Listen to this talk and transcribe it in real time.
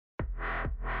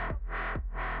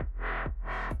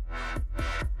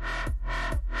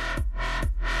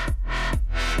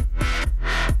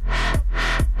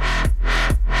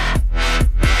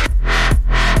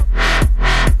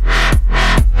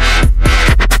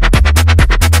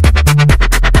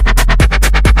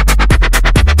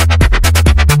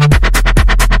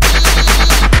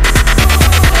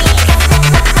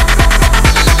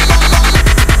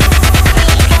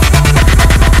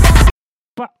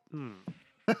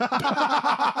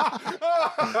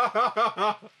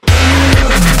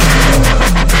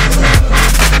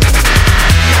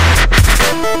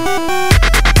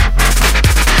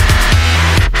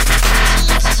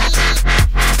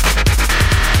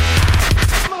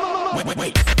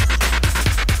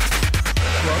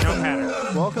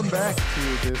Welcome back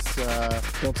to this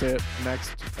Don't say it.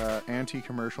 next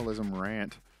anti-commercialism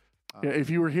rant. Yeah, if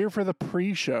you were here for the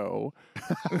pre-show,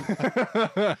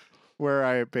 Where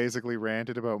I basically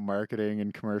ranted about marketing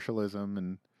and commercialism,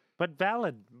 and But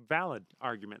valid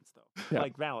arguments, though. Yeah.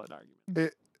 Like valid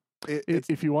arguments. it's,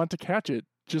 if you want to catch it,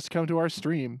 just come to our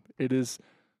stream. It is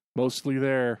mostly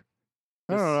there.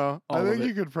 I don't know. I all of think it.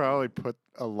 you could probably put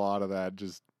a lot of that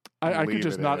just. I could leave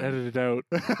just it not in. edit it out.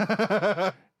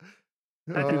 I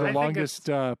Do think the it's-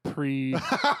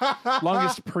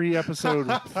 longest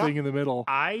pre-episode thing in the middle.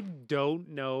 I don't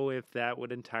know if that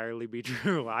would entirely be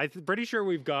true. I'm pretty sure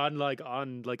we've gone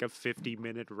on a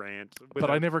 50-minute rant. But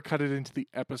I never cut it into the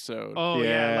episode. Oh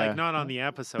yeah, Yeah. like not on the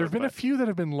episode. There have been a but few that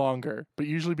have been longer, but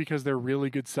usually because they're really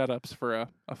good setups for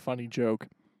a funny joke.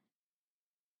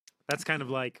 that's kind of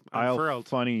like I'll unfurled.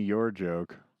 funny your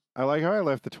joke. I like how I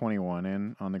left the 21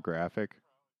 in on the graphic.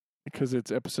 Because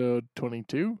it's episode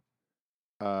 22.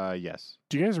 Yes.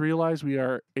 Do you guys realize we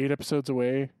are 8 episodes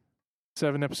away,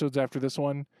 7 episodes after this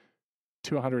one,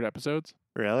 to 100 episodes?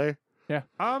 Really?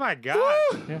 Oh my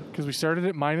god! Yeah, because we started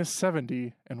at minus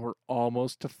 70 and we're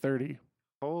almost to 30.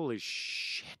 Holy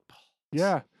shit!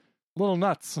 Yeah, little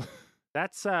nuts.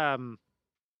 That's yeah.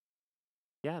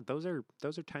 Those are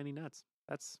tiny nuts.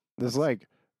 That's There's like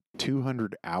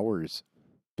 200 hours.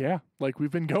 Yeah, like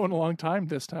we've been going a long time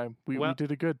this time. We Well-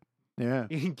 did it good. Yeah.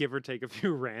 give or take a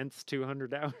few rants.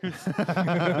 200 hours.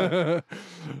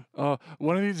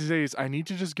 One of these days, I need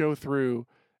to just go through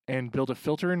and build a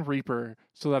filter in Reaper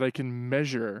so that I can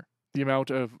measure the amount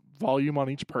of volume on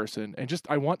each person, and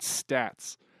I want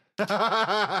stats. Right?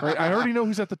 I already know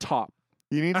who's at the top.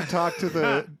 You need to talk to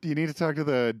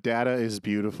the data is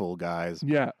beautiful guys.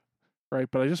 Yeah, right.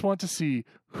 But I just want to see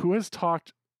who has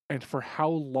talked and for how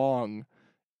long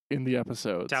in the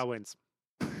episodes. Tao wins.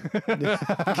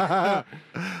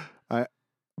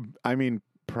 I mean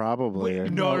probably.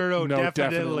 No, No,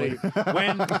 definitely.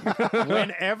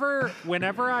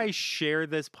 Whenever I share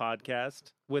this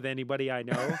podcast with anybody I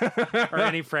know or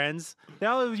any friends,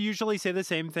 they'll usually say the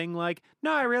same thing like,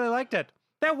 "No, I really liked it.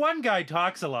 That one guy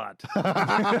talks a lot."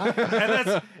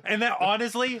 and that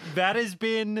honestly, that has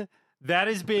been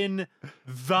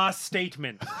the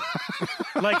statement.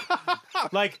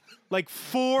 like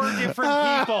 4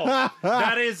 different people.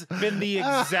 That has been the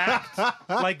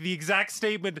exact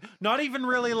statement. Not even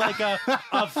really like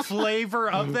a flavor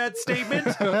of that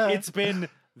statement. It's been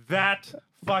that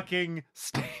fucking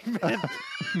statement.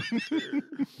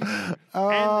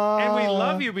 And we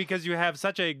love you because you have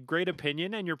such a great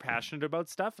opinion and you're passionate about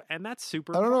stuff, and that's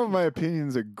super. I don't know if my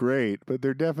opinions are great, but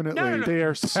they're definitely No. They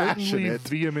are certainly Passionate.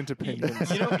 vehement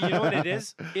opinions. You know what it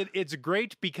is? It's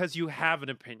great because you have an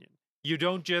opinion. You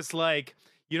don't just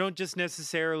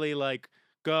necessarily like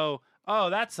go, "Oh,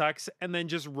 that sucks," and then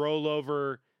just roll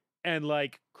over and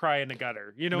like cry in the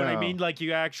gutter. You know what I No. mean? Like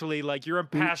you actually you're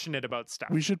passionate about stuff.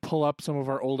 We should pull up some of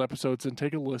our old episodes and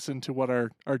take a listen to what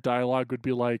our dialogue would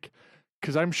be like.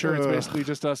 Because I'm sure it's Ugh. basically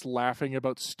just us laughing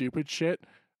about stupid shit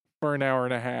for an hour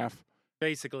and a half.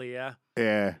 Basically, yeah.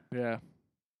 Yeah. Yeah.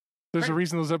 There's a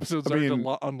reason those episodes I aren't mean,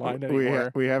 online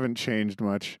anymore. we haven't changed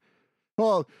much.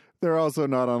 Well, they're also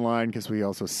not online because we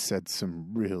also said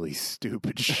some really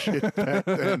stupid shit back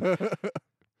then.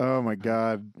 Oh my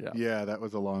god. Yeah. Yeah, that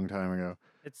was a long time ago.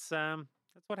 It's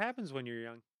that's what happens when you're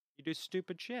young. You do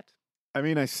stupid shit. I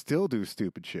mean, I still do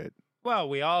stupid shit. Well,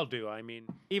 we all do. I mean,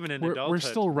 even in We're adulthood.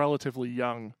 still relatively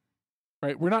young,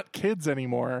 right? We're not kids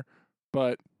anymore,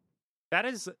 but That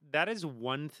is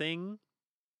one thing.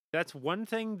 That's one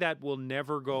thing that will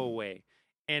never go away.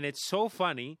 And it's so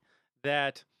funny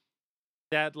that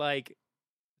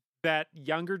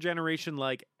younger generation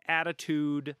like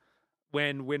attitude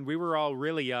when we were all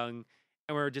really young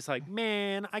and we were just like,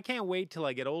 "Man, I can't wait till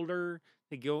I get older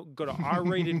to go to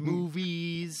R-rated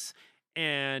movies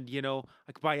and,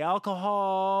 I could buy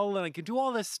alcohol and I could do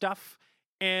all this stuff."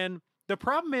 And the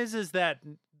problem is that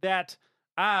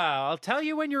I'll tell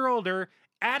you when you're older,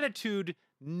 attitude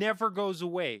never goes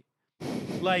away.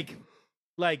 Like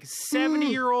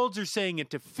 70-year-olds are saying it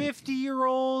to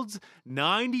 50-year-olds,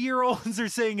 90-year-olds are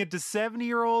saying it to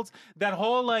 70-year-olds. That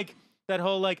whole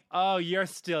oh, you're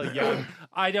still young.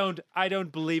 I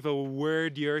don't believe a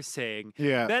word you're saying.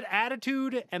 Yeah. That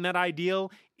attitude and that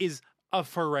ideal is a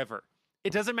forever.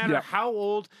 It doesn't matter Yeah. how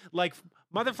old, like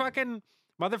motherfucking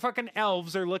motherfucking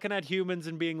elves are looking at humans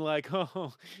and being like,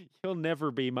 "Oh, you'll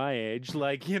never be my age."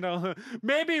 Like,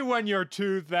 maybe when you're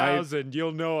 2000,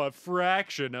 you'll know a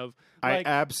fraction of. Like, I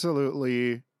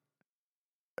absolutely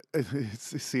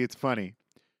see. It's funny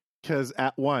because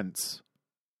at once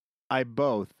I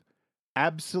both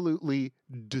absolutely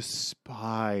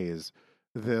despise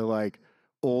the like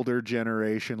older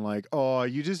generation. Like, oh,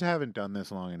 you just haven't done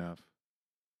this long enough.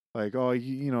 Like, oh,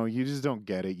 you just don't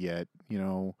get it yet.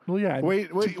 Well, yeah. Wait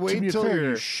to be till fair, you're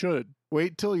you should.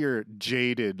 Wait till you're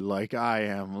jaded like I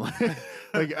am.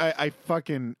 Like I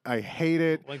hate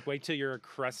it. like, wait till you're a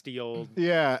crusty old.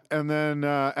 Yeah, and then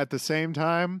at the same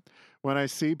time, when I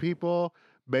see people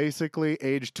basically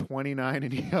age 29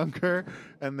 and younger,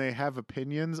 and they have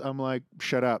opinions, I'm like,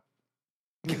 shut up.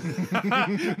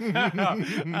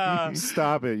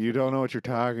 Stop it. You don't know what you're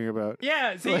talking about.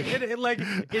 Yeah, see,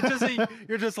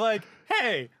 you're just like,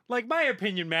 hey, like my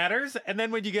opinion matters, and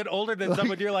then when you get older than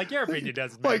someone, you're like, your opinion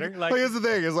doesn't matter. Like here's the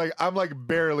thing: is like I'm like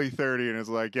barely 30, and it's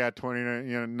like, yeah,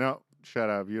 29. No, shut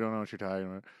up. You don't know what you're talking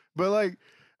about. But like,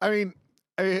 I mean,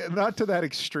 not to that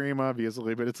extreme,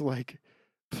 obviously, but it's like,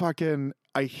 fucking,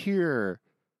 I hear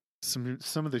some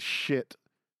of the shit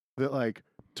that like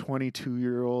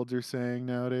 22-year-olds are saying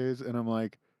nowadays, and I'm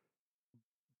like,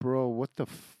 bro, what the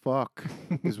fuck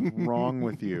is wrong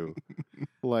with you?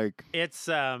 Like, it's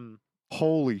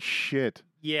holy shit.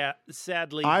 Yeah,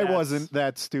 sadly, I wasn't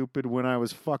that stupid when I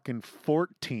was fucking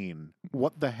 14.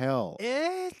 What the hell?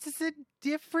 It's a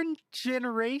different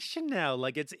generation now.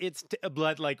 Like it's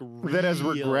blood like real that has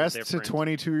regressed different. to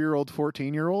 22-year-old,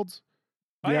 14-year-olds.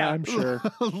 Oh, yeah, yeah. I'm sure.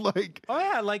 Like, oh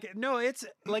yeah, like no, it's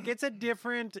a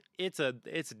different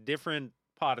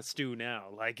pot of stew now.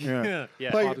 Like Yeah.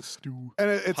 yeah, Like, Pot of stew. and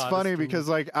it's Pot of funny stew. because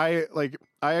like I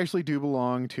actually do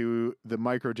belong to the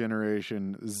micro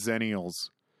generation Zennials.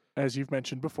 As you've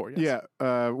mentioned before, yes.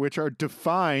 Yeah, which are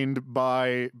defined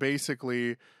by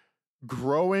basically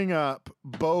growing up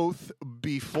both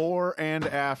before and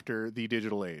after the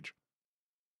digital age.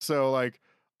 So like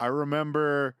I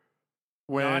remember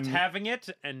when not having it,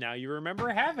 and now you remember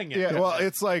having it. Yeah, well,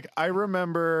 it's like I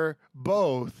remember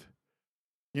both,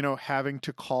 having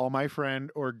to call my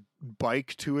friend or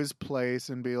bike to his place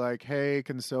and be like, "Hey,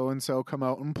 can so and so come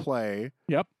out and play?"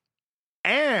 Yep.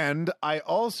 And I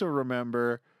also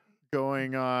remember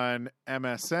going on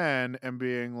MSN and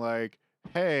being like,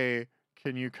 "Hey,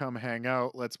 can you come hang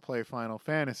out? Let's play Final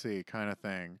Fantasy," kind of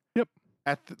thing. Yep.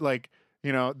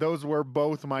 Those were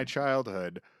both my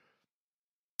childhood.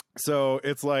 So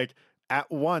it's like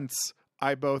at once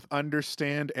I both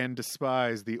understand and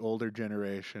despise the older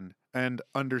generation and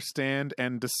understand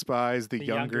and despise the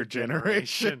younger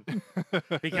generation.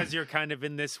 Because you're kind of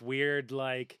in this weird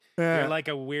Yeah. you're like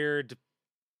a weird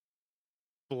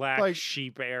black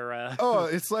sheep era. Oh,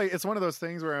 it's one of those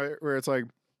things where it's like,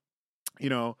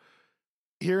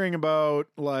 hearing about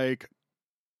like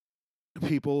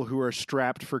people who are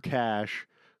strapped for cash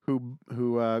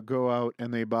who go out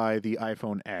and they buy the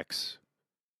iPhone X,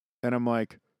 and I'm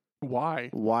like, Why?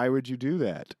 why would you do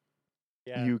that?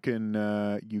 Yeah. You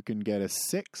can get a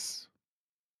 6.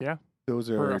 Yeah. Those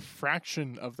For are a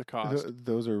fraction of the cost.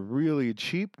 those are really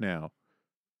cheap now.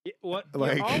 What?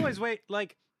 Like- You always wait.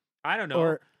 Like I don't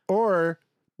know. Or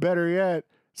better yet,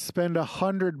 spend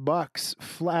 $100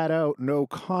 flat out, no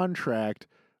contract,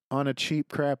 on a cheap,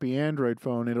 crappy Android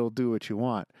phone. It'll do what you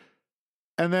want.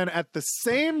 And then at the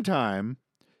same time,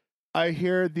 I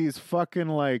hear these fucking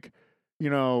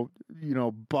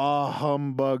bah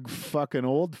humbug fucking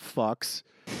old fucks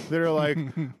that are like,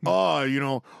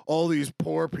 oh, all these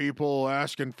poor people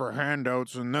asking for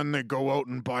handouts, and then they go out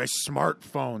and buy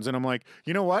smartphones. And I'm like,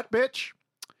 you know what, bitch?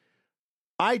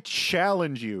 I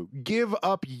challenge you, give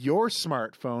up your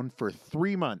smartphone for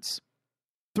 3 months.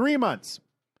 3 months.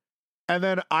 And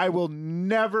then I will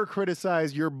never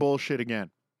criticize your bullshit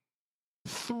again.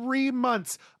 3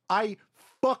 months. I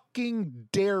fucking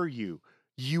dare you.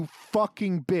 You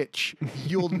fucking bitch.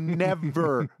 You'll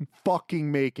never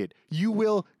fucking make it. You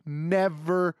will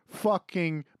never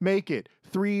fucking make it.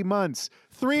 3 months.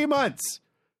 3 months.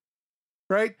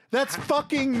 Right? That's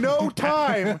fucking no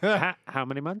time. How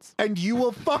many months? And you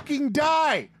will fucking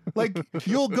die. Like,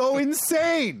 you'll go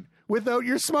insane without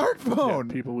your Yeah, smartphone.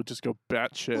 people would just go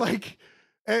batshit. Like,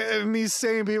 and these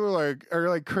same people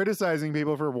are criticizing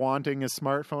people for wanting a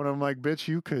smartphone. I'm like, bitch,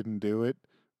 you couldn't do it.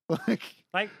 Like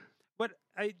what?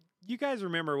 You guys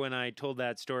remember when I told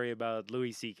that story about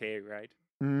Louis C.K., right?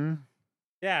 mm,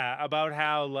 Yeah, about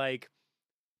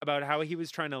how he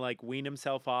was trying to wean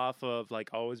himself off of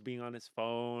always being on his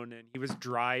phone, and he was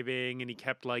driving and he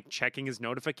kept checking his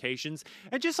notifications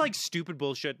and just stupid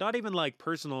bullshit, not even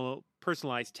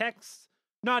personalized texts,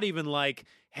 Not even like,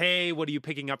 hey, what are you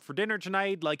picking up for dinner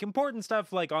tonight? Like important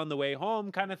stuff like on the way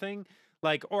home kind of thing.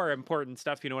 Like, or important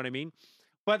stuff, you know what I mean?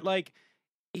 But like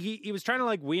he was trying to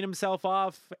like wean himself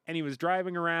off, and he was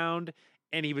driving around,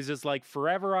 and he was just like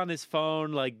forever on his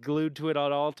phone, like glued to it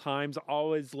at all times,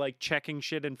 always like checking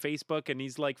shit in Facebook. And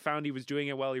he's like found he was doing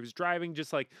it while he was driving,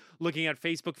 just like looking at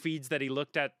Facebook feeds that he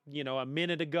looked at, you know, a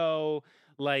minute ago.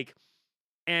 Like,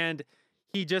 and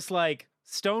he just like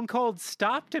stone cold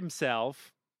stopped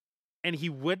himself, and he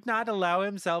would not allow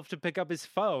himself to pick up his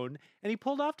phone, and he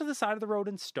pulled off to the side of the road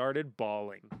and started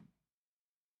bawling.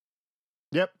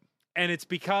 Yep. And it's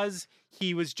because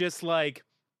he was just like,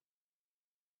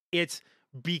 it's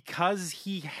because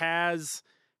he has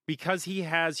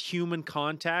human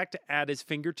contact at his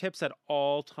fingertips at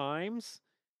all times.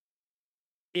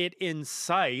 It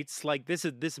incites, like this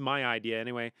is my idea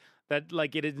anyway, that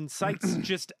like it incites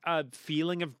just a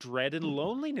feeling of dread and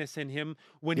loneliness in him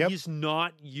when he's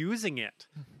not using it.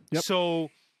 Yep. So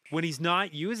when he's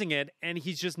not using it, and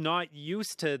he's just not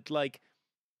used to like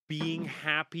being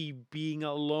happy, being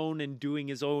alone and doing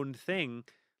his own thing,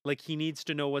 like he needs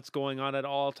to know what's going on at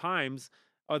all times.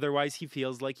 Otherwise he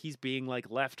feels like he's being like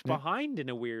left behind in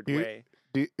a weird way.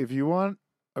 If you want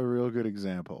a real good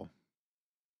example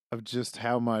of just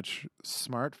how much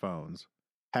smartphones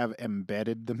have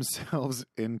embedded themselves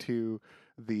into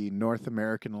the North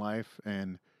American life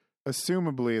and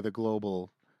assumably the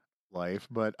global life,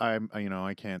 but I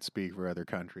can't speak for other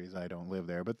countries. I don't live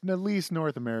there, but at least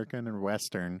North American and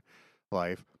Western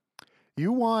life.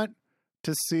 You want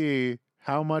to see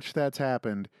how much that's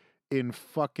happened in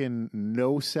fucking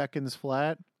no seconds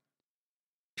flat?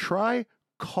 Try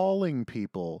calling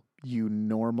people you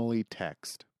normally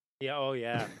text. Yeah. Oh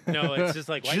yeah. No, it's just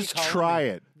like, why just are you calling try me?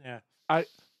 it. Yeah.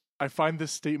 I find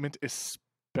this statement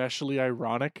especially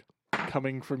ironic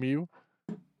coming from you,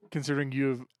 considering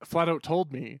you've flat out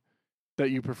told me that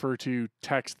you prefer to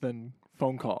text than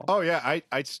phone call. Oh yeah,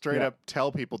 I straight up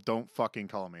tell people, don't fucking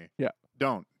call me. Yeah.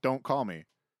 Don't call me.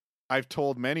 I've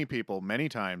told many people many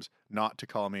times not to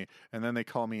call me, and then they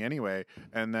call me anyway,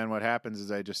 and then what happens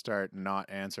is I just start not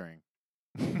answering.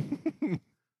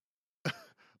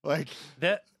 Like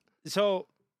that. So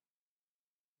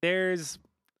there's,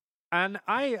 and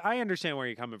I understand where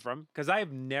you're coming from, because I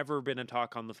have never been a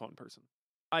talk on the phone person.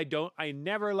 I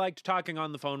never liked talking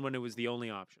on the phone when it was the only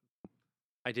option.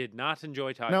 I did not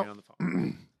enjoy talking on the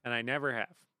phone, and I never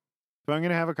have. If I'm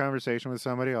going to have a conversation with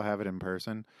somebody, I'll have it in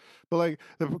person. But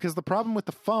because the problem with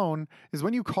the phone is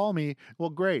when you call me,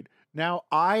 well, great. Now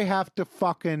I have to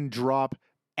fucking drop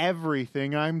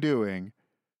everything I'm doing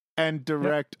and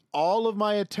direct all of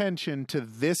my attention to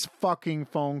this fucking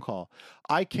phone call.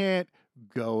 I can't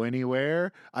go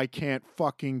anywhere. I can't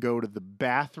fucking go to the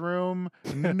bathroom.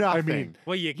 Nothing. I mean,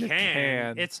 well, you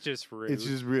can. It's just rude. It's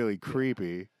just really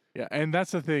creepy. Yeah, and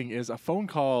that's the thing is a phone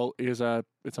call is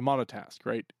it's a monotask,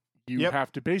 right? You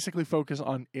have to basically focus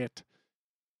on it.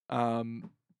 But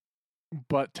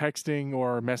texting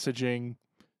or messaging,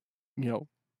 you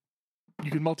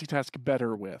can multitask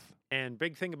better with. And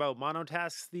big thing about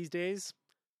monotasks these days,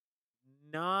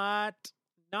 not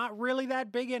really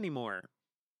that big anymore.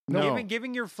 No.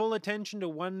 Giving your full attention to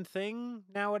one thing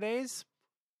nowadays,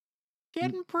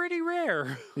 getting pretty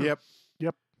rare. Yep.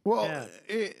 Well,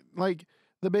 Yeah.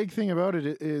 the big thing about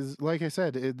it is, like I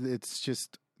said, it's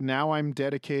just now I'm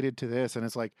dedicated to this, and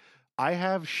it's like I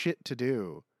have shit to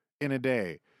do in a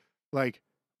day. Like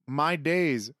my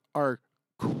days are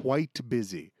quite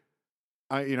busy.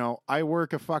 I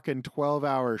work a fucking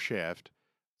 12-hour shift,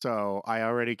 so I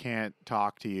already can't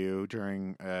talk to you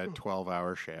during a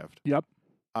 12-hour shift. Yep.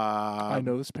 I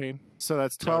know this pain. So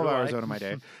that's 12 hours out of my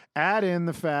day. Add in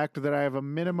the fact that I have a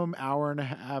minimum hour and a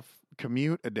half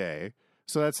commute a day.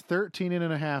 So that's 13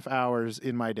 and a half hours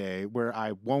in my day where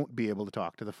I won't be able to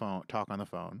talk on the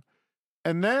phone.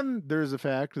 And then there's the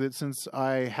fact that since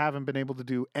I haven't been able to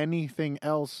do anything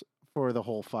else for the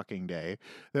whole fucking day,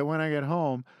 that when I get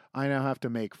home, I now have to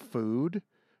make food.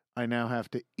 I now have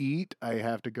to eat. I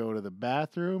have to go to the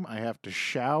bathroom. I have to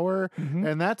shower. Mm-hmm.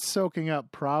 And that's soaking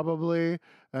up probably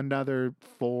another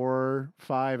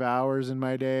 4-5 hours in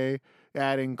my day,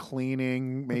 adding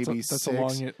cleaning, maybe that's 6.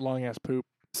 a long ass poop.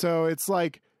 So it's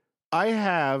like I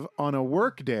have on a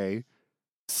work day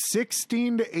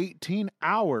 16 to 18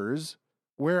 hours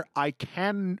where I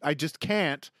just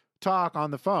can't talk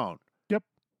on the phone. Yep.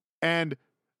 And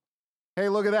hey,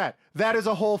 look at that. That is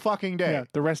a whole fucking day. Yeah,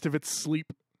 the rest of it's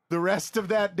sleep. The rest of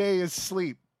that day is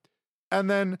sleep. And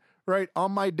then, right,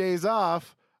 on my days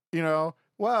off,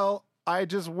 I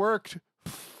just worked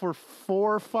for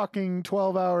 4 fucking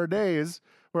 12-hour days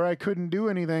where I couldn't do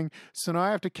anything. So now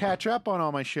I have to catch up on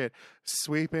all my shit.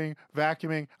 Sweeping,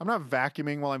 vacuuming. I'm not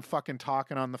vacuuming while I'm fucking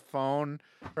talking on the phone,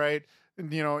 right?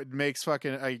 You know, it makes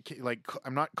fucking,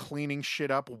 I'm not cleaning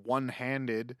shit up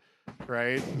one-handed,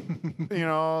 right? You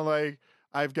know, like,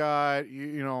 I've got,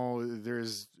 you know,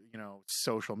 there's, you know,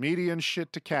 social media and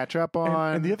shit to catch up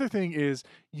on. And the other thing is,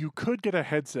 you could get a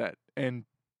headset and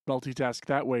multitask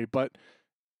that way, but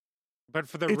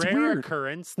for the it's rare weird.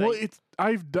 occurrence, Well,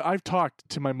 I've talked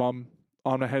to my mom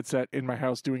on a headset in my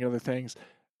house doing other things.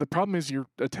 The problem is your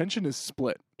attention is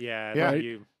split, yeah, Yeah.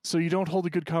 you so you don't hold a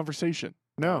good conversation.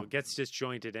 no. it gets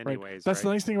disjointed Right? anyways. That's the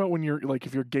right? nice thing about when you're like,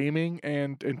 if you're gaming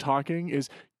and talking, is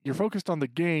you're focused on the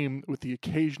game with the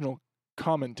occasional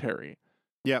commentary.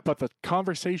 Yep. But the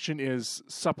conversation is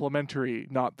supplementary,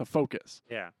 not the focus.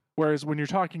 Yeah. Whereas when you're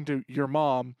talking to your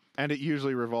mom, And it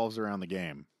usually revolves around the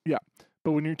game.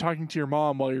 but when you're talking to your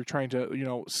mom while you're trying to, you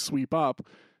know, sweep up,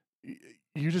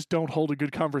 you just don't hold a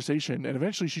good conversation, and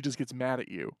eventually she just gets mad at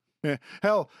you. Yeah.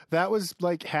 Hell, that was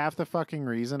like half the fucking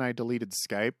reason I deleted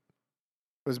Skype,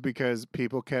 was because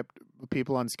people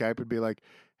on Skype would be like,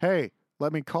 "Hey,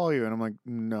 let me call you," and I'm like,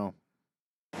 "No,"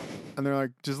 and they're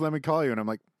like, "Just let me call you," and I'm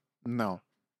like, "No,"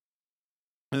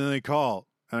 and then they call,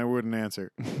 and I wouldn't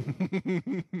answer,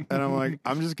 and I'm like,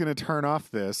 "I'm just gonna turn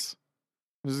off this.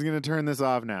 I'm just gonna turn this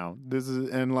off now. This is,"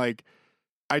 and like,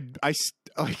 I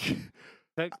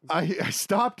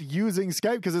stopped using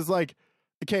Skype because it's like,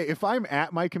 okay, if I'm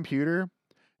at my computer,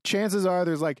 chances are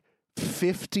there's like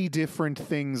 50 different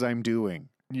things I'm doing,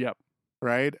 Yep.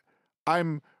 right?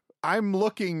 I'm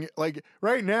looking, like,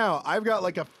 right now I've got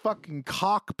like a fucking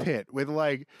cockpit with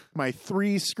like my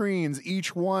 3 screens,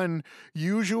 each one,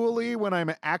 usually when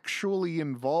I'm actually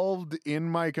involved in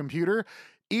my computer,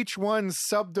 each one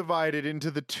subdivided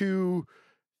into the 2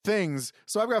 things.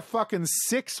 So I've got fucking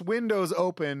 6 windows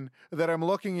open that I'm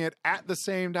looking at the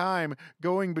same time,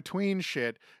 going between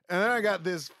shit. And then I got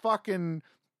this fucking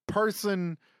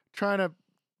person trying to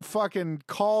fucking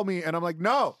call me, and I'm like,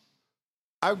 no,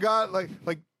 I've got like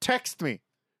text me.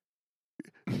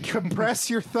 Compress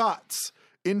your thoughts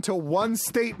into one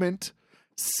statement,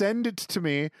 send it to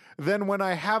me. Then when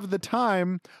I have the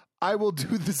time, I will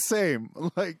do the same.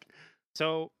 Like,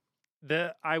 So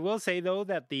I will say though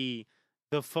that the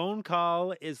phone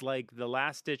call is like the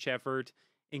last ditch effort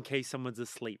in case someone's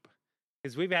asleep.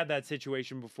 Because we've had that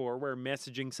situation before where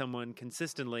messaging someone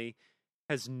consistently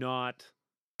is not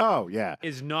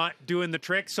doing the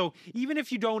trick. So even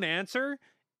if you don't answer,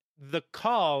 the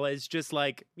call is just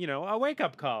like, you know, a wake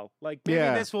up call. Like maybe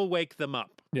this will wake them up.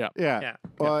 yeah.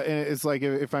 Well, and it's like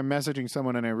if I'm messaging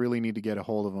someone and I really need to get a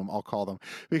hold of them, I'll call them.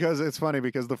 Because it's funny,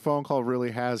 because the phone call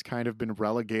really has kind of been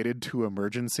relegated to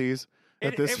emergencies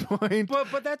at this point.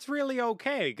 But that's really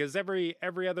okay, because every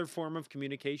other form of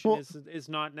communication is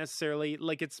not necessarily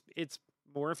like it's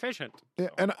more efficient. Yeah,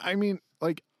 and I mean,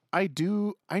 like, I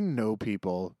know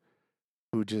people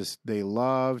who they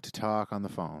love to talk on the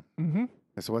phone. Mm-hmm.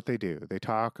 That's what they do. They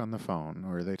talk on the phone,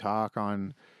 or they talk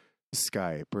on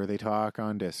Skype, or they talk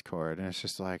on Discord, and it's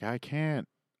just like, I can't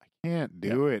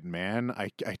do it, man. I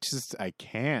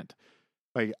can't.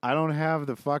 Like, I don't have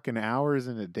the fucking hours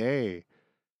in a day.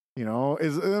 You know,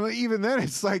 even then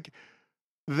it's like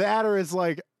that, or it's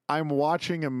like I'm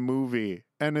watching a movie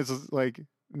and it's like,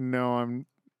 no,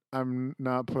 I'm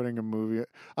not putting a movie.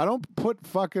 I don't put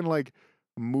fucking like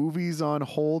movies on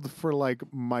hold for like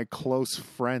my close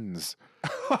friends.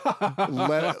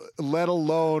 let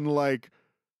alone like,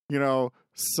 you know,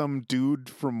 some dude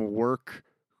from work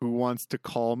who wants to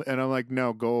call me, and I'm like,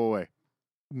 no, go away.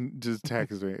 Just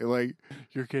text me. Like,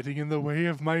 you're getting in the way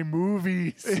of my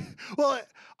movies. Well,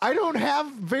 I don't have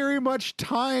very much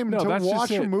time to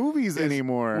watch movies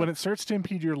anymore. When it starts to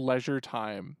impede your leisure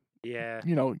time. Yeah.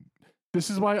 You know, this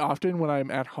is why often when I'm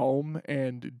at home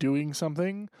and doing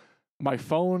something, my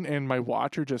phone and my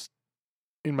watch are just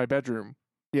in my bedroom.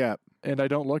 Yeah. And I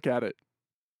don't look at it.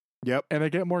 Yep. And I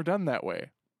get more done that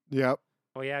way. Yep.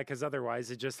 Oh yeah, because otherwise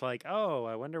it's just like, oh,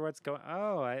 I wonder what's going.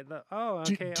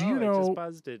 Okay. Do you know? I just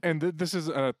buzzed it. And this is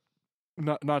a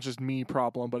not just me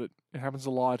problem, but it happens a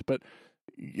lot. But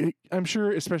I'm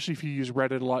sure, especially if you use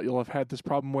Reddit a lot, you'll have had this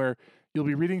problem where you'll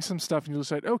be reading some stuff and you'll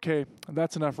decide, okay,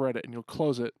 that's enough Reddit, and you'll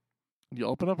close it. You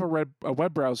open up a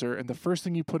web browser, and the first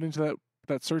thing you put into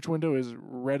that search window is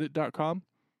reddit.com.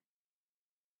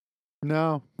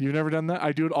 No. You've never done that?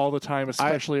 I do it all the time,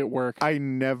 especially at work. I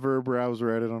never browse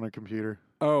Reddit on a computer.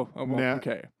 Oh, well,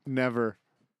 okay. Never.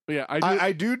 But yeah,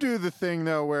 I do the thing,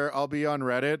 though, where I'll be on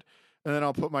Reddit and then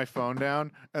I'll put my phone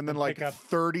down, and then like Pick up.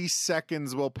 30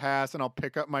 seconds will pass, and I'll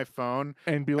pick up my phone,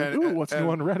 And be like, And- ooh, what's new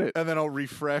on Reddit? and then I'll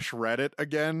refresh Reddit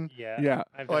again. Yeah,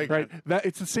 I've like- done right. That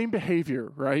it's the same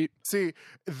behavior, right? See,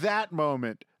 that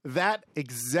moment, that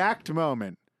exact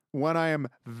moment when I am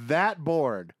that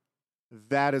bored,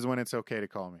 that is when it's okay to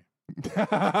call me.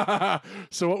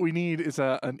 So what we need is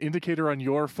an indicator on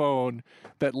your phone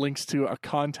that links to a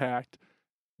contact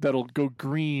that'll go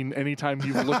green anytime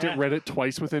you've looked at Reddit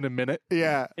twice within a minute.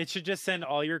 Yeah. It should just send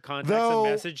all your contacts Though- a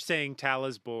message saying Tal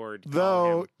is bored. Call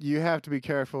Though him. you have to be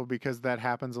careful because that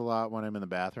happens a lot when I'm in the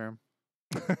bathroom.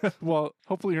 Well,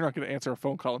 hopefully you're not going to answer a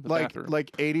phone call in the bathroom.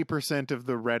 Like 80% of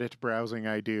the Reddit browsing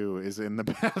I do is in the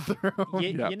bathroom.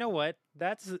 Yeah. You know what?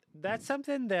 That's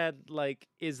something that like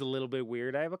is a little bit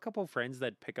weird. I have a couple friends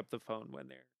that pick up the phone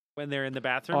when they're in the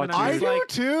bathroom, Oh, and I I'm just do like,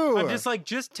 too. I'm just like,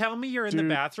 just tell me you're in the Dude.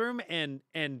 bathroom, and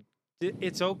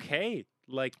it's okay.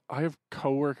 Like, I have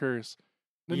coworkers,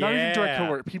 not even direct Yeah.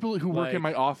 coworkers, people who work in Like-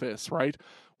 my office, right?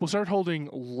 Will start holding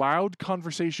loud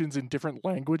conversations in different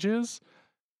languages,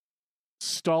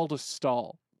 stall to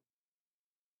stall.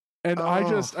 And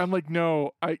Oh. I'm like,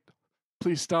 no,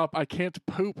 please stop. I can't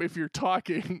poop if you're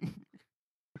talking.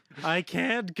 I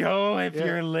can't go if Yeah.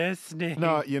 you're listening.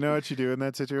 No, you know what you do in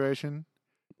that situation?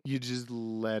 You just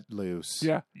let loose.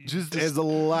 Yeah. Just as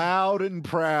loud and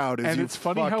proud as And you it's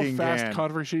funny how fucking fast can.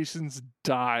 conversations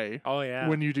die Oh yeah.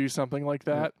 when you do something like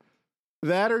that.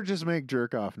 That or just make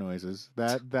jerk off noises.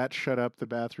 That shut up the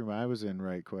bathroom I was in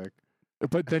right quick.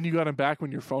 But then you got him back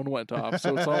when your phone went off,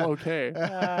 so it's all okay.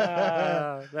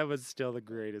 That was still the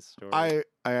greatest story.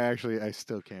 I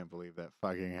still can't believe that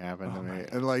fucking happened to Oh my me.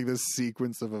 And like this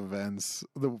sequence of events,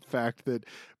 the fact that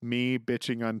me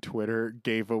bitching on Twitter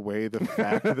gave away the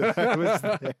fact that I was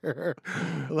there.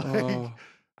 Like,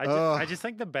 Oh. I just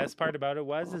think the best part about it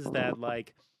is that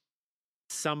like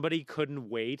somebody couldn't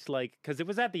wait, like, because it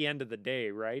was at the end of the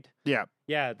day, right? yeah.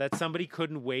 Yeah, that somebody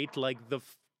couldn't wait like the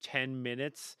 10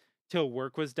 minutes till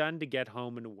work was done to get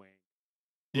home and wank.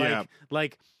 Yeah.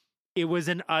 Like it was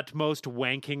an utmost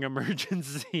wanking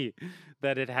emergency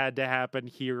that it had to happen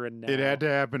here and now. It had to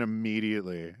happen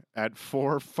immediately at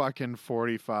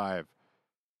 4:45.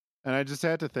 And I just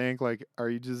had to think, like,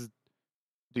 do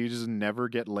you just never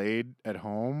get laid at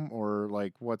home, or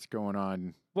like what's going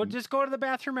on? Well, just go to the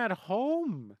bathroom at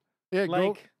home. Yeah,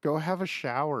 like- go have a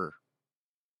shower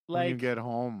when you Like get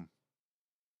home.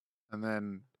 And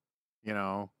then,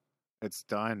 it's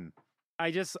done.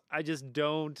 I just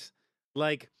don't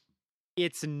like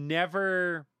it's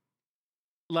never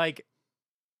like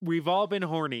we've all been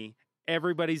horny.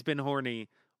 Everybody's been horny,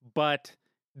 but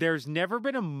there's never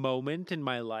been a moment in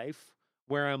my life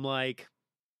where I'm like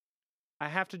I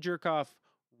have to jerk off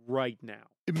right now.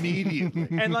 Immediately.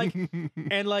 And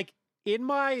like in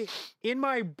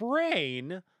my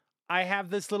brain I have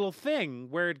this little thing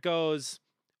where it goes,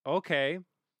 okay,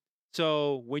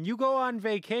 so when you go on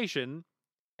vacation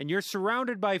and you're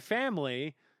surrounded by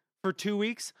family for 2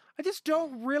 weeks, I just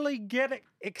don't really get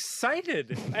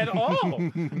excited at all.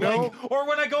 No. Like, or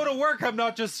when I go to work, I'm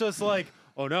not just like,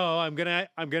 oh no, I'm gonna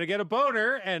get a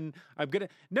boner, and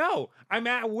no, I'm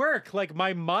at work. Like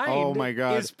my mind Oh my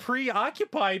God. is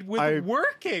preoccupied with I-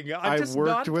 working. I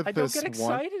worked with I don't this get one-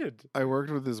 excited. I worked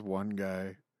with this one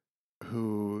guy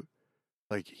who,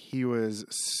 like, he was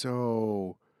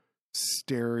so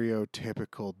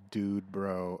stereotypical dude,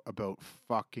 bro, about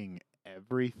fucking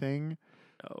everything,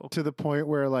 No. to the point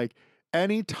where, like,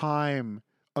 anytime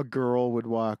a girl would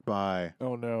walk by,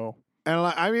 Oh no. and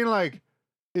like, I mean, like,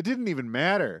 it didn't even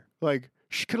matter. Like,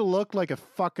 she could have looked like a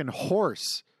fucking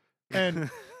horse, and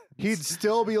he'd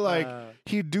still be like,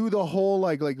 he'd do the whole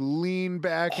like lean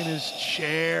back in his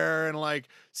chair and like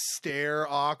stare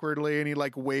awkwardly, and he'd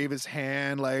like wave his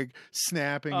hand, like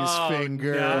snapping his Oh,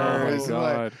 fingers, no. Oh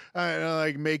my and, god.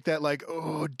 like make that like,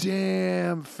 oh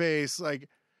damn face, like,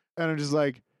 and I'm just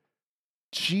like,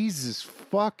 Jesus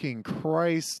fucking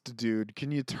Christ, dude,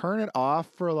 can you turn it off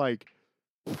for like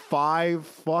 5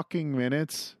 fucking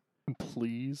minutes?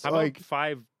 Please. How like- about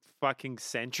 5 fucking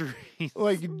centuries?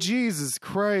 Like, Jesus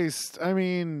Christ. I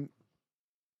mean,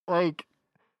 like,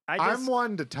 I'm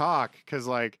one to talk because,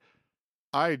 like,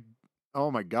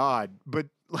 oh my God, but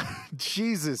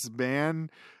Jesus, man,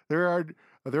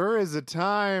 there is a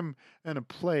time and a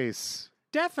place,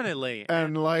 definitely.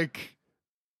 and like,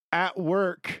 at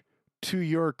work to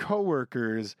your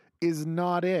coworkers is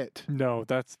not it. No,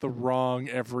 that's the wrong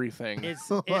everything. It's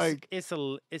Like- it's a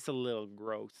little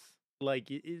gross.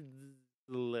 Like it's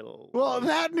a little. Well,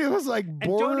 like- that was like don't even-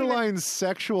 borderline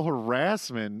sexual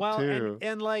harassment well, too.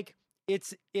 and like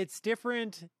it's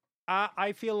different.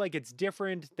 I feel like it's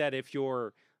different that if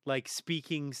you're like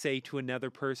speaking, say, to another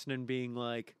person and being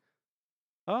like,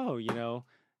 "Oh,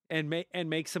 and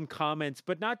make some comments,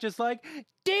 but not just like,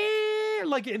 "Damn!"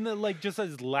 like in the like just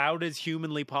as loud as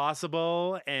humanly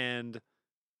possible and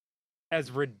as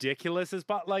ridiculous as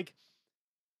like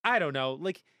I don't know,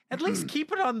 like at least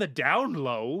keep it on the down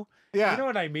low. Yeah. You know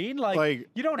what I mean? Like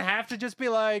you don't have to just be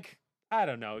like, I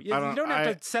don't know. You don't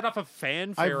have to set off a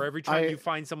fanfare every time you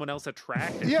find someone else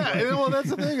attractive. Yeah, and, well, that's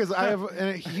the thing is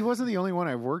and he wasn't the only one.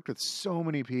 I've worked with so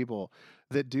many people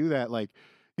that do that. Like,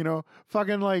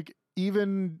 fucking like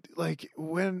even like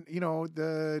when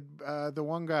the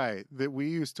one guy that we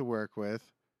used to work with,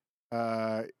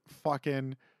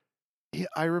 fucking.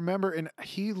 I remember, and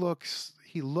he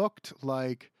looked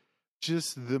like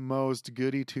just the most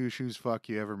goody two shoes fuck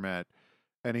you ever met,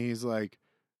 and he's like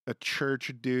a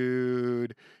church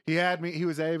dude. He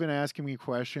was even asking me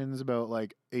questions about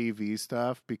like AV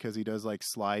stuff because he does like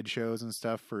slideshows and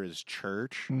stuff for his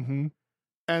church. Mm-hmm.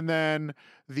 And then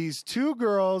these two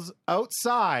girls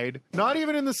outside, not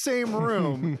even in the same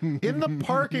room, in the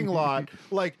parking lot,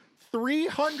 like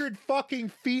 300 fucking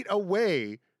feet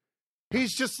away.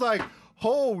 He's just like,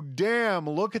 oh, damn,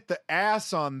 look at the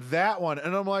ass on that one.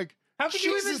 And I'm like, how could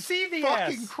you even see the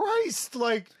fucking ass? Christ,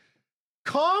 like,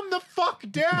 calm the fuck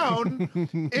down.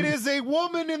 It is a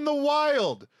woman in the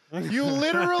wild. You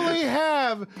literally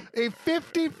have a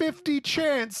 50-50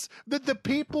 chance that the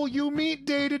people you meet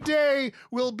day to day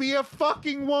will be a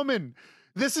fucking woman.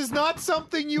 This is not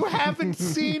something you haven't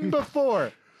seen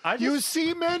before. You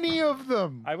see many of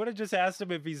them. I would have just asked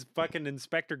him if he's fucking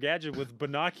Inspector Gadget with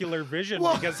binocular vision,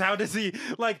 Well, because how does he,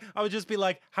 like, I would just be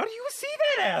like, how do you see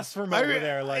that ass from over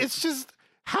there? Like, it's just,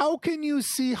 how can you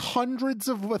see hundreds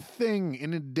of a thing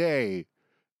in a day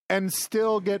and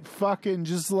still get fucking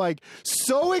just like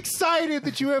so excited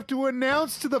that you have to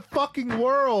announce to the fucking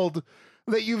world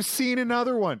that you've seen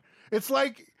another one? It's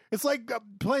like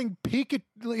playing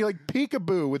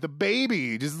peekaboo with a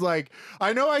baby. Just like,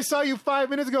 I know I saw you 5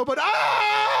 minutes ago, but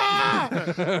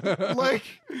like,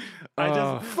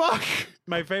 fuck.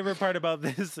 My favorite part about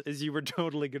this is you were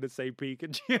totally going to say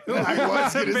Pikachu. I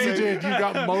was going to say, dude, you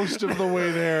got most of the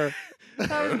way there.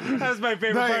 That was my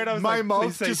favorite part. I was my like,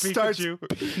 mouth please just say starts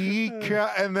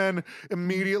Pikachu. and then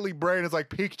immediately brain is like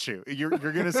Pikachu. You're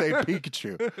gonna say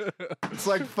Pikachu. It's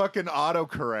like fucking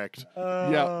autocorrect.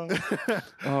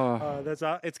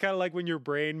 It's kind of like when your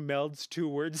brain melds two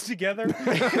words together.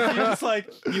 You're just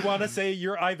like, you want to say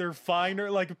you're either fine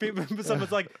or like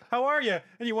someone's like, how are you?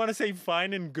 And you want to say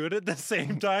fine and good at the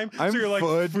same time. I'm so you're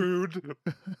like, food.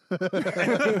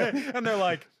 and they're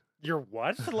like, you're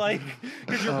what? Like,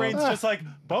 because your brain's just like,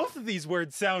 both of these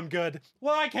words sound good.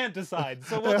 Well, I can't decide,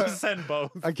 so we'll just send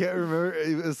both. I can't remember.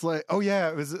 It was like, oh yeah,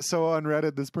 it was so on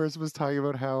Reddit. This person was talking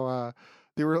about how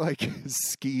they were like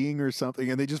skiing or something,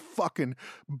 and they just fucking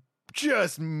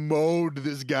just mowed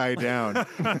this guy down.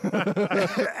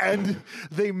 And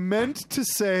they meant to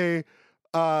say,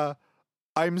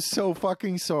 I'm so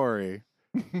fucking sorry.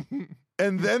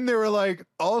 And then they were like,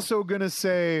 also gonna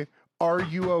say, are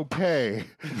you okay?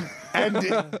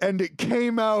 And it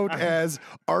came out as,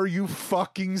 are you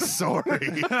fucking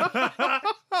sorry?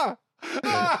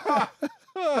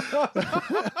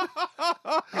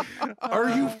 Are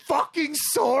you fucking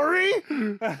sorry?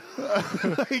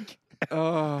 Like,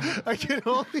 I can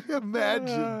only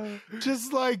imagine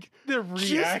just like the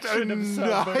reaction of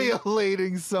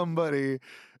annihilating somebody,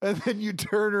 and then you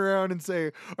turn around and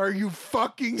say, "Are you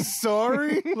fucking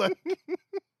sorry?" Like,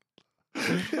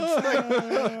 it's like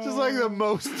just like the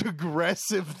most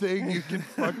aggressive thing you can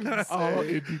fucking say. Oh,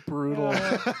 it'd be brutal.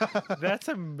 That's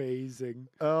amazing.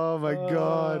 Oh my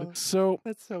god! So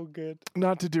that's so good.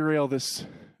 Not to derail this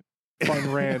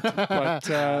fun rant, but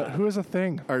who has a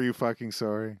thing? Are you fucking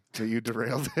sorry that you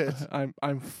derailed it?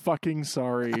 I'm fucking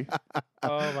sorry.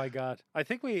 Oh my god! I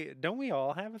think we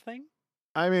all have a thing.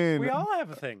 I mean, we all have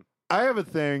a thing. I have a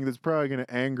thing that's probably going to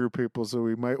anger people, so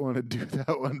we might want to do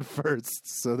that one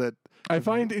first, so that I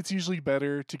find it's usually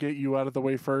better to get you out of the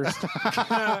way first.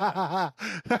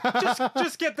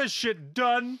 just get this shit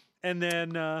done, and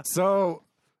then. So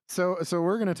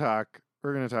we're gonna talk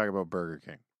about Burger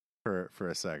King for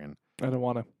a second. I don't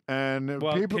want to. And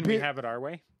can we have it our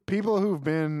way? People who've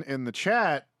been in the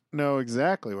chat know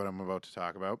exactly what I'm about to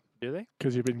talk about. Do they?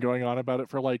 Because you've been going on about it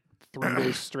for like 3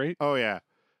 days straight. Oh yeah.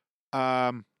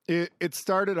 It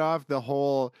started off the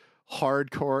whole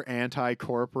hardcore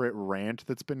anti-corporate rant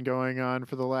that's been going on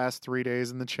for the last 3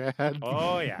 days in the chat.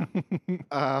 Oh yeah.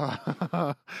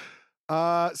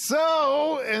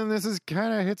 So, and this is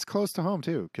kind of hits close to home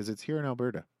too, because it's here in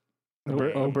Alberta.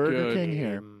 Burger King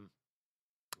here.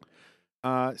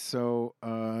 So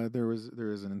there was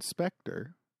an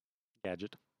inspector.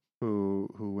 Gadget. who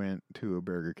went to a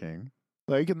Burger King,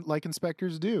 like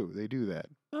inspectors do. They do that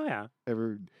Oh yeah.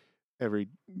 every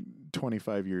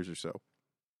 25 years or so,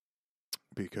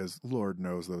 because Lord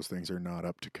knows those things are not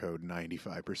up to code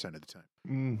 95% of the time.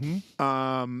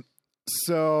 Mm-hmm.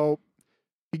 So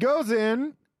he goes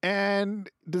in and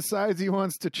decides he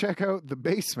wants to check out the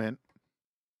basement.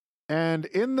 And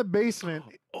in the basement,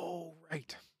 Oh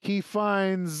right. he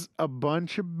finds a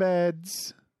bunch of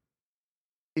beds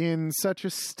in such a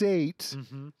state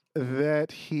Mm-hmm.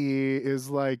 that he is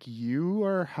like, you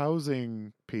are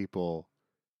housing people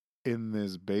in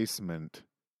this basement.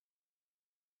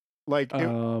 Like,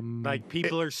 Like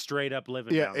people are straight up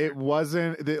living. yeah, down it there.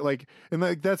 wasn't like, and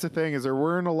like that's the thing, is there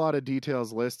weren't a lot of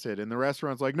details listed, and the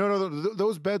restaurant's like, no,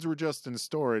 those beds were just in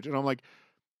storage. And I'm like,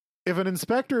 if an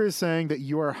inspector is saying that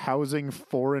you are housing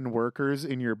foreign workers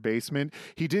in your basement,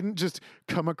 he didn't just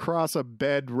come across a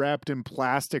bed wrapped in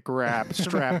plastic wrap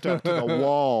strapped up to the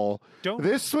wall. Don't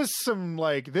This was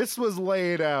this was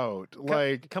laid out.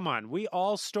 Like, come on. We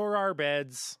all store our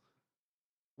beds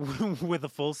with a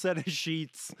full set of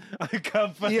sheets, a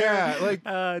comforter, Yeah, like-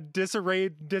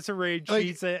 disarrayed Like,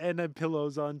 sheets and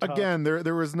pillows on top. again,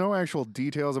 there was no actual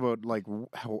details about like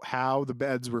how the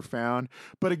beds were found.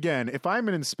 But again, if I'm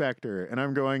an inspector and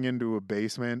I'm going into a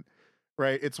basement,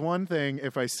 right? It's one thing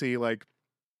if I see like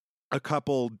a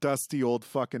couple dusty old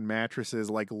fucking mattresses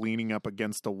like leaning up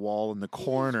against a wall in the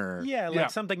corner. Yeah, like Yeah.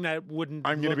 something that wouldn't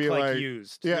I'm gonna look be like,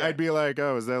 used. Yeah, I'd be like,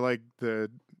 oh, is that like the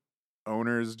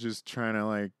owners just trying to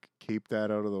like keep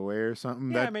that out of the way or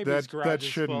something? Yeah, maybe his garage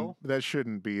is full. That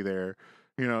shouldn't be there.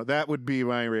 You know, that would be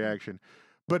my reaction.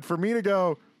 But for me to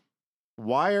go,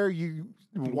 why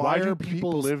Why do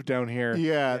people live down here?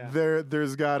 Yeah, Yeah.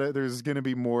 there's gonna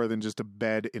be more than just a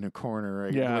bed in a corner,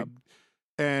 right? Yeah. Like,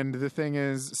 and the thing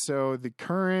is, so the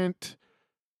current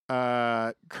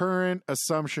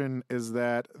assumption is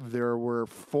that there were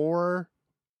 4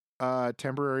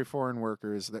 temporary foreign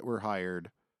workers that were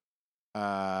hired.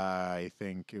 I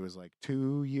think it was like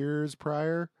 2 years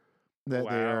prior that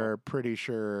they Wow. are pretty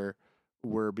sure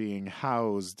were being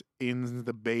housed in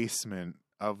the basement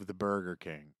of the Burger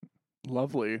King.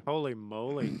 Lovely. Holy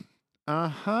moly.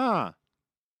 Uh-huh.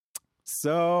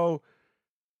 So,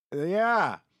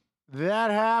 yeah,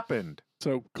 that happened.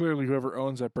 So clearly, whoever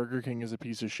owns that Burger King is a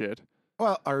piece of shit.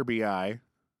 Well, RBI,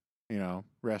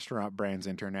 Restaurant Brands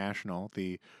International,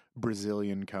 the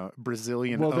Brazilian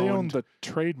Well, they own owned. the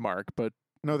trademark, but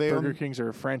No, they Burger own. Kings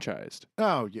are franchised.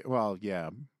 Oh, yeah, well, yeah,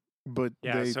 but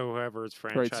Yeah, they. so whoever's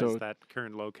Right, franchised so- that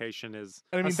current location is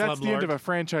I mean, a that's the end of slumlord. a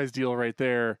franchise deal right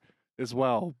there as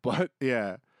well. But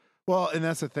Yeah. Well, and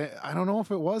that's the thing. I don't know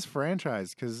if it was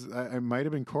franchised because it might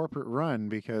have been corporate run,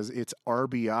 because it's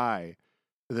RBI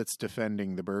that's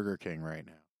defending the Burger King right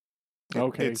now.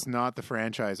 Okay. It's not the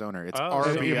franchise owner. It's Oh,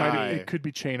 so RBI. it could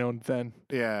be chain owned then.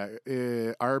 Yeah,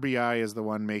 RBI is the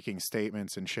one making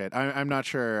statements and shit. I'm not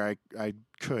sure. I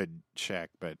could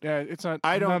check, but Yeah, it's not.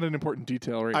 I don't- not an important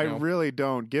detail right I now. really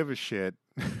don't give a shit.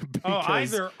 Oh,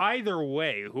 because- either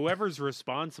way, whoever's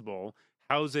responsible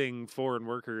housing foreign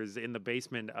workers in the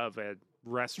basement of a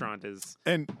restaurant is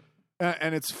and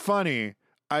it's funny.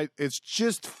 It's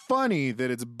just funny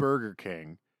that it's Burger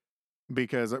King,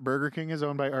 because Burger King is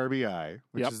owned by RBI,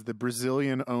 which Yep. is the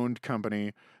Brazilian-owned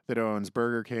company that owns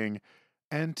Burger King,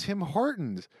 and Tim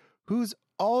Hortons, who's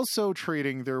also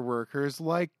treating their workers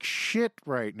like shit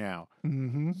right now.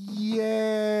 Mm-hmm.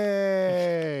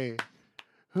 Yay!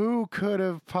 Who could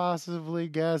have possibly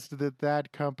guessed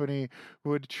that company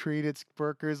would treat its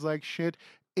workers like shit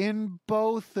in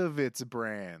both of its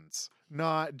brands,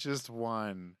 not just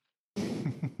one?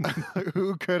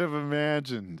 Who could have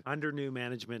imagined? under new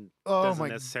management Oh doesn't my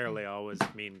necessarily always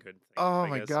mean good things. Oh I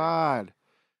my guess. god.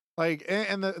 Like,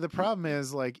 and the problem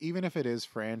is, like, even if it is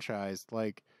franchised,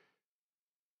 like,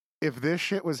 if this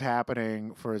shit was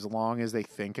happening for as long as they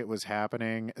think it was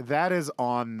happening, that is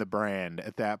on the brand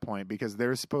at that point, because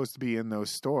they're supposed to be in those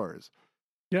stores.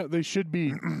 Yeah, they should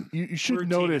be. You should Routine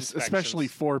notice, especially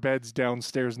inspections. 4 beds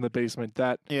downstairs in the basement.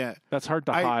 Yeah. That's hard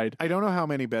to hide. I don't know how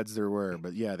many beds there were,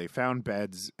 but yeah, they found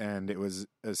beds, and it was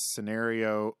a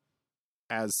scenario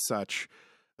as such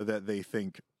that they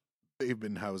think they've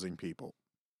been housing people,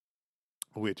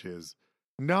 which is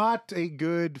not a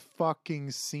good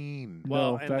fucking scene.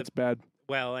 Well, no, and that's bad.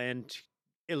 Well, and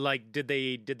like, did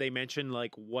they mention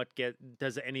like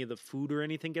does any of the food or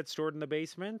anything get stored in the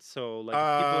basement? So like,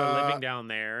 if people are living down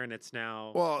there, and it's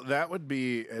now. Well, that would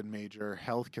be a major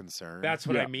health concern. That's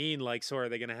what Yeah. I mean. Like, so are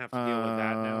they going to have to deal with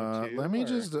that now too? Let me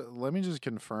or- let me just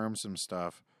confirm some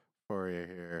stuff for you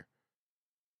here.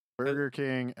 Burger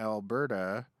King,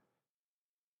 Alberta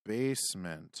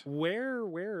basement. Where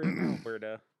in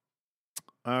Alberta?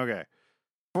 Okay.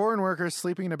 Foreign workers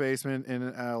sleeping in a basement in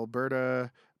an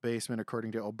Alberta basement,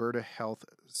 according to Alberta Health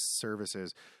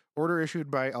Services. Order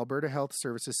issued by Alberta Health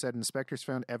Services said inspectors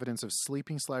found evidence of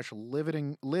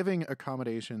sleeping/living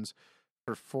accommodations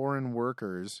for foreign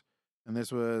workers, and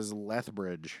this was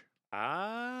Lethbridge.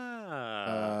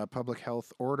 Public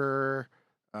health order.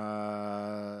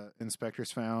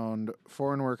 Inspectors found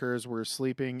foreign workers were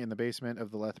sleeping in the basement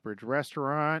of the Lethbridge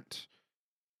restaurant.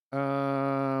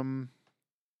 And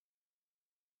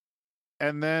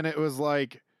then it was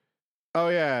like, oh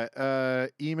yeah,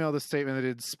 emailed a statement that it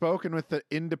had spoken with the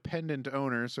independent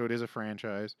owner, so it is a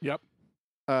franchise. Yep.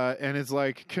 And it's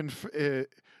like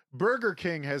Burger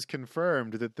King has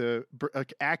confirmed that the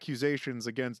accusations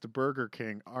against Burger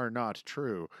King are not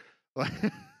true. What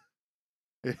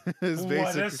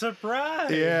a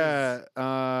surprise! Yeah,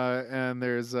 and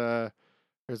there's a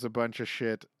bunch of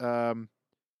shit. Oh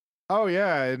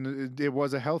yeah, and it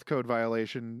was a health code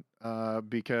violation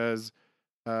because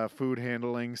food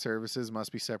handling services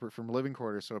must be separate from living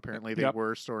quarters. So apparently they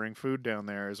were storing food down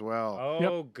there as well.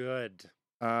 Oh, good.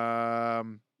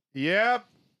 Yep.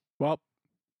 Well,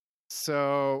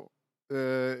 so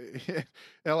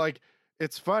like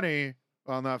it's funny.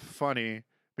 Well, not funny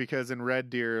because in Red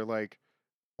Deer, like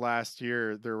last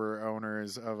year, there were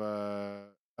owners of a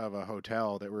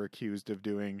hotel that were accused of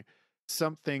doing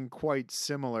something quite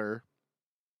similar,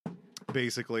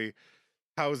 basically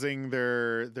housing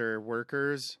their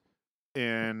workers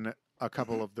in a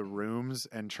couple of the rooms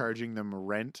and charging them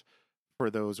rent for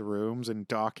those rooms and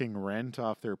docking rent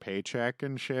off their paycheck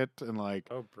and shit, and like,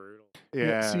 oh, brutal.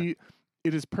 Yeah. See,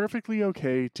 it is perfectly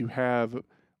okay to have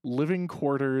living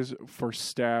quarters for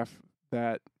staff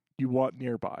that you want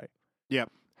nearby.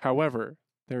 Yep. However,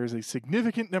 there is a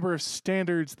significant number of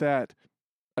standards that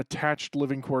attached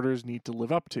living quarters need to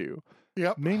live up to.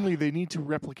 Yep. Mainly, they need to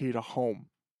replicate a home.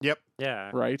 Yep.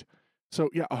 Yeah. Right? So,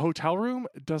 yeah, a hotel room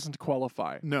doesn't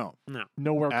qualify. No.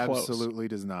 Nowhere close. Absolutely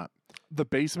does not. The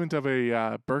basement of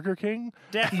a Burger King?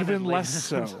 Definitely. Even less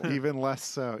so. Even less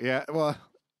so. Yeah. Well,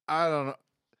 I don't know.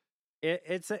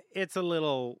 It's a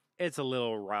little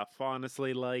rough,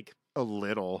 honestly. Like A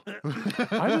little.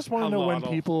 I just want A to know when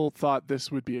lot. people thought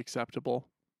this would be acceptable.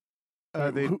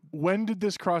 When did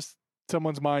this cross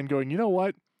someone's mind going, you know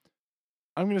what?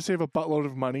 I'm going to save a buttload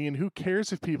of money, and who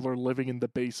cares if people are living in the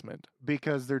basement?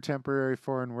 Because they're temporary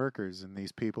foreign workers, and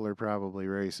these people are probably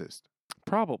racist.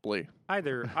 Probably.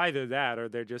 either that, or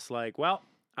they're just like, well,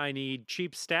 I need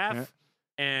cheap staff,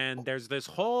 and there's this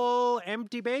whole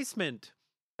empty basement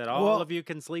that all of you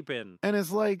can sleep in And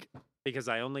it's like because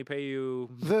I only pay you.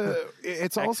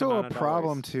 it's X also a amount of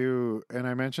problem dollars. too, and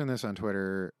I mentioned this on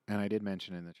Twitter, and I did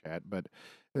mention in the chat, but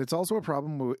it's also a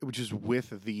problem which is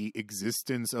with the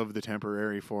existence of the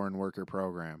temporary foreign worker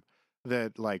program.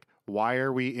 That, like, why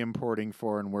are we importing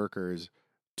foreign workers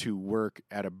to work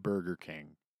at a Burger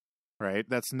King? Right?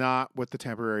 That's not what the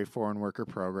temporary foreign worker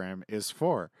program is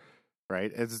for.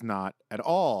 Right? It's not at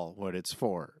all what it's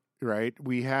for. Right?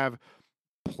 We have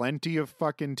plenty of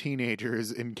fucking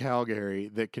teenagers in Calgary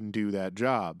that can do that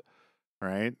job.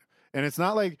 Right? And it's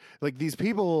not like these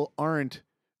people aren't,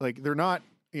 like, they're not,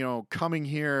 coming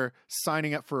here,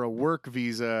 signing up for a work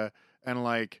visa and,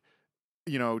 like,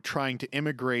 trying to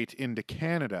immigrate into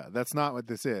Canada. That's not what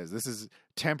this is. This is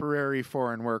temporary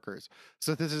foreign workers.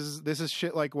 So this is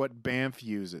shit like what Banff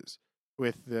uses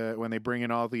with when they bring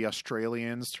in all the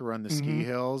Australians to run the ski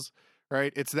hills,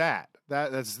 right? It's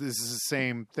this is the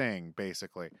same thing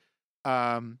basically.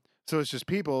 So it's just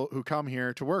people who come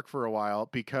here to work for a while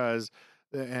because,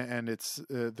 and it's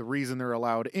the reason they're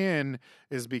allowed in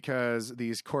is because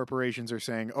these corporations are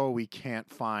saying, oh, we can't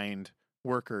find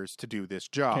workers to do this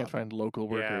job. Can't find local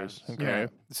workers. Yeah. Okay. Yeah.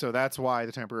 So that's why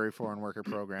the temporary foreign worker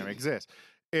program exists.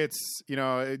 It's,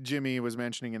 Jimmy was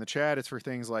mentioning in the chat, it's for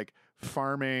things like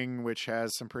farming, which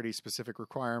has some pretty specific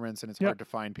requirements, and it's hard to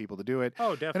find people to do it.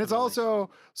 Oh, definitely. And it's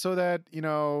also so that,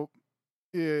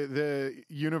 the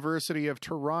University of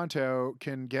Toronto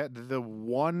can get the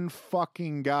one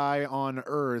fucking guy on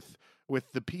Earth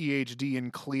with the PhD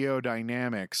in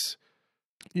Cliodynamics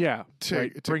Yeah. to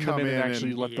bring them come in in and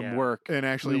actually and- let them Yeah. work. and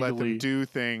actually let legally. them do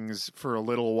things for a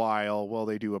little while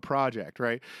they do a project,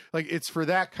 right? Like, it's for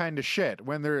that kind of shit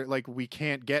when they're like, we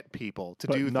can't get people to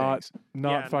But do not things.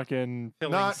 not Yeah. fucking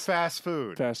Filling Not fast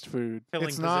food. fast food. filling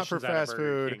It's not for positions at a fast Burger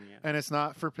food, King, yeah. and it's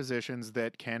not for positions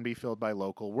that can be filled by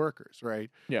local workers,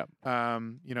 right? Yeah.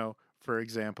 For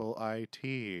example,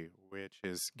 IT, which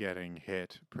is getting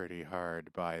hit pretty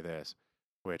hard by this,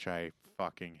 which I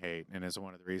fucking hate, and is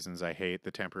one of the reasons I hate the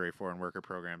temporary foreign worker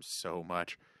program so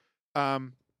much.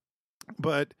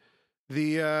 But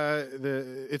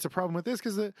it's a problem with this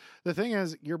because the thing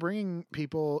is you're bringing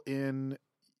people in,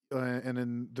 and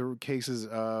in the cases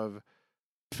of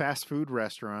fast food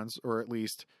restaurants, or at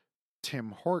least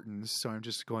Tim Hortons, so I'm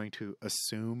just going to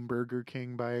assume Burger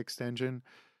King by extension,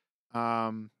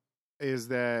 is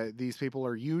that these people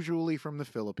are usually from the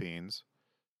Philippines,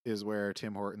 is where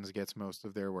Tim Hortons gets most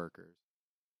of their workers.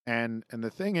 And the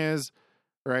thing is,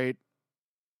 right,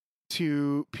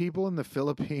 to people in the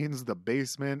Philippines, the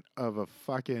basement of a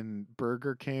fucking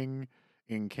Burger King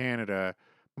in Canada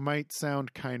might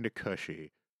sound kind of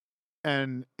cushy.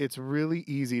 And it's really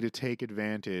easy to take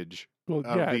advantage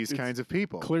of these kinds of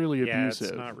people. Clearly Yeah, abusive.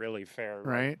 it's not really fair,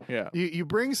 Right? Yeah. You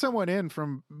bring someone in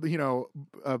from,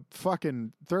 a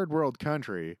fucking third world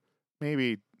country,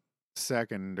 maybe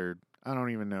second, or I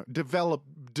don't even know,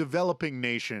 developing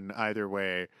nation, either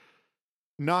way.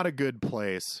 Not a good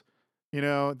place.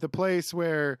 The place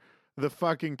where the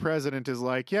fucking president is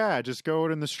like, yeah, just go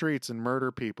out in the streets and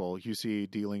murder people you see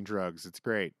dealing drugs. It's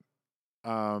great.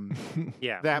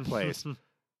 Yeah. That place.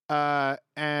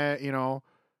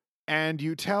 And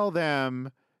you tell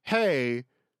them, hey,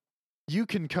 you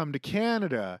can come to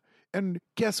Canada, and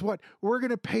guess what? We're going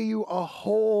to pay you a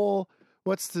whole,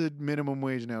 what's the minimum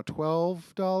wage now?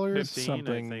 $12? 15,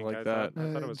 Something I think. like I that.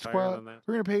 thought it was higher 12 than that.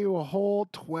 We're going to pay you a whole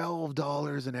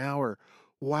 $12 an hour.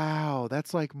 Wow,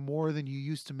 that's like more than you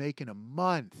used to make in a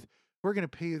month. We're going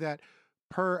to pay you that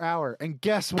per hour. And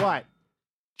guess what?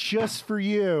 Just for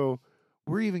you,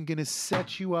 we're even going to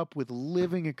set you up with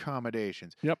living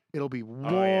accommodations. Yep. It'll be warm.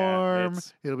 yeah,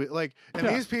 it's- It'll be like, and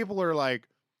Yeah. these people are like,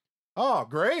 oh,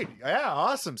 great. Yeah,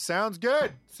 awesome. Sounds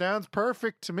good. Sounds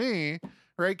perfect to me.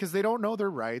 Right? Because they don't know their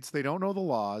rights. They don't know the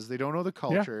laws. They don't know the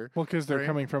culture. Well, because they're Right.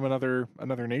 coming from another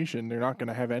nation, they're not going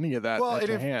to have any of that Well, at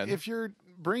and hand. if you're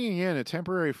bringing in a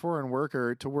temporary foreign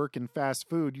worker to work in fast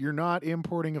food, you're not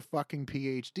importing a fucking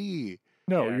PhD.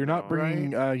 no, Yeah, you're not no.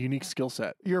 bringing a unique skill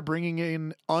set. You're bringing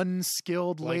in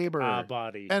unskilled Like labor. a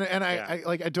body. And Yeah.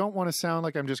 I don't want to sound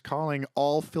like I'm just calling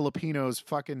all Filipinos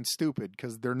fucking stupid,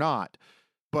 because they're not.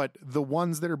 But the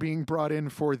ones that are being brought in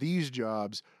for these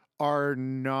jobs are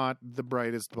not the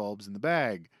brightest bulbs in the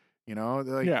bag.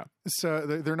 Yeah. So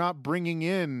they're not bringing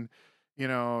in,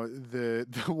 the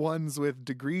ones with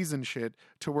degrees and shit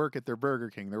to work at their Burger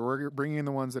King. They're bringing in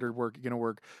the ones that are going to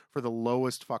work for the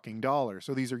lowest fucking dollar.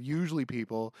 So these are usually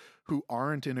people who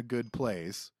aren't in a good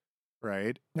place,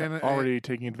 right? And Already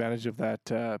taking advantage of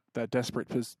that desperate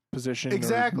position,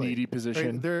 Exactly. or needy right?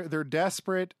 position. They're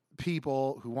desperate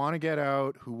people who want to get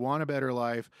out, who want a better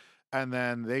life. And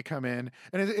then they come in,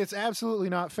 and it's absolutely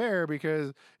not fair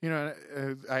because,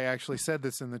 I actually said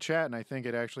this in the chat, and I think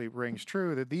it actually rings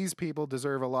true, that these people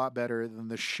deserve a lot better than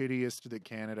the shittiest that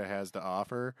Canada has to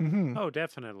offer. Mhm. Oh,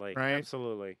 definitely. Right?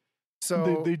 Absolutely.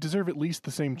 So They deserve at least the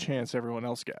same chance everyone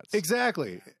else gets.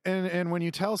 exactly. And when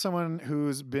you tell someone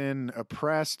who's been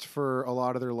oppressed for a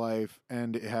lot of their life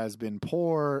and has been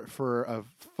poor for a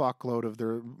fuckload of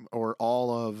or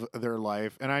all of their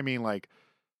life, and I mean like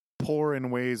poor in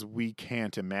ways we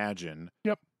can't imagine.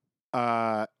 Yep.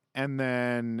 And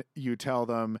then you tell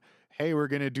them, hey, we're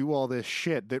going to do all this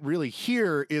shit that really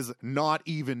here is not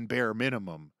even bare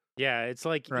minimum. Yeah, it's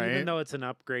like Right? even though it's an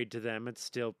upgrade to them, it's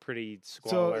still pretty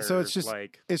squalor. So it's just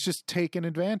like It's just taking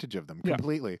advantage of them Yeah.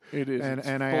 completely. It is. And- It's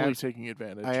and I fully abs- taking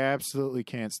advantage. I absolutely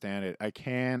can't stand it. I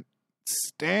can't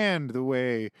stand the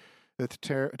way that the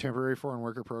temporary foreign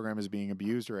worker program is being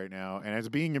abused right now, and it's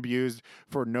being abused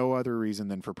for no other reason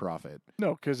than for profit.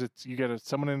 No, because you get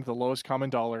someone in at the lowest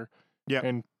common dollar. Yep.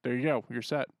 And there you go. You're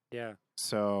set. yeah.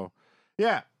 So,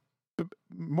 yeah.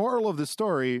 Moral of the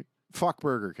story: fuck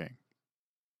Burger King.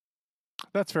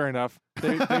 That's fair enough.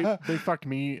 They fuck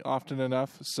me often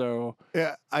enough. So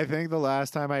Yeah, I think the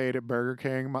last time I ate at Burger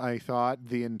King, my thought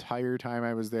the entire time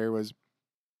I was there was,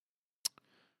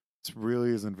 this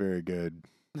really isn't very good.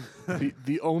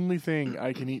 the only thing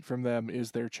I can eat from them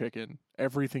is their chicken.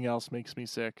 Everything else makes me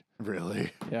sick.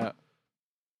 Really? Yeah.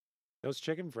 Those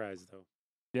chicken fries, though.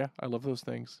 Yeah. I love those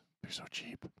things. They're so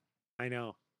cheap. I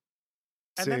know.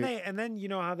 See- And then you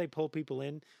know how they pull people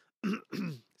in,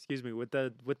 excuse me, with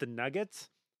the nuggets.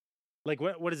 Like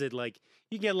what is it like?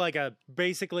 You get like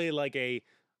basically like a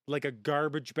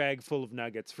garbage bag full of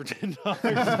nuggets for $10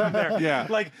 from there. Yeah.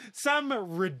 Like some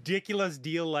ridiculous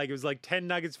deal, like it was like 10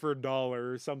 nuggets for $1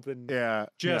 or something. Yeah.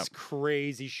 Just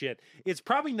crazy shit. It's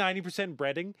probably 90%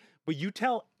 breading, but you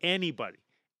tell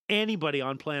anybody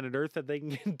on planet Earth that they can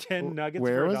get 10 nuggets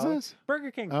Where for $1. was this? Burger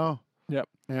King. Oh,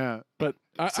 Yeah. But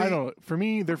I See- don't know. For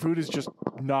me, their food is just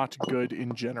not good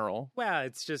in general. Well,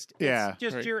 it's just Yeah.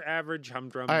 Right. your average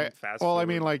humdrum fast Well, food. I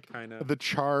mean, like, kind of. the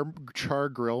char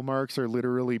grill marks are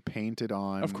literally painted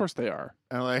on. Of course they are.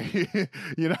 And like,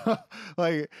 you know,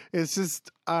 like, it's just,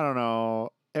 I don't know.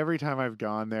 Every time I've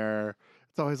gone there,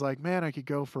 it's always like, man, I could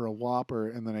go for a Whopper,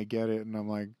 and then I get it, and I'm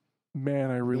like,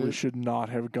 Man, I really This- should not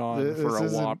have gone this for a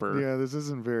isn't- Whopper. Yeah, this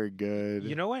isn't very good.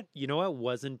 You know what? You know what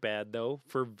wasn't bad though?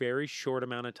 For a very short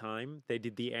amount of time, they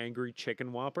did the Angry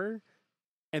Chicken Whopper,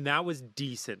 and that was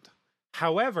decent.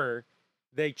 However,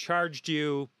 they charged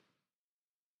you,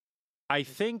 I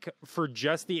think, for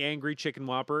just the Angry Chicken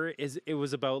Whopper, it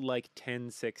was about like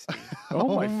 $10.60.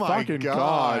 Oh my fucking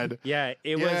God. Yeah,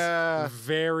 it Yeah. was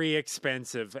very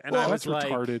expensive, and Well, I That's was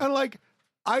like, retarded. And like,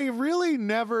 I really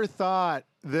never thought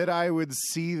that I would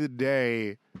see the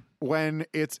day when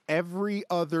it's every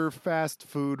other fast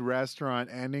food restaurant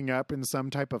ending up in some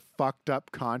type of fucked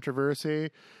up controversy,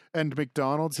 and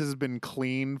McDonald's has been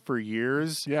clean for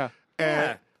years. Yeah. Yeah.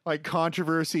 And like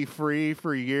controversy free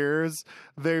for years.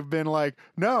 They've been like,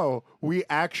 no, we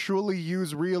actually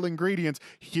use real ingredients.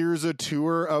 Here's a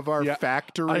tour of our Yeah,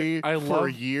 factory I for love-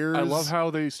 years. I love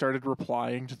how they started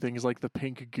replying to things like the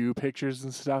pink goo pictures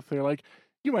and stuff. They're like,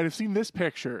 you might have seen this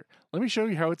picture. Let me show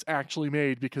you how it's actually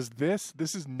made because this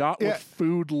is not Yeah. what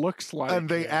food looks like. and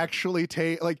they actually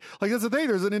take like that's the thing.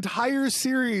 There's an entire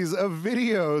series of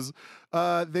videos.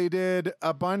 They did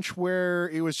a bunch where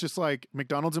it was just like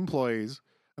McDonald's employees,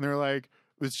 and they're like,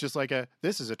 it's just like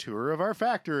this is a tour of our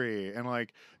factory, and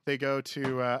like they go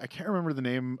to I can't remember the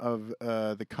name of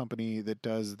the company that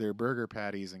does their burger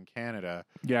patties in Canada.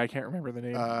 Yeah, I can't remember the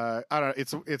name. I don't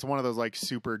know. It's one of those like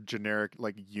super generic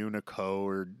like Unico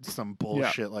or some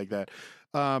bullshit like that.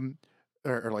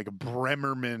 Or like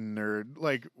Bremerman or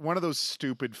like one of those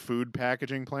stupid food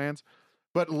packaging plants.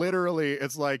 But literally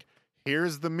it's like,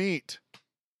 here's the meat.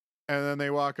 And then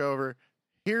they walk over,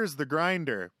 here's the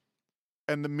grinder.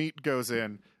 And the meat goes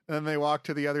in. And then they walk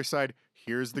to the other side,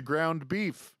 here's the ground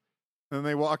beef. And then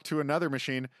they walk to another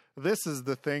machine. This is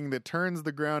the thing that turns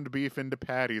the ground beef into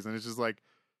patties. And it's just like,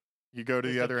 you go to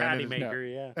it's the a other patty end, maker,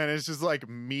 yeah. and it's just like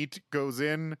meat goes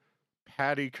in,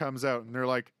 patty comes out, and they're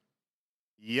like,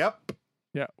 "Yep,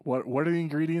 yeah. What are the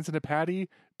ingredients in a patty?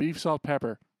 Beef, salt,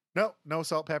 pepper. no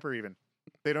salt, pepper. Even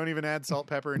they don't even add salt,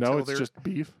 pepper No, until it's they're just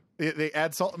beef. they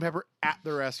add salt and pepper at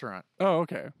the restaurant. Oh,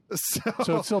 okay.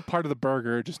 So it's still part of the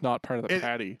burger, just not part of the It-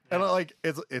 patty. and like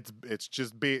it's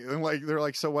just beef. And like they're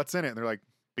like, so what's in it? And they're like,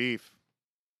 beef.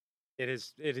 It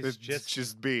is It's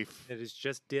just beef. it is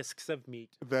just discs of meat.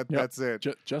 Yep. That's it.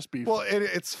 Just beef. Well,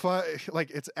 it's fun.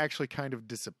 Like it's actually kind of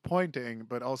disappointing,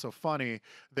 but also funny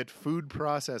that food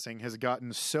processing has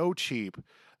gotten so cheap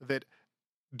that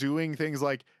doing things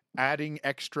like adding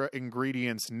extra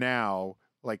ingredients now,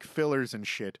 like fillers and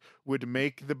shit, would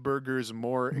make the burgers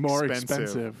more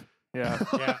expensive. Yeah,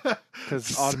 Yeah.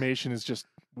 because automation is just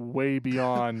way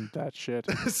beyond that shit.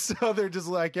 So they're just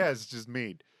like, yeah, it's just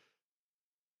meat.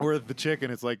 Or the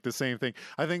chicken, it's like the same thing.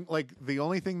 I think like the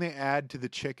only thing they add to the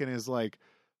chicken is like,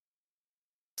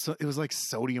 so it was like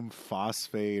sodium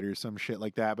phosphate or some shit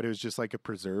like that, but it was just like a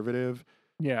preservative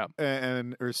Yeah,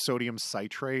 and or sodium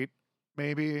citrate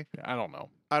maybe. I don't know.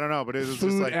 I don't know, but it was Food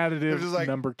just like additive just like,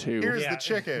 number 2. here's Yeah. the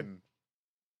chicken.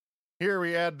 Here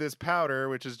we add this powder,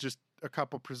 which is just a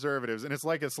couple preservatives, and it's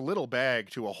like this little bag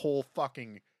to a whole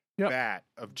fucking Yep. vat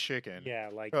of chicken. Yeah,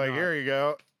 like, Like not- here you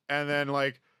go, and then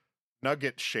like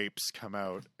nugget shapes come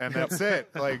out, and that's it.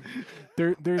 Like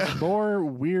There's more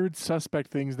weird suspect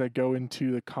things that go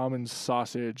into the common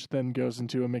sausage than goes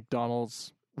into a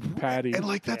McDonald's patty. and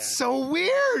like that's Yeah. so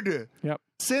weird. Yep.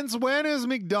 Since when is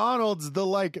McDonald's the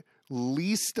like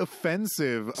least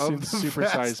offensive of Since the Super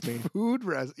fast Size Me. food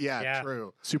Yeah, Yeah.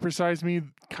 true. Supersize Me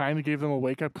kind of gave them a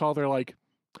wake up call. They're like,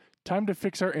 time to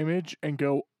fix our image and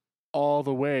go all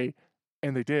the way,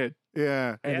 and they did,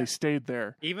 Yeah. and Yeah. they stayed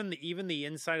there. even the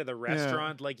inside of the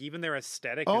restaurant, like even their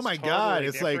aesthetic. Oh is my totally god,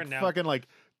 it's like different now. fucking like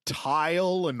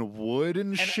tile and wood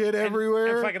and, shit and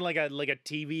everywhere. fucking like a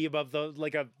TV above the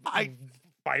like a I-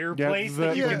 fireplace. the,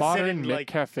 that you the can sit modern in, Nick like,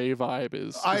 Cafe vibe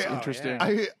is I- interesting.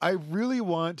 I really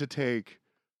want to take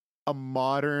a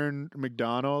modern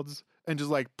McDonald's and just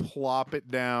like plop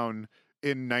it down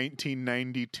in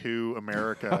 1992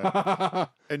 America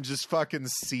and just fucking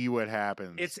see what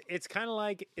happens. It's kind of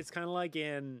like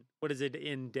in what is it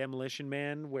in Demolition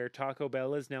Man where Taco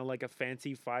Bell is now like a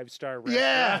fancy 5-star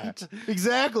Yeah. restaurant.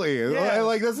 exactly. Yeah.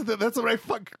 Like that's what I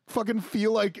fucking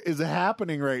feel like is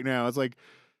happening right now. It's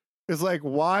like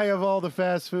why of all the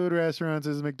fast food restaurants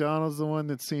is McDonald's the one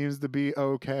that seems to be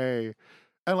okay?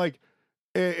 And like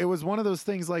it was one of those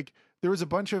things like there was a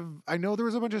bunch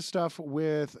of stuff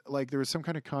with like there was some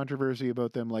kind of controversy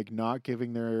about them like not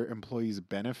giving their employees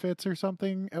benefits or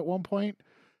something at one point.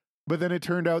 But then it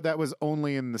turned out that was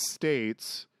only in the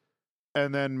States.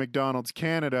 And then McDonald's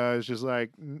Canada is just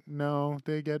like, no,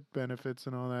 they get benefits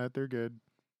and all that. They're good.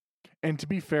 And to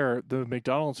be fair, the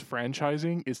McDonald's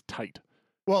franchising is tight.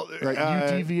 Well, Right? You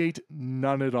deviate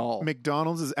none at all.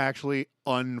 McDonald's is actually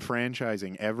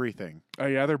unfranchising everything. Oh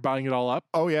yeah, they're buying it all up.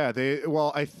 Oh yeah,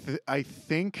 I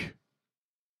think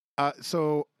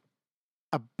so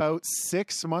about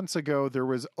 6 months ago there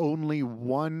was only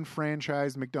one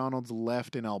franchise McDonald's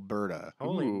left in Alberta.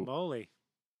 Holy Ooh. moly.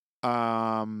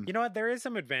 You You know what? There is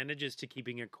some advantages to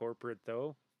keeping it corporate,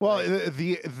 though. well, Right.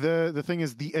 the thing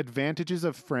is the advantages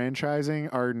of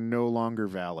franchising are no longer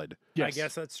valid Yes. I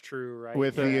guess that's true, right?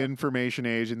 with the Yeah. information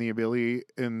age and the ability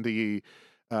and the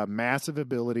massive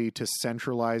ability to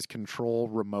centralize control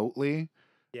remotely.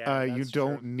 Yeah, You that's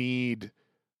don't true. need,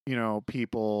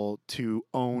 people to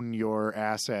own your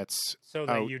assets. So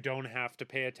that out. you don't have to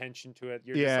pay attention to it.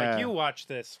 You're just Yeah. like, you watch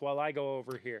this while I go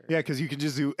over here. Yeah, because you can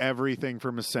just do everything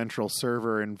from a central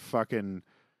server and fucking,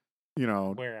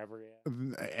 Wherever.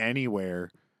 Yeah. anywhere.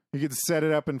 You could set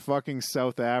it up in fucking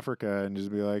South Africa and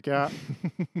just be like, yeah,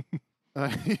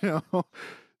 so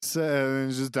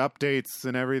and just updates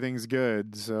and everything's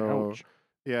good. So Ouch.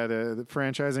 yeah, the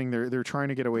franchising they're trying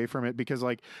to get away from it because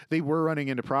like they were running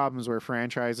into problems where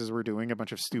franchises were doing a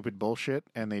bunch of stupid bullshit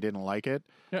and they didn't like it.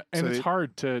 Yeah, and So it's it-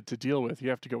 hard to deal with. You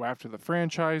have to go after the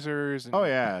franchisers and Oh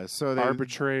yeah, so they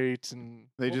arbitrate and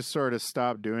they just sort of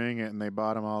stopped doing it and they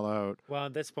bought them all out. Well,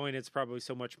 at this point, it's probably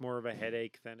so much more of a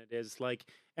headache than it is like.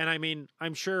 And I mean,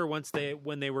 I'm sure when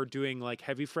they were doing like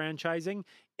heavy franchising,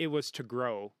 it was to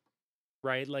grow,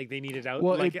 right? Like they needed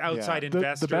outside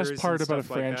investors. the best part and about a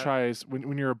stuff like that. franchise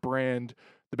when you're a brand,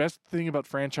 the best thing about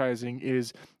franchising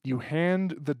is you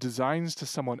hand the designs to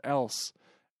someone else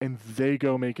and they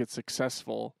go make it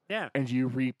successful Yeah, and you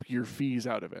reap your fees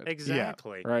out of it.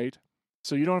 exactly. Right?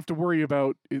 So you don't have to worry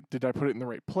about did I put it in the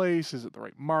right place? Is it the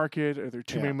right market? Are there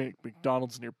too Yeah. many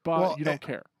McDonald's nearby? Well, You don't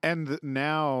care. And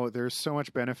now there's so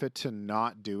much benefit to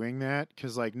not doing that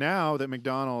because like now that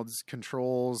McDonald's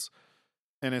controls,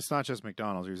 and it's not just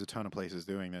McDonald's, there's a ton of places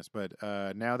doing this, but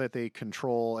now that they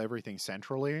control everything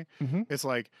centrally, Mhm. it's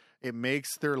like it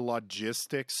makes their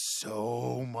logistics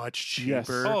so much Yes.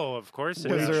 cheaper. Oh, of course. it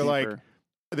Because is. they're like cheaper.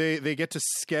 they get to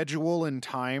schedule and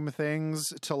time things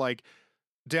to like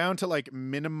down to like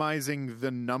minimizing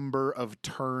the number of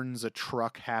turns a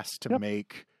truck has to Yep.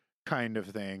 make kind of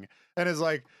thing. And it's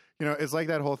like, it's like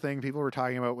that whole thing people were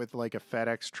talking about with like a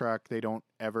FedEx truck, they don't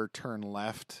ever turn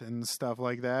left and stuff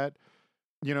like that.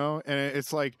 And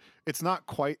it's like it's not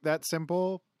quite that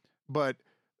simple, but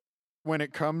when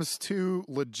it comes to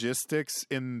logistics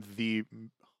in the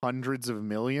hundreds of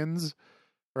millions,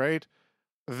 right?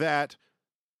 That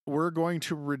we're going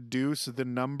to reduce the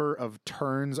number of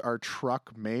turns our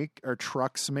trucks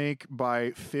make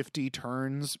by 50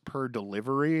 turns per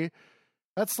delivery.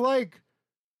 That's like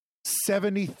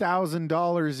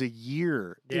 $70,000 a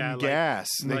year Yeah, in like- gas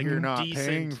that like you're not decent-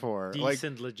 paying for. Like,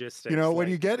 decent logistics. when like,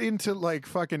 you get into like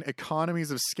fucking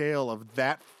economies of scale of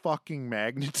that fucking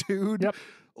magnitude, Yep.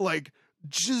 like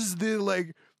just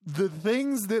the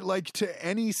things that like to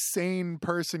any sane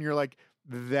person you're like,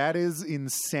 that is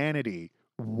insanity.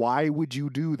 Why would you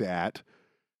do that?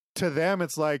 To them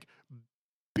it's like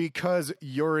because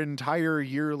your entire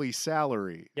yearly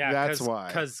salary. yeah, That's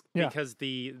why. Yeah. Because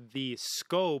the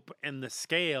scope and the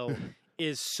scale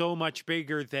is so much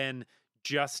bigger than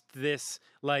just this.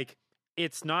 Like,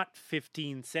 it's not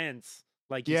 15 cents.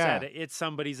 Like you Yeah. said, it's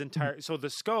somebody's entire. So the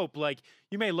scope, like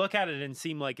you may look at it and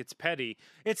seem like it's petty.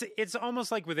 It's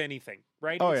almost like with anything,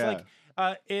 right? Oh, it's yeah.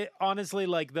 like it honestly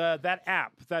like that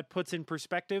app that puts in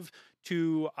perspective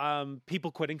to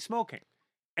people quitting smoking.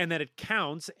 And that it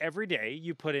counts every day.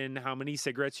 You put in how many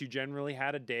cigarettes you generally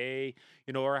had a day,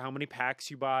 or how many packs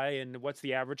you buy and what's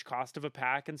the average cost of a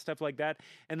pack and stuff like that.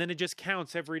 And then it just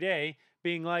counts every day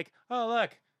being like, oh,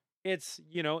 look, it's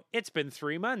been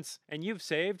 3 months and you've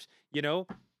saved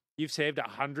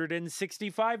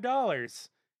 $165.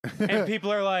 And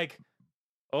people are like,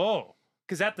 oh,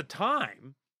 because at the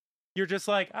time you're just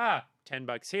like,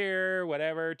 $10 here,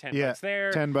 whatever, $10 Yeah,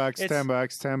 there. $10, It's-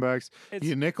 $10. It's-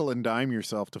 You nickel and dime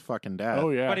yourself to fucking death. Oh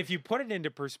yeah. But if you put it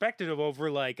into perspective over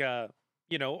like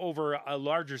over a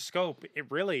larger scope,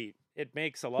 it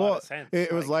makes a lot of sense.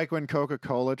 It was like when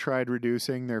Coca-Cola tried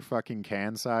reducing their fucking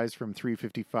can size from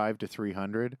 355 to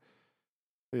 300.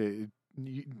 You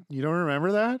don't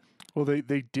remember that? well, they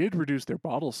did reduce their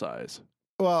bottle size.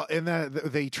 Well, in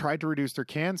that they tried to reduce their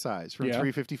can size from Yeah.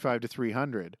 355 to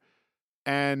 300.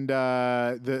 And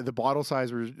the bottle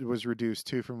size was reduced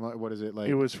too from what is it like?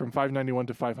 It was from 591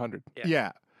 to 500.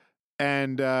 Yeah.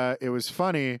 And it was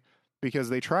funny because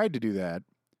they tried to do that.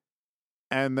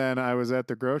 And then I was at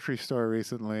the grocery store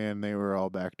recently and they were all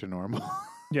back to normal.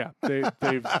 Yeah,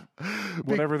 they've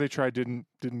whatever they tried didn't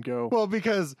go. Well,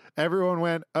 because everyone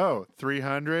went, oh,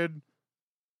 300,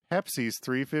 Pepsi's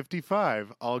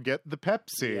 355. I'll get the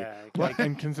Pepsi. Yeah. Like,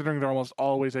 and considering they're almost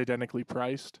always identically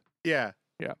priced. Yeah.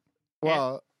 Yeah.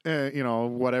 Well,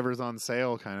 whatever's on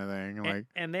sale kind of thing. Like,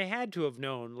 and they had to have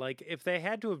known, like, if they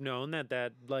had to have known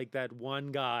that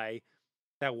one guy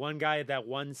at that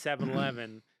one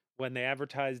 7-Eleven, when they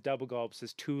advertised double gulps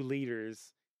as 2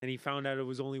 liters, and he found out it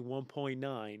was only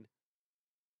 1.9. And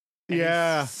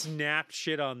yeah. he snapped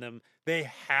shit on them. They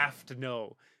have to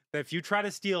know that if you try to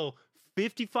steal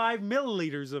 55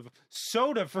 milliliters of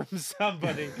soda from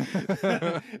somebody,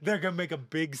 they're gonna make a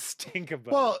big stink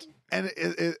about it.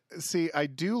 And see, I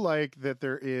do like that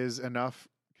there is enough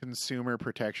consumer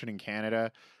protection in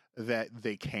Canada that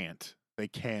they can't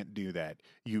do that.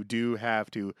 You do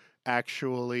have to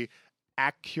actually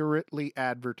accurately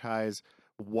advertise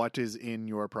what is in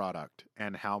your product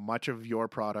and how much of your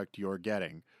product you're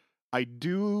getting. I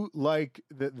do like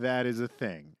that is a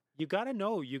thing. You gotta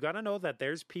know that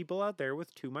there's people out there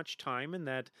with too much time and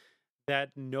that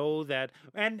know that,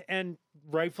 and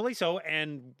rightfully so,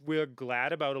 and we're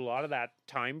glad about a lot of that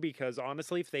time, because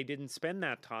honestly, if they didn't spend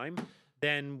that time,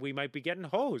 then we might be getting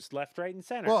hosed left, right, and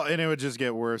center. Well, and it would just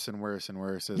get worse and worse and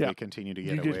worse as they continue to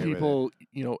get away with it. You get people,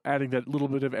 adding that little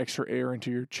bit of extra air into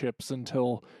your chips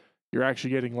until you're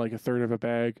actually getting like a third of a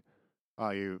bag. Oh,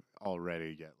 you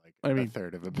already get like a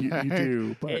third of a bag. You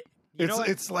do, but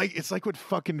it's like what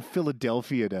fucking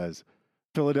Philadelphia does.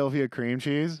 Philadelphia cream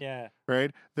cheese. Yeah.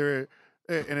 Right? And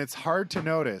it's hard to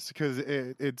notice because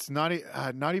it's not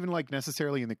even like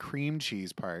necessarily in the cream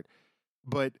cheese part,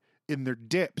 but in their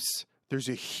dips, there's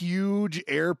a huge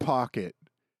air pocket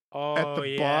at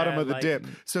the bottom of the dip.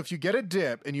 So if you get a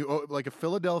dip and you like a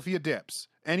Philadelphia dips,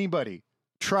 anybody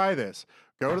try this.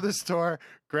 Go to the store,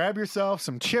 grab yourself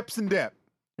some chips and dip.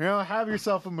 Have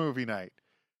yourself a movie night.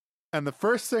 And the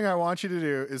first thing I want you to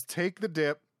do is take the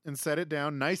dip and set it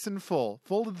down nice and full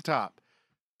to the top.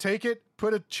 Take it,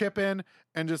 put a chip in,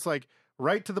 and just like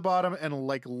right to the bottom and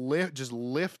like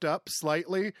lift up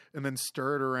slightly and then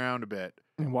stir it around a bit.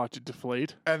 And watch it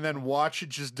deflate. And then watch it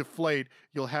just deflate.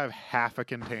 You'll have half a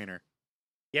container.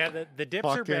 Yeah, the dips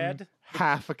are bad.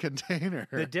 Half a container.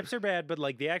 The dips are bad, but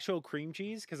like the actual cream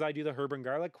cheese, because I do the herb and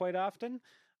garlic quite often.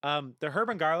 The herb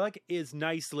and garlic is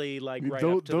nicely like right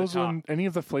up to the top. Any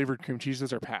of the flavored cream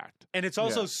cheeses are packed, and it's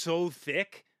also so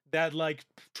thick that like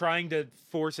trying to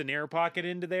force an air pocket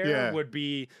into there would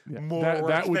be more work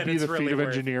that would than be it's the really feat of worth.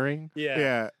 Engineering.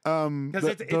 Yeah. Because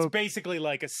it's basically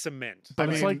like a cement. But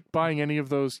it's like buying any of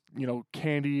those,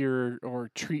 candy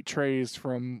or treat trays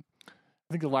from.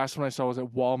 I think the last one I saw was at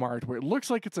Walmart, where it looks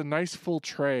like it's a nice full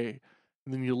tray,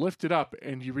 and then you lift it up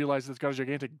and you realize it's got a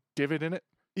gigantic divot in it.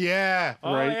 Yeah.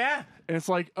 Oh, right? yeah. And it's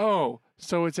like, so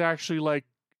it's actually like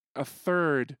a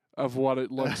third of what it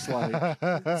looks like.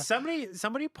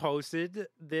 Somebody posted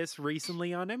this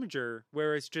recently on Imager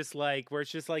where it's just like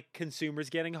consumers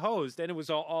getting hosed, and it was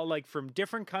all like from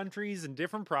different countries and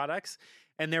different products,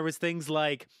 and there was things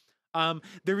like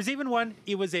there was even one,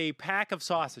 it was a pack of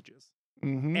sausages.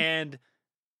 Mm-hmm. And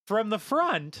from the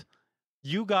front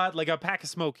you got like a pack of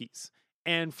Smokies,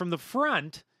 and from the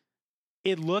front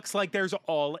it looks like there's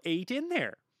all 8 in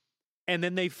there. And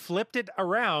then they flipped it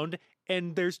around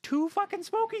and there's 2 fucking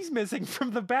Smokies missing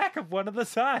from the back of one of the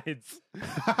sides.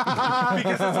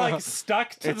 Because it's like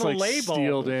stuck to the label.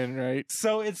 Sealed in, right?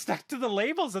 So it's stuck to the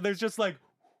label. So there's just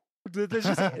 2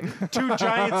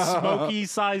 giant Smoky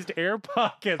sized air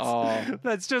pockets. Oh.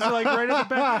 That's just like right at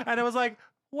the back. And it was like,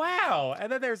 wow.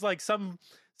 And then there's like some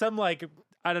like,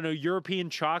 I don't know, European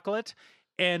chocolate.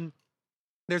 And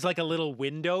there's like a little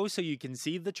window so you can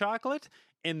see the chocolate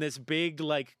in this big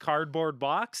like cardboard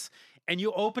box, and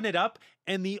you open it up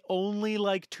and the only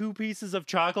like 2 pieces of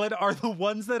chocolate are the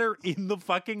ones that are in the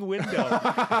fucking window. And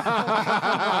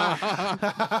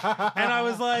I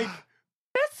was like,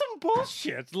 that's some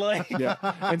bullshit. Like, yeah.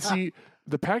 And see,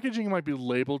 the packaging might be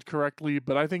labeled correctly,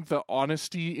 but I think the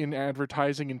honesty in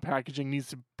advertising and packaging needs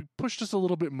to be pushed just a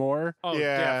little bit more. oh,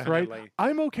 Yeah. definitely. Right?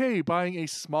 I'm okay buying a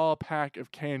small pack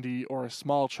of candy or a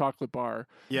small chocolate bar,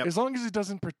 Yep. as long as it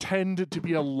doesn't pretend to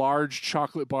be a large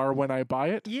chocolate bar when I buy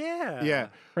it. Yeah. Yeah.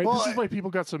 Right? Well, This is why people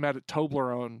got so mad at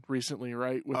Toblerone recently,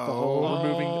 right? With the whole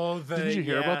removing. Didn't you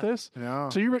hear about this? No.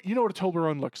 So you know what a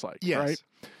Toblerone looks like, Yes. right?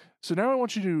 So now I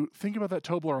want you to think about that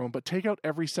Toblerone, but take out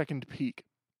every second peak.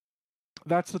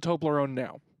 That's the Toblerone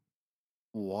now.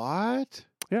 What?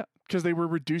 Yeah, because they were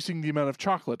reducing the amount of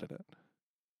chocolate in it.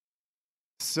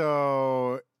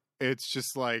 So it's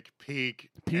just like peak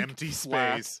empty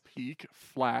flat, space. Peak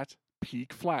flat,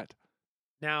 peak flat.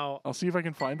 Now, I'll see if I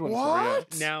can find one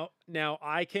What? for you. now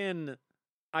I can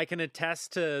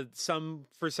attest to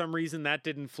for some reason that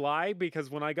didn't fly, because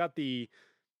when I got the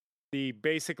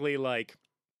basically like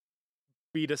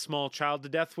beat a small child to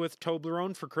death with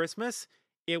Toblerone for Christmas,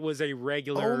 it was a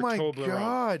regular Oh my Toblerone.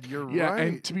 god, you're Yeah, right.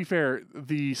 and to be fair,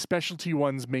 the specialty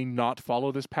ones may not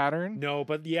follow this pattern. No,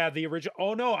 but yeah, the original.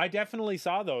 Oh no, I definitely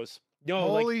saw those. No,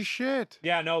 Holy shit.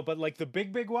 yeah, no, but like the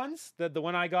big ones, the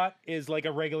one I got is like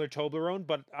a regular Toblerone,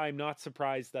 but I'm not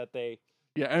surprised that they.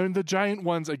 Yeah, and the giant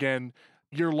ones, again,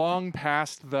 you're long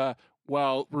past the,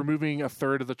 well, removing a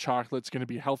third of the chocolate's going to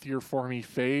be healthier for me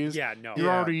phase. Yeah, no. You're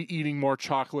Yeah. already eating more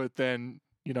chocolate than,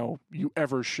 you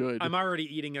ever should. I'm already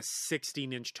eating a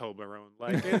 16-inch Toblerone.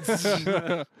 Like it's.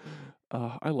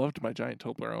 I loved my giant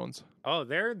Toblerones. Oh,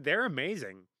 they're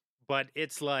amazing, but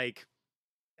it's like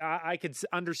I could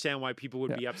understand why people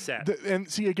would Yeah. be upset.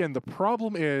 And see, again, the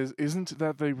problem isn't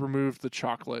that they removed the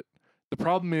chocolate. The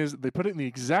problem is they put it in the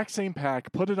exact same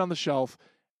pack, put it on the shelf,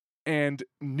 and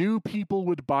new people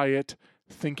would buy it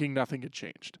thinking nothing had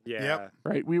changed. Yeah, Yep.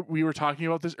 Right? We were talking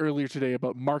about this earlier today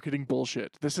about marketing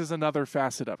bullshit. This is another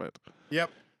facet of it. Yep.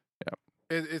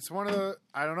 It's one of the,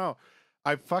 I don't know.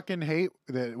 I fucking hate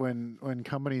that when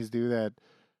companies do that.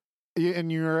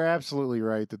 And you're absolutely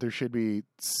right that there should be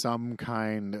some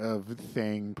kind of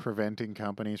thing preventing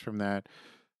companies from that,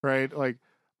 right? Like,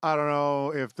 I don't know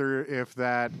if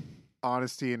that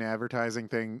honesty in advertising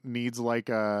thing needs like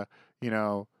a,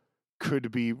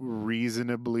 could be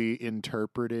reasonably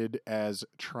interpreted as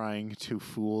trying to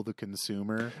fool the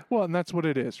consumer. Well, and that's what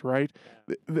it is, right?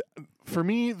 For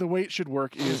me, the way it should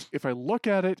work is if I look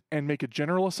at it and make a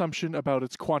general assumption about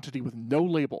its quantity with no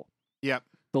label, Yep.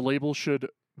 the label should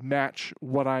match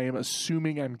what I am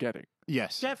assuming I'm getting.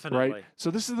 Yes. definitely. Right. So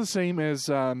this is the same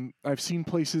as I've seen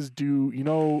places do,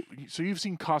 so you've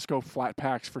seen Costco flat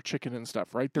packs for chicken and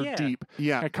stuff, right? They're Yeah. deep.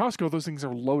 Yeah. At Costco, those things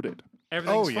are loaded.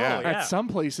 Everything's Oh, yeah. full, yeah. At some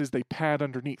places, they pad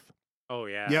underneath, Oh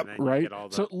yeah. Yep. and then you right? get all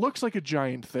the- So it looks like a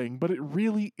giant thing, but it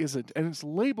really isn't. And it's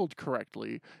labeled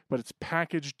correctly, but it's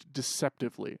packaged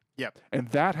deceptively. Yep. And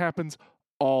that happens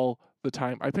all the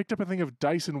time. I picked up a thing of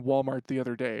dice in Walmart the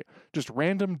other day, just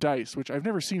random dice, which I've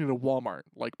never seen in a Walmart,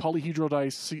 like polyhedral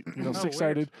dice, Oh,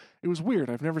 six-sided. It was weird.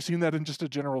 I've never seen that in just a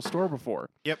general store before.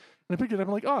 Yep. And I picked it up.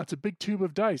 I'm like, oh, it's a big tube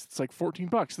of dice. It's like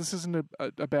 $14. This isn't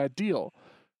a bad deal,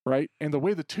 right? And the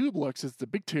way the tube looks is the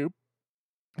big tube,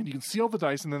 and you can see all the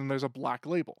dice, and then there's a black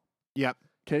label. Yep.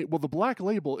 Okay. Well, the black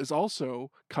label is also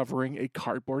covering a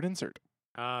cardboard insert,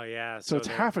 Oh yeah. so it's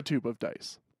they're- half a tube of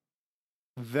dice.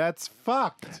 That's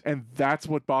fucked. And that's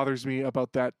what bothers me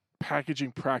about that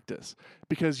packaging practice,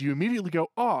 because you immediately go,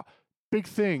 oh, big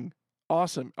thing,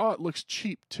 awesome. Oh, it looks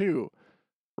cheap too,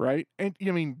 right? And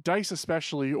I mean, dice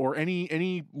especially, or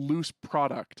any loose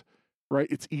product, right?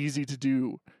 It's easy to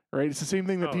do, right? It's the same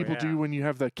thing that Oh, people yeah. do when you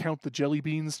have the count the jelly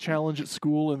beans challenge at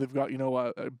school, and they've got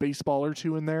a baseball or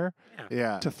two in there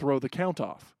Yeah. to throw the count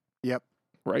off. Yep.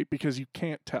 Right, because you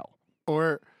can't tell.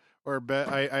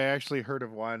 I actually heard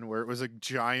of one where it was a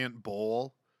giant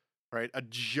bowl, right?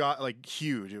 Like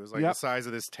huge. It was like Yep. the size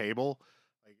of this table,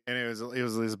 like, and it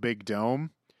was this big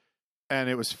dome, and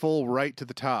it was full right to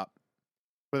the top.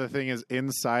 But the thing is,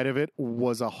 inside of it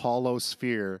was a hollow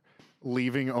sphere,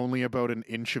 leaving only about an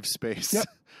inch of space Yep.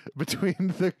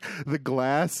 between the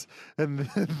glass and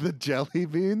the jelly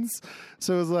beans.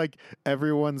 So it was like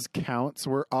everyone's counts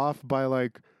were off by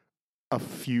like a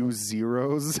few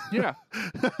zeros. Yeah.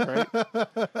 Right.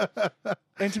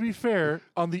 And to be fair,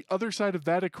 on the other side of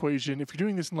that equation, if you're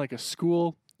doing this in like a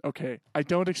school, okay, I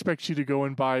don't expect you to go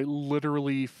and buy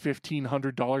literally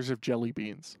 $1,500 of jelly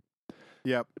beans,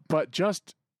 Yep. but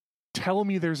just tell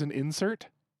me there's an insert,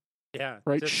 Yeah.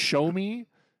 right? just- Show me,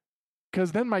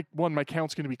 because then my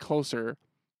count's going to be closer,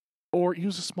 or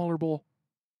use a smaller bowl,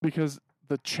 because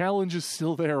the challenge is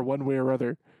still there one way or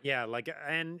other. Yeah, like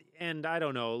and I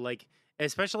don't know, like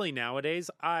especially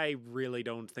nowadays, I really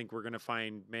don't think we're gonna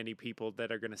find many people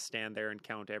that are gonna stand there and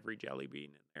count every jelly bean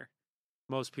in there.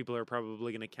 Most people are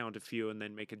probably gonna count a few and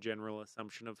then make a general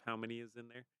assumption of how many is in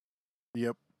there.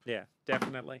 Yep. Yeah,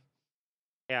 definitely.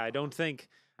 Yeah, I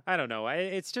don't know.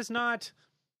 It's just not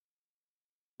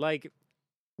like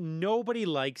nobody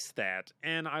likes that,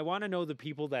 and I want to know the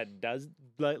people that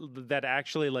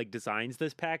actually like designs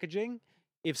this packaging.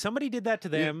 If somebody did that to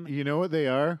them, You know what they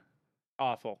are?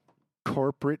 awful.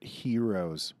 Corporate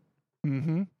heroes.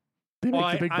 Mm-hmm. They make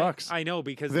Well, the big bucks. I know,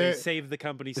 because They- they save the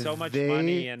company so much they-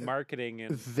 money and marketing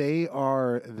and They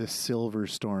are the silver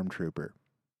stormtrooper.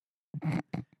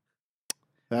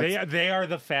 They are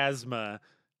the phasma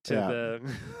to Yeah. the.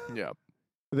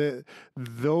 Yeah.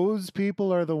 Those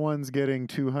people are the ones getting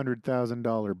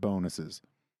 $200,000 bonuses.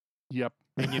 Yep.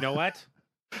 And you know what?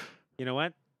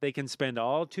 They can spend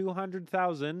all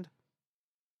 200,000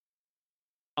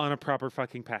 on a proper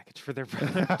fucking package for their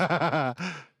product.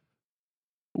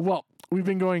 Well, we've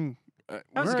been going. was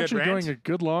We're a good actually rant. going a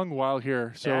good long while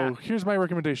here. So Yeah. here's my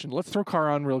recommendation. Let's throw Car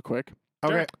on real quick.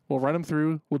 Okay. We'll run them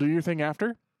through. We'll do your thing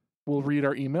after. We'll read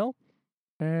our email,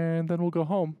 and then we'll go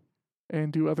home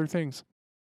and do other things.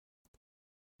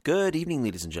 Good evening,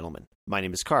 ladies and gentlemen. My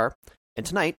name is Carr, and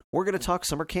tonight we're going to talk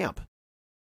summer camp.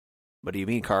 What do you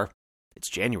mean, Carr? It's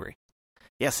January.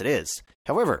 Yes, it is.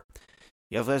 However,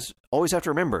 always have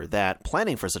to remember that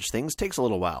planning for such things takes a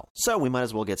little while, so we might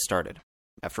as well get started.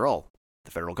 After all,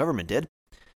 the federal government did.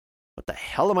 What the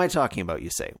hell am I talking about, you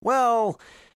say? Well,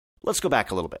 let's go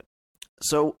back a little bit.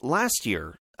 So last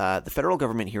year, the federal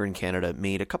government here in Canada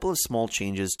made a couple of small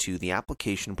changes to the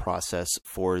application process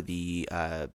for the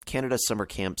Canada Summer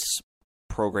Camps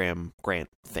program grant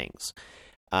things.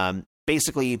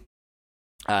 Basically,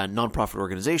 nonprofit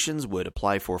organizations would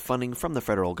apply for funding from the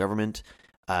federal government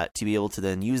to be able to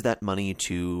then use that money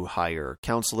to hire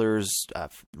counselors,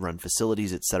 run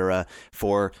facilities, etc.,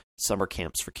 for summer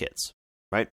camps for kids,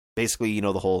 right? Basically,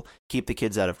 the whole keep the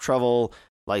kids out of trouble,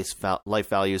 life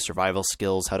values, survival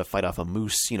skills, how to fight off a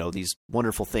moose, these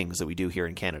wonderful things that we do here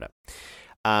in Canada.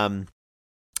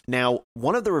 Now,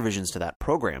 one of the revisions to that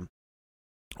program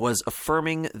was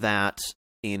affirming that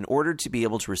in order to be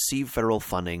able to receive federal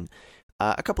funding,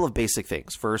 a couple of basic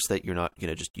things. First, that you're not going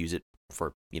to just use it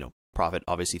for, profit,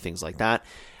 obviously things like that.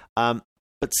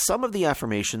 But some of the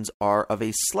affirmations are of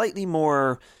a slightly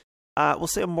more, we'll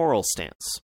say a moral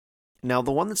stance. Now,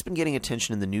 the one that's been getting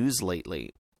attention in the news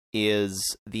lately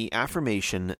is the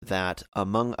affirmation that,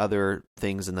 among other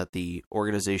things, and that the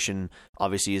organization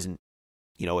obviously isn't,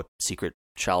 a secret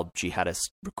child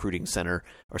jihadist recruiting center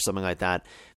or something like that,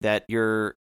 that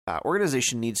your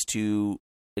organization needs to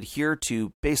adhere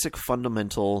to basic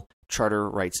fundamental charter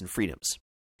rights and freedoms.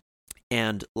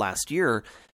 And last year,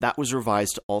 that was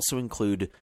revised to also include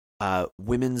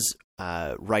women's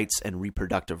rights and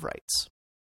reproductive rights.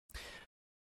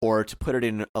 Or to put it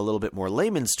in a little bit more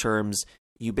layman's terms,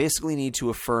 you basically need to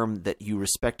affirm that you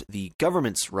respect the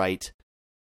government's right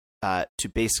to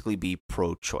basically be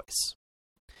pro-choice.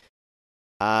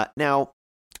 Now,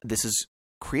 this is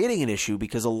creating an issue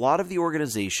because a lot of the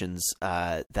organizations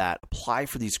that apply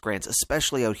for these grants,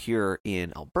 especially out here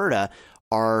in Alberta,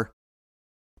 are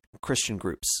Christian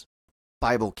groups,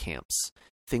 Bible camps,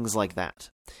 things like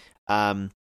that.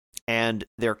 And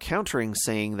they're countering,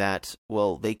 saying that,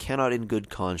 well, they cannot in good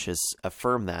conscience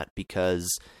affirm that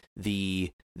because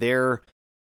their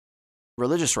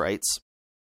religious rights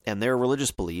and their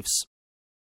religious beliefs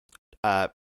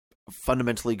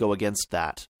fundamentally go against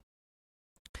that.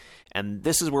 And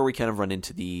this is where we kind of run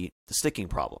into the sticking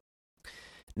problem.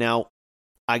 Now,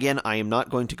 again, I am not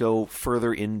going to go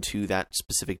further into that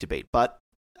specific debate, but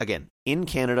again, in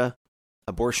Canada,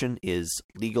 abortion is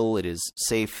legal, it is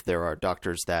safe, there are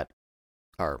doctors that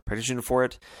are practitioners for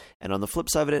it, and on the flip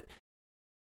side of it,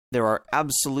 there are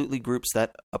absolutely groups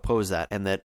that oppose that and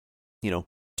that,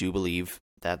 do believe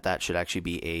that that should actually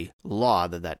be a law,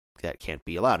 that can't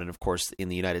be allowed. And of course, in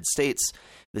the United States,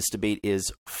 this debate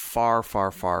is far,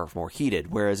 far, far more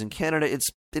heated, whereas in Canada, it's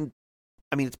been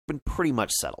pretty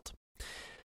much settled.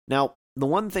 Now, the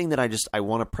one thing that I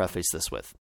want to preface this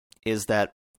with is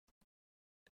that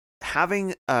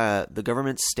having the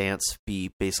government's stance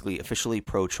be basically officially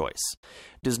pro-choice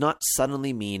does not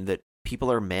suddenly mean that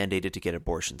people are mandated to get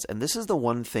abortions. And this is the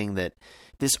one thing that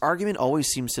this argument always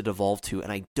seems to devolve to,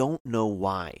 and I don't know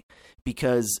why.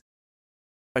 Because,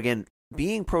 again,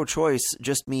 being pro-choice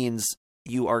just means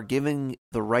you are giving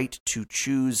the right to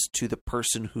choose to the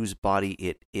person whose body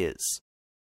it is.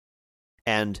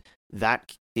 And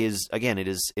that is, again, it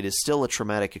is still a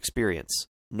traumatic experience,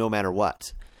 no matter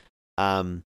what.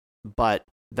 But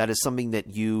that is something that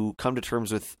you come to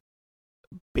terms with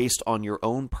based on your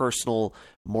own personal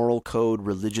moral code,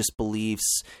 religious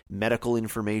beliefs, medical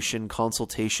information,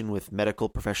 consultation with medical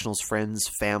professionals, friends,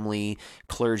 family,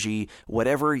 clergy,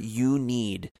 whatever you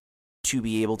need to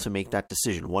be able to make that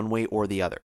decision one way or the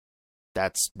other.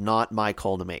 That's not my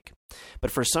call to make.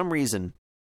 But for some reason,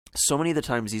 so many of the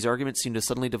times these arguments seem to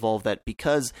suddenly devolve that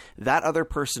because that other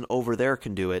person over there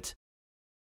can do it,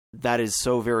 that is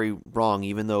so very wrong,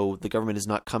 even though the government is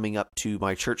not coming up to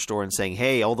my church door and saying,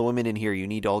 hey, all the women in here, you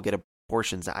need to all get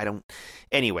abortions.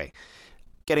 Anyway,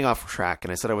 getting off track,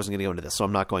 and I said I wasn't going to go into this, so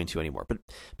I'm not going to anymore. But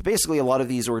basically, a lot of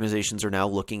these organizations are now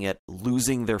looking at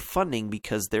losing their funding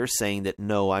because they're saying that,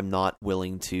 no, I'm not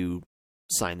willing to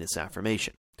sign this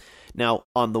affirmation. Now,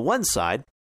 on the one side,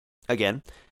 again,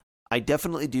 I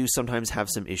definitely do sometimes have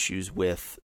some issues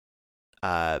with,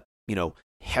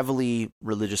 heavily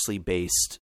religiously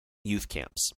based youth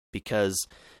camps because,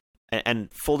 and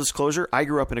full disclosure, I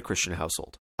grew up in a Christian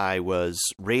household. I was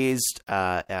raised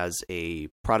as a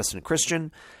Protestant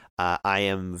Christian. I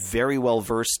am very well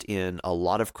versed in a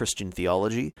lot of Christian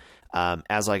theology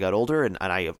as I got older, and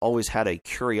I have always had a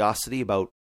curiosity about,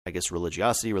 I guess,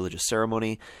 religiosity, religious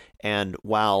ceremony. And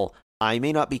while I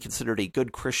may not be considered a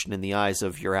good Christian in the eyes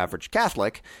of your average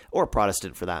Catholic, or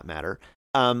Protestant for that matter,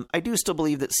 I do still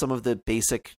believe that some of the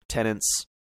basic tenets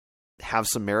have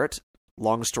some merit.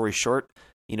 Long story short,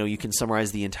 you can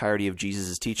summarize the entirety of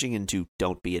Jesus' teaching into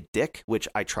don't be a dick, which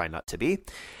I try not to be.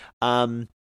 But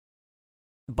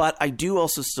I do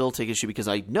also still take issue because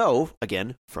I know,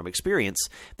 again, from experience,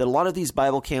 that a lot of these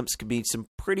Bible camps can be some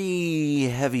pretty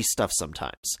heavy stuff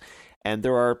sometimes. And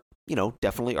there are,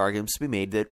 definitely arguments to be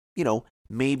made that,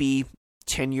 maybe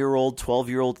 10-year-old,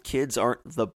 12-year-old kids aren't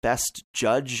the best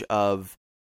judge of,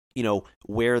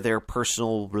 where their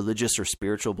personal religious or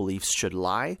spiritual beliefs should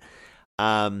lie.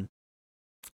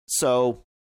 So,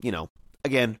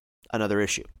 again, another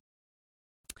issue.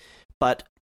 But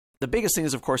the biggest thing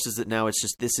is, of course, is that now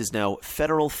this is now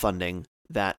federal funding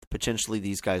that potentially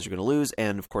these guys are going to lose.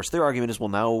 And, of course, their argument is, well,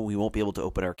 now we won't be able to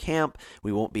open our camp.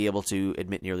 We won't be able to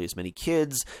admit nearly as many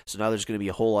kids. So now there's going to be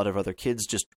a whole lot of other kids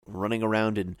just running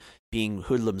around and being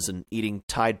hoodlums and eating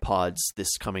Tide Pods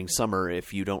this coming summer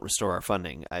if you don't restore our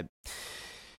funding. Now,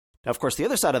 of course, the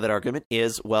other side of that argument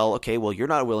is, well, okay, well, you're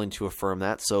not willing to affirm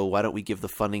that, so why don't we give the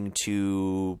funding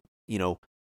to,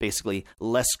 basically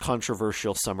less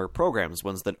controversial summer programs,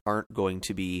 ones that aren't going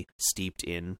to be steeped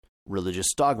in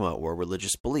religious dogma or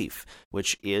religious belief,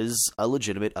 which is a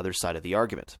legitimate other side of the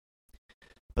argument.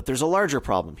 But there's a larger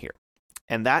problem here,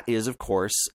 and that is, of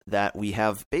course, that we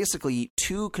have basically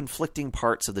two conflicting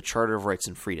parts of the Charter of Rights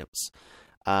and Freedoms,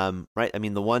 right? I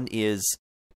mean, the one is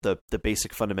the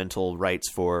basic fundamental rights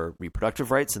for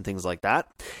reproductive rights and things like that.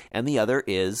 And the other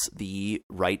is the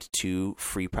right to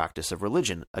free practice of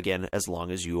religion. Again, as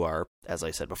long as you are, as I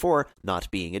said before,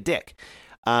 not being a dick.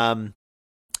 And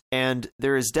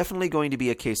there is definitely going to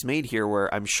be a case made here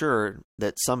where I'm sure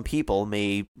that some people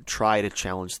may try to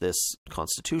challenge this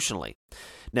constitutionally.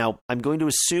 Now, I'm going to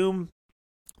assume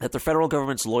that the federal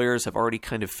government's lawyers have already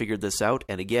kind of figured this out.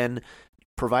 And again,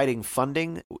 providing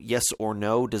funding, yes or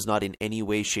no, does not in any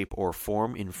way, shape, or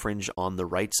form infringe on the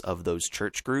rights of those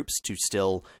church groups to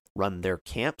still run their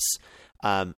camps.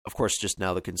 Of course, just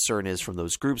now the concern is from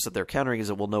those groups that they're countering is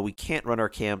that, well, no, we can't run our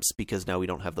camps because now we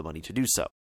don't have the money to do so.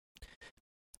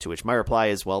 To which my reply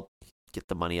is, well, get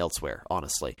the money elsewhere,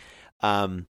 honestly.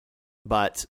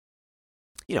 But,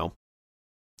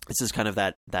 this is kind of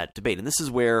that debate. And this is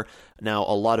where now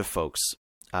a lot of folks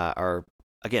are,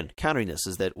 again, countering this,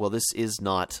 is that, well, this is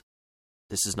not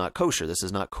kosher. This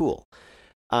is not cool.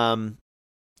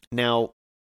 Now,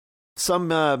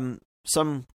 some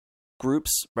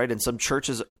groups, right, and some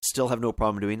churches still have no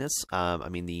problem doing this.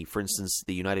 For instance,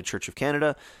 the United Church of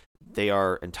Canada, they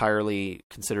are entirely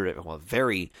considered a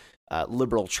very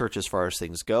liberal church as far as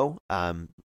things go.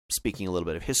 Speaking a little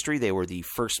bit of history, they were the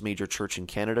first major church in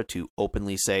Canada to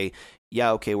openly say,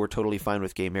 yeah, okay, we're totally fine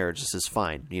with gay marriage. This is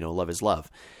fine. Love is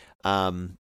love.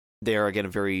 They are, again, a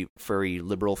very, very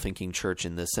liberal thinking church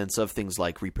in the sense of things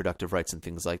like reproductive rights and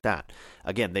things like that.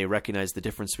 Again, they recognize the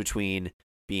difference between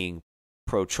being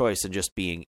pro-choice and just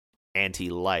being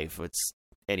anti-life.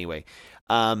 Anyway.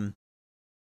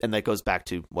 And that goes back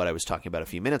to what I was talking about a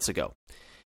few minutes ago.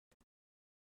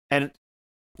 And,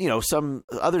 some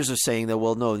others are saying that,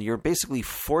 well, no, you're basically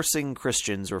forcing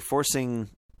Christians or forcing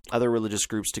other religious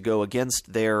groups to go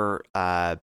against their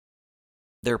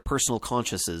personal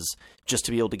consciences just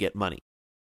to be able to get money.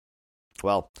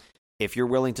 Well, if you're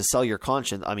willing to sell your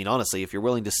conscience, honestly, if you're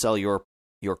willing to sell your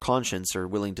conscience or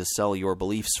willing to sell your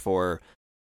beliefs for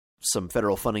some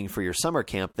federal funding for your summer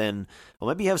camp, then, well,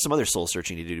 maybe you have some other soul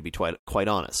searching to do, to be quite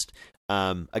honest.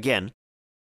 Again,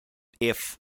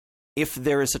 if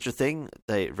there is such a thing,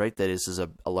 that this is a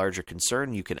larger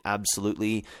concern, you can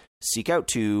absolutely seek out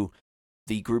to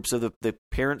the groups of the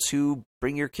parents who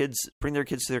bring their kids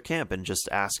to their camp and just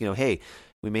ask, hey,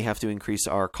 we may have to increase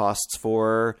our costs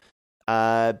for,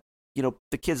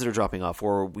 the kids that are dropping off,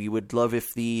 or we would love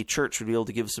if the church would be able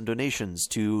to give some donations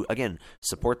to, again,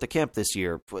 support the camp this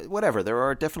year. Whatever. There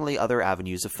are definitely other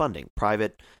avenues of funding,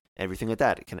 private, everything like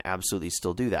that. It can absolutely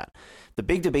still do that. The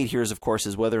big debate here is, of course,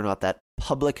 is whether or not that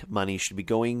public money should be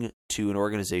going to an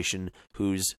organization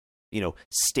whose,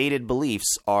 stated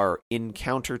beliefs are in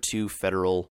counter to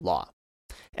federal law.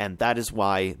 And that is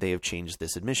why they have changed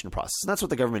this admission process. And that's what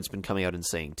the government's been coming out and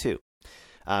saying, too.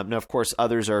 Now, of course,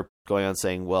 others are going on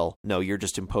saying, well, no, you're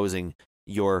just imposing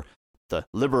the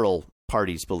Liberal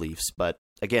Party's beliefs. But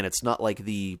again, it's not like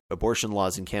the abortion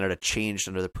laws in Canada changed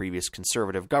under the previous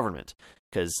Conservative government.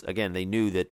 Because, again, they knew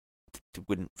that it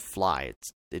wouldn't fly.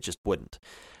 It just wouldn't.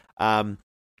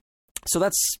 So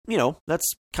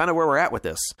that's kind of where we're at with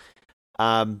this.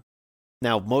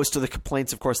 Now, most of the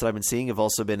complaints, of course, that I've been seeing have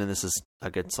also been, and this is,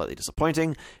 again, slightly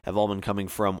disappointing, have all been coming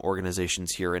from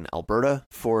organizations here in Alberta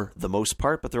for the most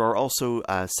part, but there are also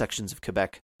sections of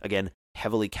Quebec, again,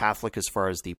 heavily Catholic as far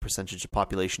as the percentage of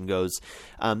population goes,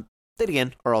 that,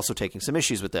 again, are also taking some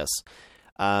issues with this.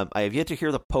 I have yet to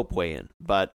hear the Pope weigh in,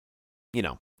 but,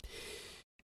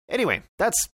 Anyway,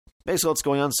 that's basically what's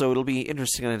going on, so it'll be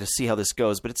interesting to see how this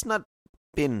goes, but it's not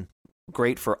been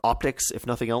great for optics, if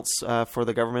nothing else, for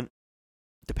the government.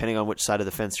 Depending on which side of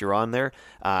the fence you're on there,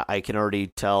 I can already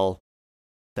tell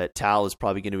that Tal is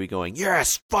probably going to be going,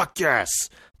 yes, fuck yes.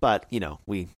 But,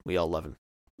 we all love and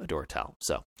adore Tal.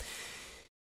 So,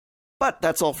 but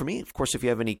that's all for me. Of course, if you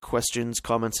have any questions,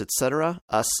 comments, etc.,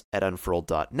 us at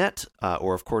unfurled.net,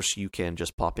 or of course, you can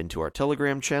just pop into our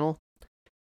Telegram channel.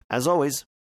 As always,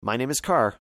 my name is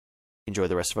Carr. Enjoy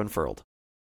the rest of Unfurled.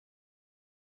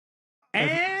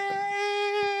 And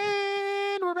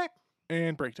we're back.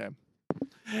 And break time.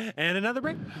 And another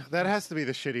break. That has to be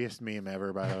the shittiest meme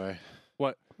ever, by the way.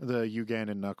 What? The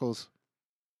Ugandan Knuckles.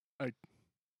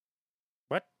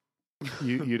 What?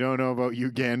 You don't know about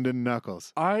Ugandan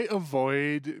Knuckles. I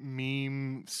avoid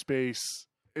meme space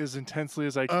as intensely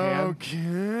as I can.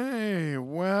 Okay,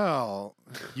 well,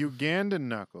 Ugandan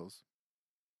Knuckles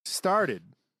started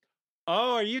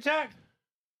Oh, are you talking?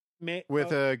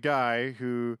 with a guy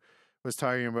who was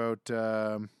talking about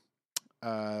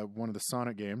one of the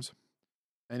Sonic games,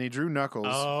 and he drew Knuckles,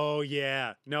 Oh,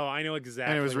 yeah. No, I know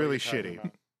exactly. and it was what really you're talking shitty.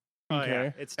 about. Oh, yeah.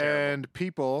 Okay. It's terrible. And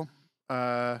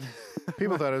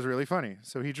people thought it was really funny,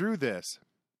 so he drew this.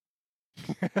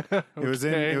 It was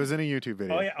in a YouTube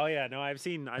video. Oh yeah. No, I've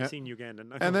seen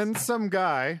Ugandan. And then some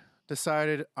guy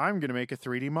decided, I'm going to make a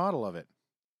 3D model of it.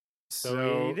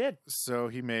 So he did. So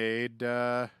he made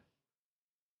this,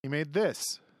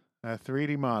 a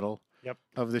 3D model Yep.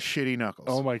 of the shitty Knuckles.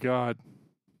 Oh my god.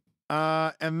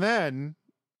 And then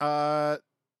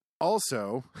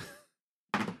also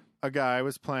a guy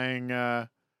was playing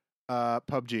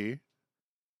PUBG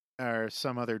or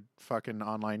some other fucking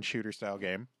online shooter style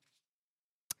game.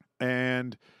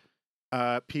 And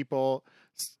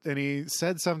he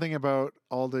said something about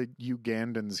all the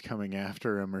Ugandans coming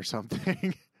after him or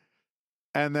something.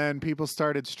 And then people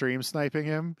started stream sniping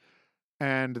him,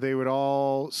 and they would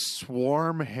all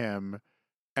swarm him,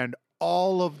 and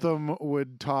all of them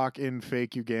would talk in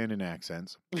fake Ugandan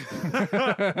accents.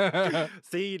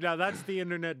 See, now that's the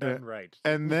internet done right.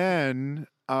 And then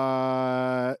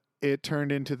it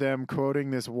turned into them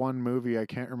quoting this one movie. I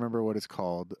can't remember what it's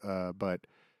called, but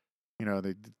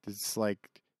it's like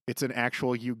it's an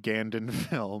actual Ugandan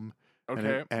film,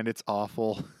 Okay. and it's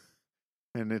awful,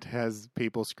 and it has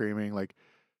people screaming like,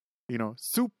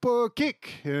 super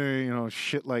kick,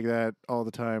 shit like that all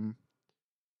the time.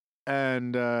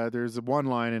 And there's one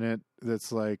line in it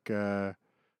that's like, I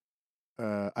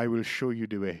will show you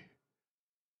the way.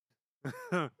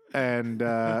 And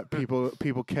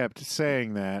people kept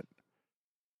saying that.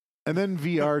 And then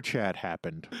VR chat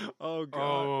happened. Oh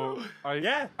god. Oh,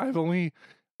 Yeah. I've only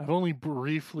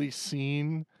briefly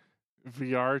seen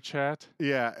VR chat.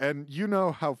 Yeah, and you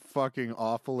know how fucking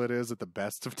awful it is at the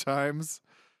best of times.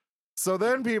 So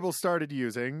then people started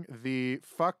using the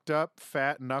fucked up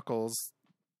fat Knuckles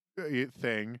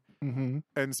thing Mm-hmm.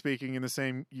 and speaking in the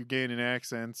same Ugandan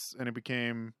accents, and it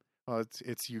became,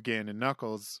 it's Ugandan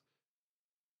Knuckles,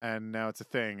 and now it's a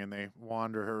thing, and they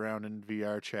wander around in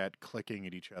VR chat clicking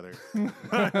at each other.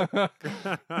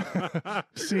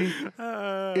 See,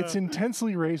 it's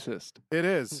intensely racist, It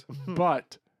is.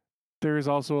 but there is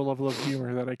also a level of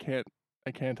humor that I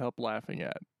can't help laughing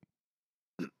at.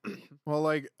 Well,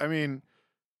 I mean,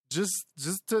 just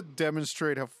to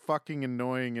demonstrate how fucking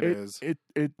annoying it is.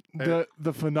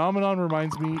 The phenomenon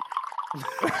reminds me.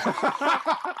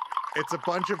 It's a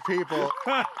bunch of people.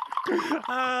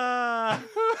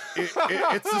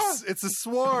 It's a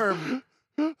swarm.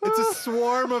 It's a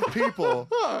swarm of people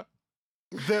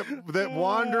that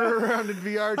wander around in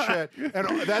VR chat,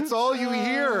 and that's all you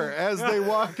hear as they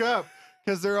walk up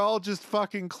because they're all just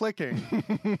fucking clicking,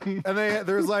 and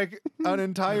there's like an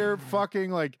entire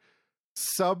fucking like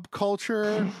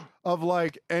subculture of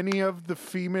like any of the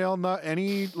female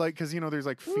because there's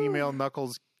like female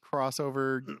Knuckles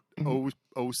crossover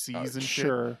OCs and shit.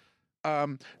 Sure.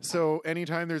 So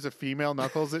anytime there's a female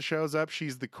Knuckles that shows up,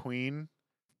 she's the queen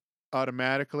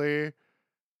automatically.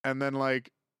 And then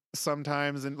like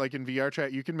sometimes in VR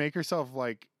chat, you can make yourself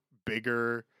like bigger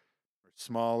or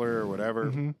smaller or whatever.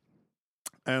 Mm-hmm.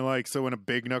 And like, so when a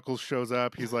big Knuckles shows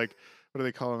up, he's like, what do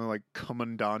they call him? Like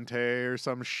Commandante or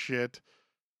some shit.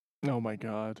 Oh my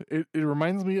god! It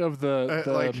reminds me of the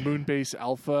like- Moonbase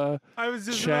Alpha. I was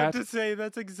just Chat. about to say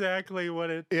that's exactly what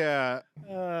it. Yeah.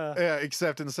 Uh, Yeah.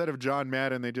 Except instead of John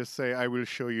Madden, they just say, I will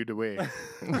show you the way.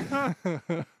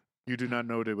 You do not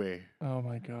know the way. Oh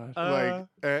my god! Like,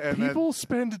 and then, People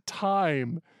spend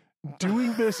time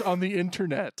doing this on the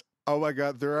internet. oh my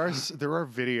God, there are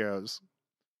videos.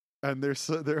 And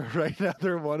they're right now,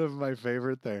 they're one of my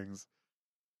favorite things.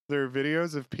 There are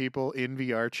videos of people in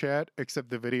VR chat, except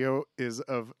the video is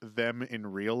of them in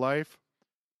real life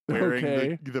wearing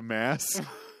Okay. the mask,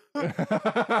 and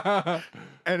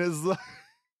it's like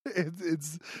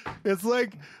it's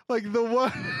like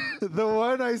the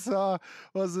one I saw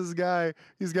was this guy.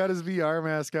 He's got his VR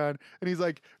mask on, and he's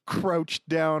like crouched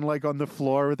down like on the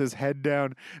floor with his head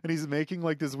down, and he's making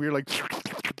like this weird like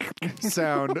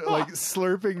sound, like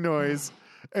slurping noise.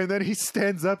 And then he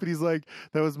stands up and he's like,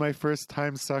 "That was my first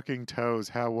time sucking toes.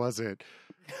 How was it?"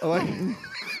 Like,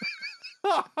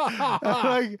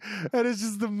 and it's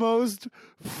just the most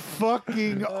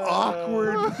fucking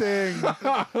awkward thing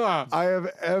I have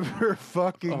ever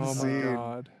fucking Oh my seen.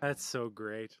 god! that's so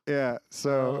great. Yeah,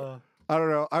 so I don't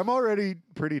know. I'm already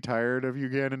pretty tired of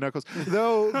Uganda Knuckles,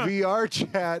 though. VR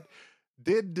chat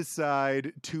did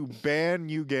decide to ban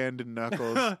Ugandan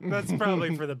Knuckles That's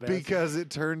probably for the best. because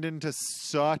it turned into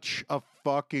such a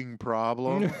fucking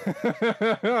problem.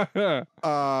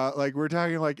 Like we're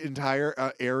talking like entire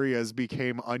areas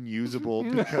became unusable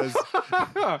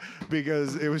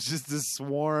because it was just a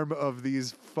swarm of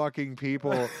these fucking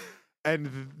people,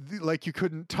 and like you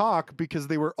couldn't talk because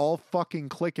they were all fucking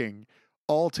clicking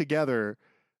all together.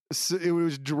 So it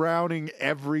was drowning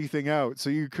everything out, so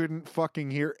you couldn't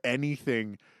fucking hear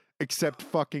anything except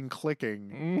fucking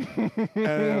clicking.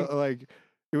 And like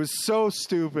it was so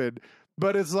stupid.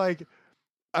 But it's like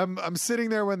I'm sitting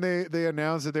there when they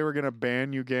announced that they were gonna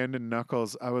ban Ugandan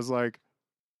Knuckles. I was like,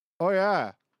 oh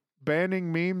yeah,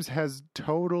 banning memes has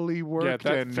totally worked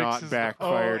that and not fixes-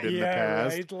 backfired in the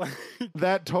past. Right? Like,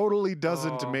 That totally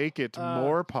doesn't Oh, make it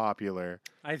more popular.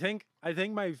 I think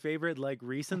my favorite like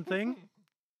recent thing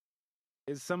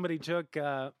is somebody took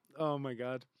oh my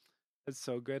god, that's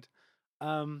so good.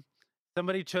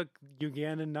 Somebody took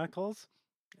Ugandan Knuckles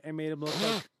and made him look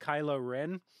like Kylo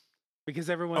Ren because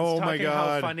everyone's Oh my talking how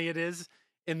God. funny it is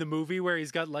in the movie where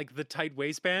he's got like the tight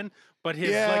waistband, but his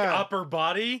like Yeah. upper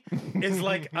body is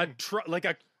like a like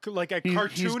a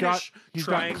cartoonish He's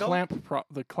triangle. got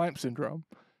the clamp syndrome.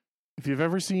 If you've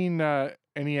ever seen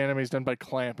any animes done by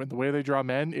Clamp and the way they draw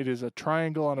men, it is a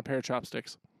triangle on a pair of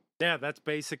chopsticks. Yeah, that's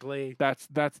basically That's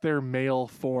their male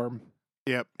form.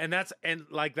 Yep. and that's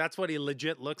what he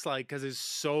legit looks like because there's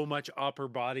so much upper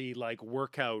body like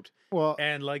workout. Well,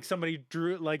 And like somebody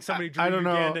drew I Uganda don't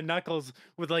know. Knuckles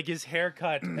with like his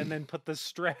haircut and then put the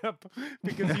strap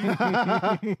because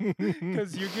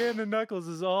Uganda Knuckles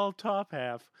is all top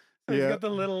half. So he's Yeah. got the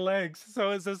little legs.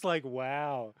 So it's just like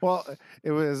wow. Well,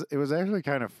 it was actually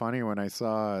kind of funny when I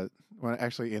saw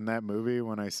in that movie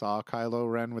when I saw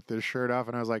Kylo Ren with this shirt off,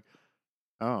 and I was like,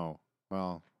 oh,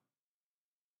 well,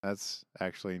 that's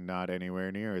actually not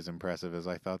anywhere near as impressive as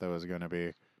I thought that was going to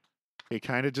be. He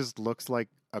kind of just looks like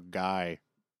a guy.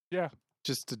 Yeah.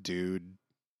 Just a dude.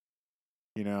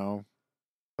 You know,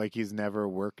 like he's never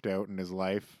worked out in his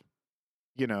life.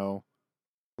 You know,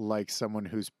 like someone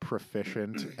who's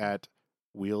proficient at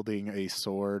wielding a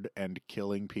sword and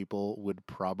killing people would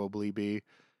probably be.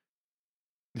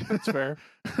 That's fair.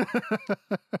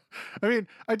 I mean,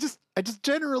 I just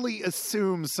generally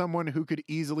assume someone who could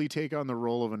easily take on the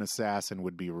role of an assassin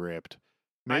would be ripped.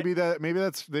 Maybe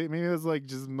that's like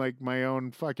just like my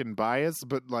own fucking bias,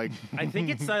 but like I think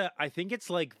it's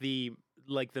like the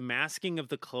masking of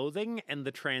the clothing and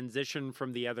the transition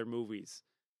from the other movies.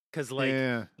 Cause like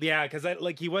yeah. because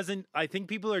he wasn't. I think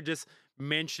people are just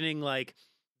mentioning like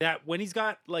that when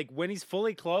he's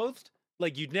fully clothed,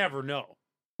 like you'd never know.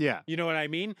 Yeah. You know what I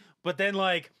mean? But then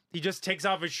like he just takes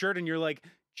off his shirt and you're like,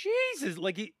 Jesus,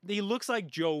 like he looks like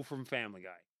Joe from Family Guy.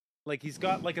 Like he's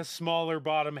got like a smaller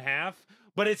bottom half,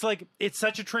 but it's like it's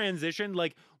such a transition.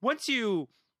 Like once you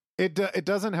It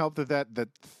doesn't help that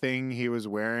thing he was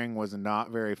wearing was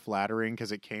not very flattering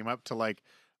because it came up to like.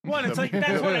 Well, it's the- like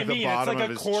that's what I the mean. It's bottom like of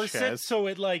a his corset, chest. so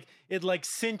it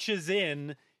cinches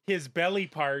in his belly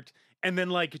part, and then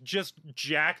like just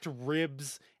jacked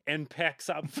ribs and pecs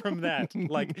up from that.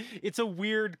 Like it's a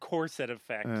weird corset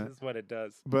effect. Is what it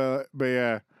does. But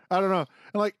yeah, I don't know.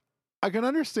 And like, I can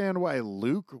understand why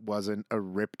Luke wasn't a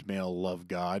ripped male love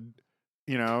god,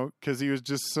 you know, because he was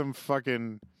just some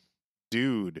fucking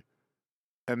dude,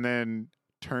 and then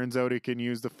turns out he can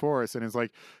use the Force, and it's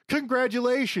like,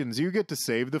 congratulations, you get to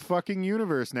save the fucking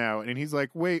universe now. And he's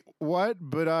like, wait, what?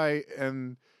 But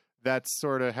and that's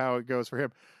sort of how it goes for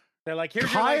him. They're like, here's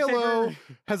Kylo your lightsaber.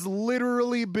 has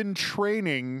literally been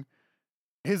training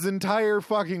his entire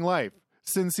fucking life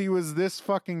since he was this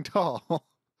fucking tall.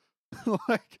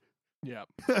 Like, Yeah.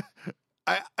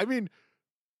 I mean,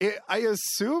 I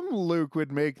assume Luke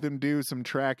would make them do some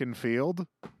track and field,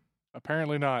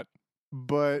 Apparently not.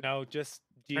 but No, just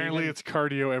do you Apparently even, it's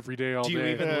cardio every day, all do you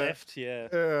day. even Yeah. lift?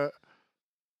 Yeah.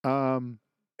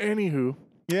 Anywho,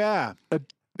 yeah.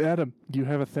 Adam, you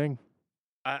have a thing.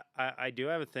 I do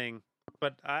have a thing,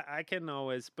 but I can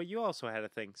always. But you also had a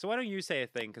thing, so why don't you say a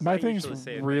thing? Because My I thing's usually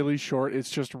say a thing. really short. It's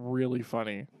just really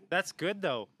funny. That's good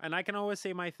though, and I can always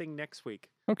say my thing next week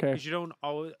Okay. because you don't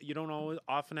always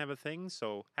often have a thing,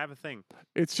 so have a thing.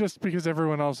 It's just because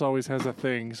everyone else always has a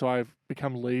thing, so I've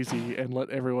become lazy and let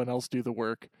everyone else do the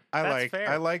work. That's fair.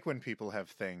 I like when people have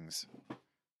things.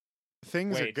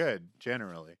 Things are Wait. good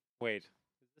generally. Wait, is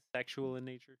this sexual in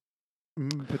nature?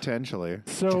 Potentially.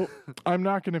 So I'm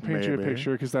not going to paint you a Maybe.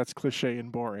 picture because that's cliche and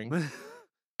boring.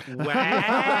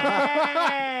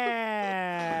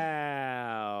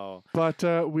 Wow. But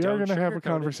we are Don't going to have a sugarcoat it.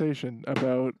 conversation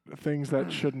about things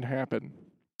that shouldn't happen.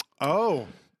 Oh,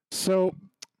 So,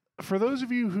 for those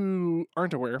of you who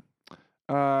aren't aware,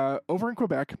 over in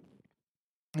Quebec,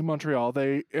 in Montreal,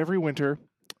 they every winter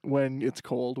when it's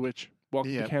cold, which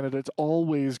welcome Yep. to Canada, it's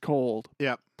always cold.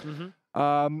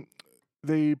 Mhm.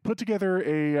 They put together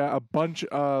a bunch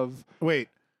of wait.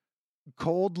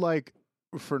 Cold like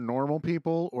for normal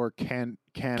people or Canada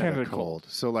Canada cold?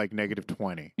 So like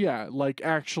 -20. like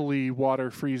actually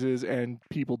water freezes and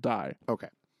people die. Okay.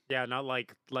 Yeah, not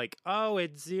like oh,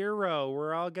 it's 0.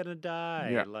 We're all gonna die.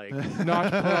 Yeah. Like Not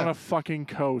put on a fucking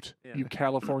coat, Yeah. you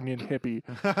Californian hippie.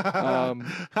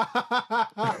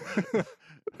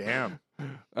 Damn.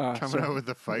 Coming So- out with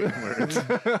the fighting words.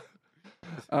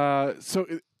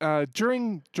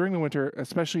 During the winter,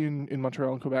 especially in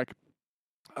Montreal and Quebec,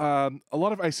 a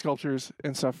lot of ice sculptures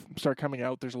and stuff start coming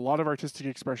out. There's a lot of artistic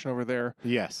expression over there,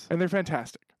 Yes. and they're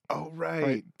fantastic. Oh, right.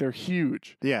 Right? They're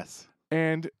huge, Yes.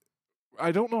 and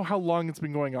I don't know how long it's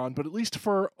been going on, but at least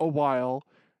for a while,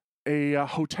 a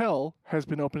hotel has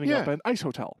been opening up, Yeah. an ice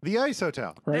hotel. The Ice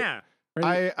Hotel. Right? yeah.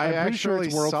 Right? I I'm pretty sure actually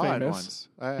it's world saw famous.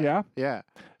 it once. Yeah, Yeah.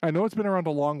 I know it's been around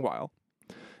a long while.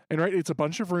 And right, it's a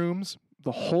bunch of rooms.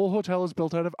 The whole hotel is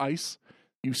built out of ice.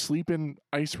 You sleep in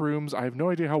ice rooms. I have no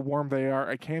idea how warm they are.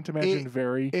 I can't imagine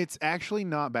very. It's actually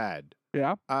not bad.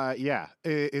 Yeah. Yeah.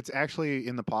 It's actually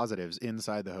in the positives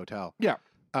inside the hotel. Yeah.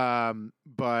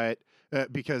 But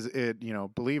because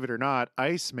believe it or not,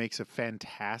 ice makes a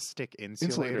fantastic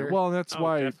insulator. Well, and that's Oh,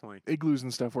 why definitely. igloos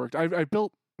and stuff worked. I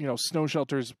built, snow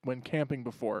shelters when camping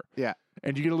before. Yeah.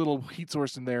 And you get a little heat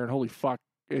source in there, and holy fuck,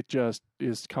 it just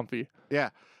is comfy. Yeah.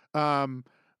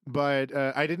 But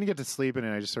I didn't get to sleep in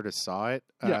it. I just sort of saw it.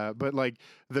 Yeah. But like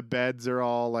the beds are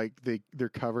all like they're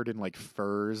covered in like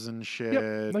furs and shit.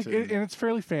 Yep. Like, and- and it's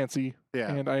fairly fancy,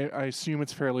 yeah. and I assume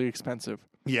it's fairly expensive.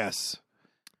 Yes.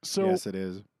 So Yes, it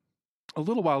is. a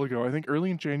little while ago, I think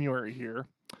early in January here,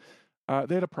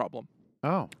 they had a problem.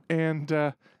 Oh. And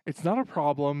it's not a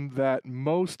problem that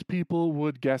most people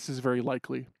would guess is very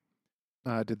likely.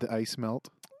 Did the ice melt?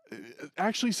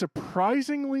 Actually,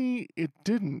 surprisingly, it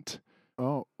didn't,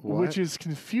 Oh, what? which is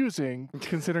confusing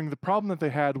considering the problem that they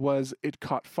had was it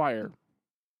caught fire.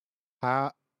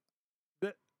 How-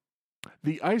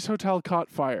 The ice hotel caught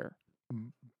fire.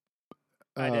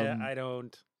 I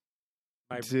don't.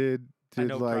 I did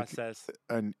don't like process.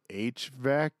 an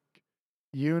HVAC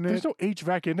unit? There's no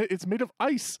HVAC in it. It's made of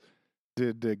ice.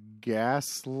 Did the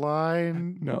gas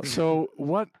line? No. So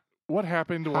what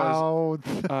happened was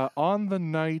How? on the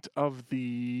night of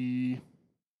the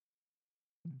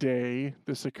day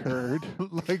this occurred.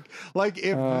 like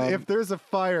if there's a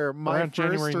fire, my around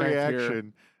January first 9th here.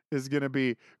 reaction is gonna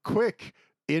be quick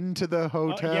into the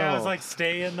hotel. Yeah, I was like,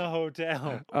 stay in the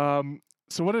hotel.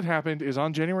 So what had happened is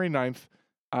on January 9th,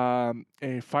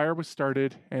 a fire was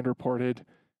started and reported,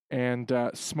 and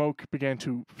smoke began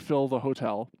to fill the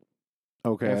hotel.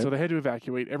 okay. And so they had to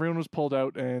evacuate. Everyone was pulled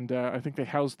out, and I think they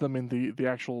housed them in the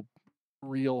actual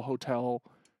real hotel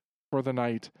for the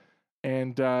night.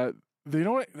 And I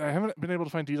haven't been able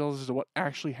to find details as to what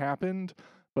actually happened,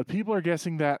 but people are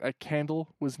guessing that a candle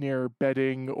was near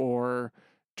bedding or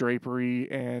drapery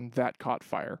and that caught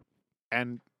fire.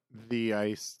 And the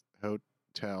ice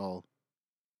hotel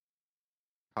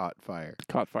caught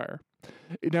fire.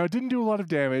 Now, it didn't do a lot of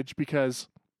damage because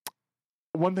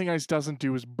one thing ice doesn't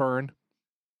do is burn.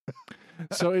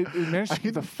 So it managed to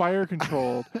keep the fire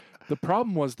controlled. The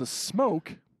problem was the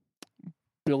smoke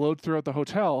billowed throughout the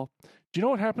hotel. Do you know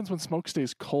what happens when smoke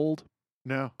stays cold?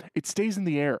 No. It stays in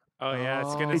the air. Oh yeah,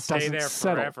 it's gonna It stay doesn't there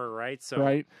settle, forever, right? So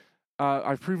Right?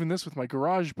 I've proven this with my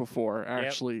garage before,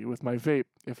 actually, with my vape.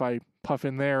 If I puff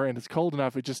in there and it's cold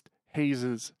enough, it just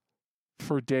hazes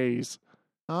for days.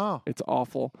 Oh. It's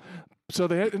awful. So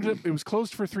it was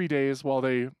closed for 3 days while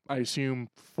they, I assume,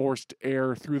 forced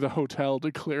air through the hotel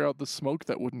to clear out the smoke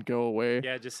that wouldn't go away.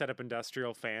 yeah, just set up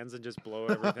industrial fans and just blow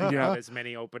everything Yeah. out as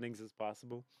many openings as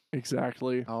possible.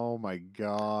 Exactly. Oh my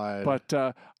god. But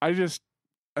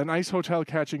an ice hotel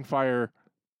catching fire,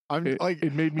 I'm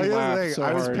it made me like, laugh that's the thing, so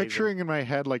I was hard. picturing in my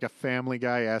head like a Family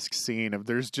Guy-esque scene of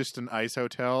there's just an ice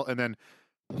hotel and then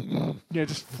Yeah,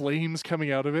 just flames coming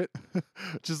out of it.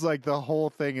 just like the whole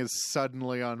thing is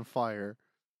suddenly on fire.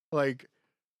 Like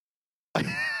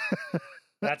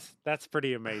That's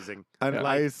pretty amazing. an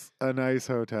Like- ice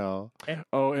hotel.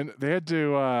 Oh, and they had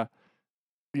to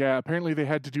apparently they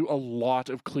had to do a lot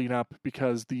of cleanup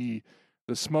because the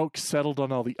smoke settled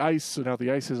on all the ice, so now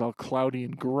the ice is all cloudy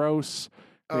and gross.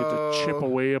 They had to chip Oh.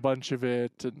 away a bunch of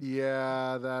it. And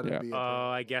Yeah, that'd Yeah. be. Oh,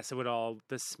 I guess it would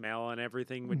the smell and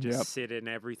everything would just Yep. sit in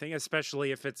everything,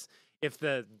 especially if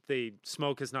the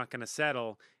smoke is not going to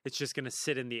settle, it's just going to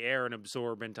sit in the air and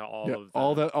absorb into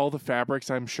all the fabrics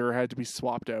I'm sure had to be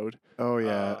swapped out. Oh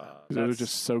yeah. 'Cause it would have that's-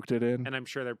 just soaked it in. and I'm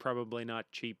sure they're probably not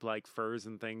cheap like furs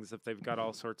and things if they've got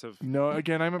all sorts of No,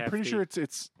 again, I'm pretty Hefty. sure it's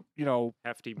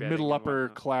hefty bedding middle and upper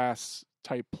whatnot. class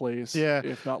type place. Yeah.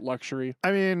 If not luxury.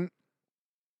 I mean,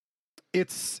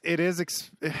 it's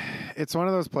one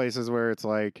of those places where it's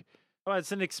like, Oh,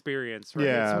 it's an experience, right?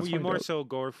 Yeah, It's- it's you find more out. so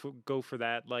go for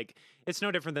that. Like, it's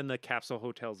no different than the capsule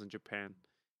hotels in Japan.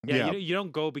 Yeah, yeah, You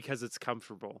don't go because it's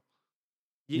comfortable.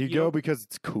 you go because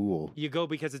it's cool. You go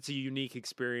because it's a unique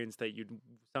experience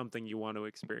something you want to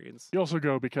experience. You also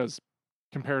go because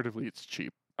comparatively it's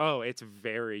cheap. Oh, it's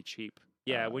very cheap.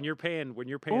 Yeah, when you're paying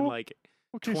oh, like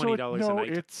Okay, $20 a no, night.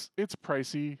 it's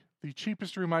pricey. The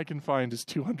cheapest room I can find is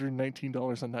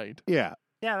 $219 a night. Yeah.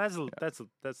 that's a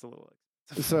little.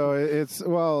 So it's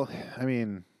I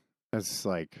mean, it's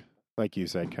like you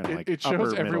said, kind of like It shows upper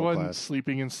middle everyone class.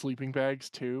 sleeping in sleeping bags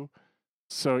too,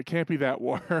 so it can't be that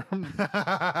warm.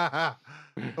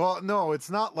 Well, no, it's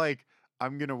not like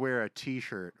I'm gonna wear a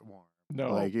t-shirt warm.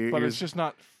 No, Like, but you're- it's just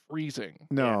not freezing.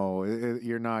 No,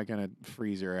 you're not gonna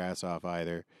freeze your ass off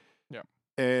either. Yeah.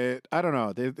 I don't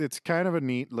know. It's kind of a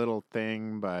neat little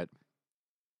thing, but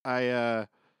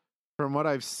from what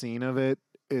I've seen of it,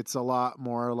 it's a lot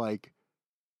more like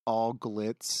all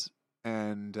glitz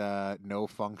and no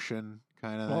function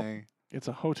kind of Well, thing. It's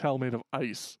a hotel made of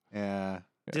ice. Yeah.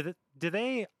 Do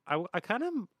they?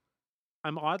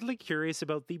 I'm oddly curious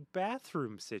about the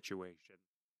bathroom situation.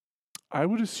 I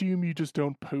would assume you just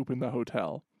don't poop in the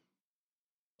hotel.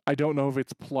 I don't know if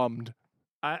it's plumbed.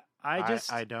 I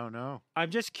don't know.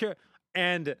 I'm just curious,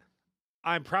 and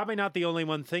I'm probably not the only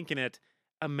one thinking it.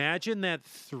 Imagine that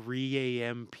 3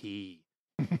 a.m. pee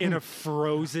in a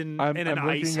frozen I'm in an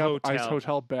looking ice up hotel. ice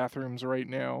hotel bathrooms right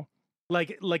now.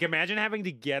 Like imagine having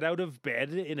to get out of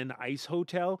bed in an ice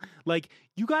hotel. Like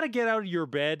you got to get out of your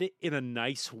bed in a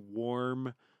nice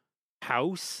warm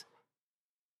house,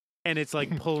 and it's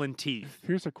like pulling teeth.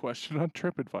 Here's a question on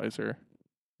TripAdvisor.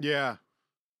 Yeah.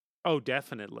 Oh,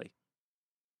 definitely.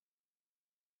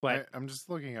 But I'm just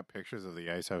looking at pictures of the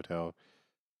ice hotel.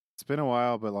 It's been a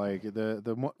while, but like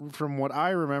from what I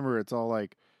remember, it's all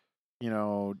like,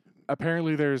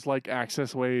 Apparently, there's like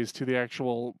access ways to the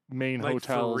actual main like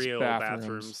for hotel's real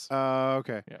bathrooms.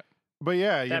 okay. Yeah. But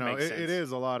yeah, That makes it sense.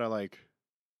 is a lot of like,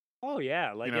 oh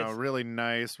yeah, like it's really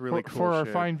nice, really cool For our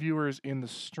shit. fine viewers in the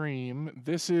stream,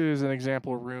 this is an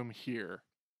example room here.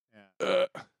 Yeah.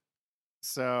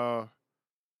 So,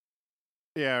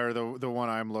 yeah, or the one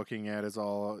I'm looking at is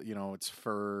all it's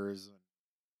furs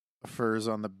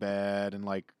on the bed and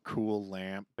like cool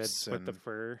lamps beds and with the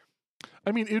fur.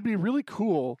 I mean, it'd be really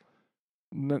cool.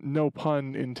 No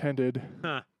pun intended.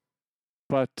 Huh.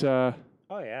 But Oh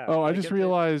yeah. I Like, just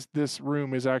realized this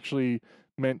room is actually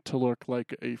meant to look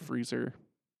like a freezer.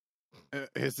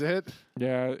 is it?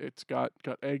 Yeah, it's got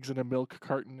eggs in a milk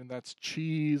carton, and that's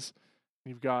cheese.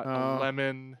 You've got a Oh.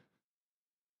 lemon.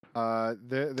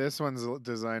 This one's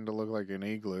designed to look like an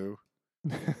igloo.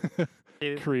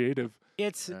 Creative.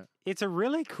 It's a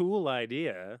really cool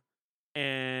idea,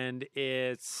 and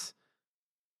it's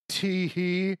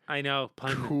Tee I know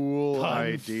cool pun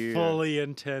idea fully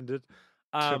intended.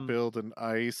 to build an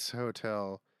ice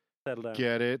hotel. Settle down.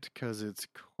 Get it? Because it's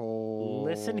cold.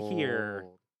 Listen here.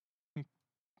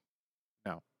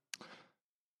 Oh.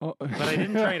 But I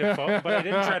didn't try to phone. But I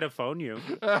didn't try to phone you.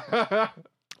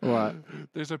 What?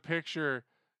 There's a picture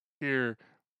here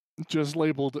just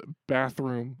labeled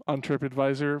bathroom on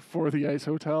TripAdvisor for the Ice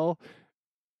Hotel.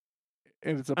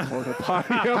 And it's a porta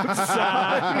potty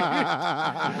outside.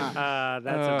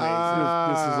 That's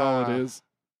amazing. This is all it is.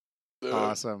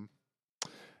 Awesome.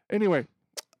 Anyway,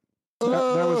 that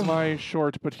was my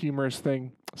short but humorous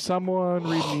thing. Someone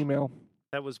read an email.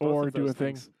 That was both or of do those a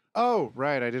thing. things. Oh,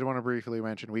 right. I did want to briefly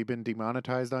mention we've been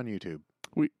demonetized on YouTube.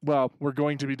 We're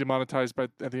going to be demonetized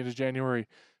at the end of January.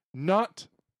 Not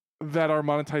that our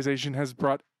monetization has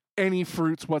brought any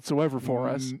fruits whatsoever for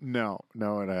us. No,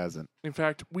 it hasn't. In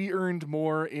fact, we earned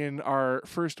more in our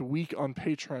first week on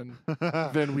Patreon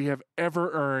than we have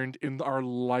ever earned in our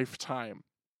lifetime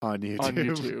on YouTube. on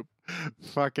YouTube.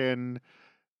 Fucking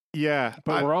yeah.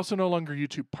 But we're also no longer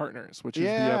YouTube partners, which is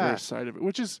the other side of it.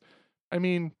 Which is, I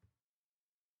mean,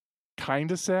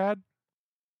 kind of sad.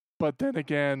 But then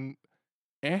again,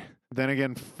 Then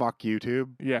again, fuck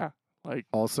YouTube. Yeah, like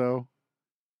also.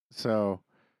 So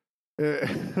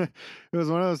it was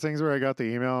one of those things where I got the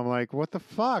email. I'm like, what the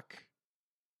fuck?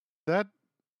 That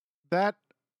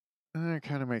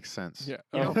kind of makes sense. Yeah.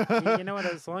 You know what?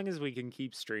 As long as we can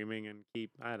keep streaming and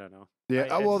keep, I don't know.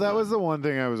 Yeah. Well, that was the one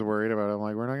thing I was worried about. I'm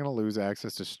like, we're not going to lose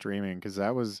access to streaming because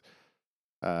that was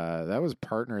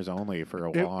partners only for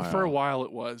a while. For a while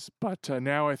it was, but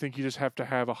now I think you just have to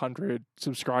have 100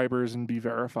 subscribers and be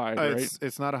verified, right?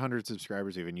 It's not 100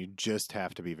 subscribers even. You just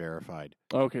have to be verified.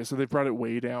 Okay, so they've brought it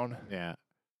way down. Yeah.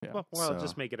 Well, So-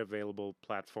 just make it available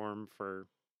platform for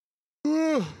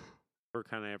kind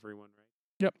of everyone, right?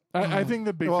 Yep. I think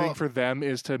the big thing Well- for them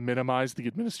is to minimize the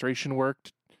administration work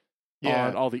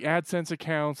on all the AdSense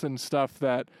accounts and stuff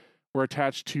that were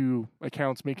attached to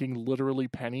accounts making literally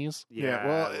pennies. Yeah,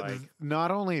 well,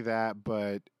 not only that,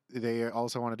 but they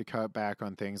also wanted to cut back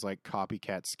on things like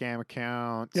copycat scam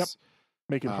accounts. Yep.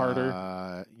 Make it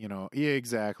harder. Yeah,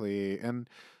 exactly. And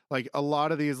like a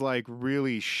lot of these like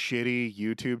really shitty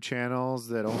YouTube channels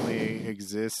that only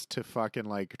exist to fucking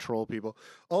like troll people.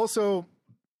 Also,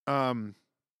 I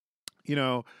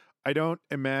don't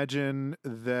imagine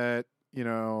that,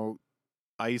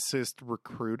 ISIS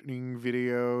recruiting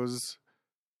videos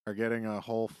are getting a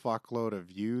whole fuckload of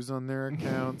views on their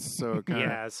accounts. So it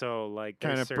kind of so like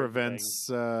kind there's of certain prevents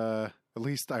at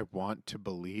least I want to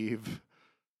believe,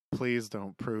 please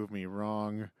don't prove me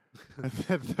wrong,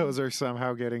 that those are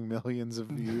somehow getting millions of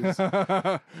views. But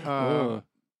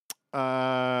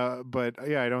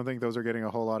yeah, I don't think those are getting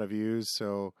a whole lot of views.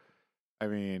 So I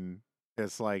mean,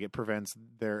 it's like it prevents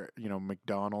their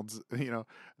McDonald's,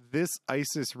 this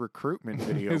ISIS recruitment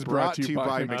video Is brought to you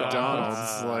by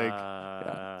McDonald's.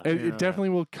 It definitely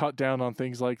will cut down on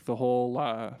things like the whole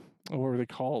what were they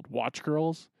called? Watch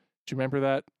girls. Do you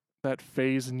remember that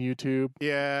phase in YouTube?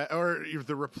 Yeah, or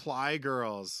the reply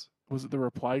girls. Was it the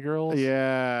reply girls?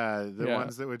 Yeah, the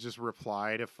ones that would just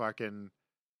reply to fucking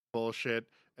bullshit,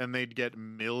 and they'd get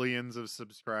millions of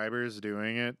subscribers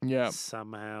doing it. Yeah.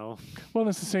 somehow. Well,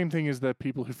 it's the same thing as the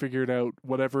people who figured out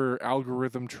whatever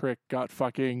algorithm trick got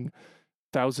fucking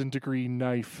 1,000-degree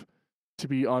knife to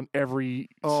be on every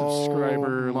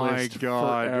subscriber list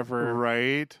forever.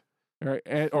 Right?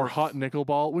 Right, or Hot Nickel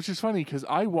Ball, which is funny because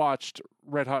I watched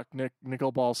Red Hot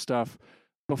Nickel Ball stuff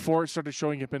before it started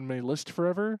showing up in my list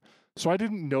forever. So I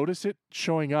didn't notice it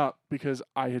showing up because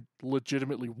I had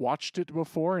legitimately watched it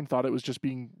before and thought it was just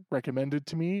being recommended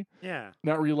to me. Yeah.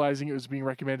 Not realizing it was being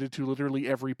recommended to literally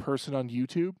every person on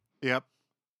YouTube. Yep.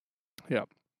 Yep.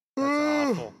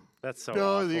 That's awful. That's so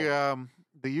awful.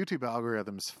 The YouTube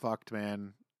algorithm's fucked,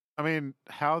 man. I mean,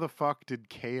 how the fuck did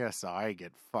KSI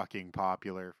get fucking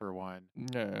popular for one?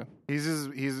 Yeah. He's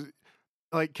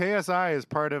like KSI is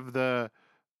part of the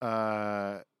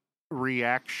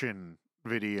reaction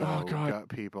video got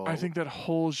people. I think that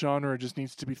whole genre just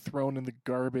needs to be thrown in the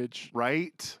garbage.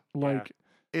 Right? Like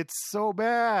it's so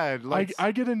bad. Like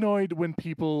I get annoyed when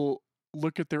people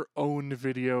look at their own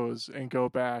videos and go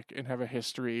back and have a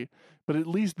history, but at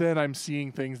least then I'm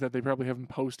seeing things that they probably haven't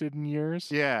posted in years.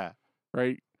 Yeah.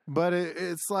 Right? But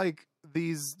it's like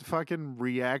these fucking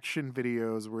reaction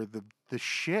videos where the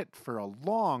shit for a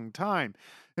long time.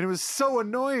 And it was so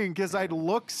annoying because I'd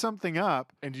look something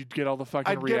up. And you'd get all the fucking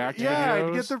I'd react get, videos.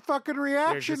 I'd get the fucking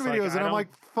reaction just like, videos. And I I'm don't- like,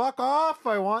 fuck off.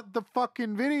 I want the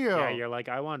fucking video. Yeah, you're like,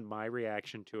 I want my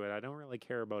reaction to it. I don't really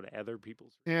care about other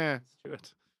people's Yeah.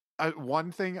 reactions to it.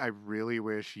 One thing I really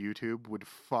wish YouTube would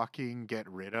fucking get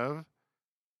rid of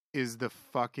is the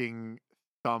fucking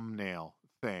thumbnail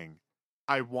thing.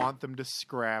 I want them to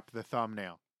scrap the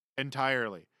thumbnail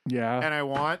entirely. Yeah. And I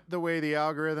want the way the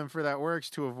algorithm for that works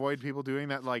to avoid people doing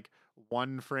that like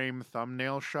one frame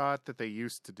thumbnail shot that they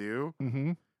used to do.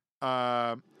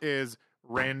 Mm-hmm. Is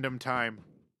random time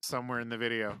somewhere in the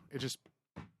video. It just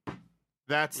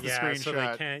that's the Yeah, screenshot.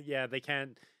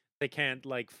 so they can't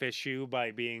like fish you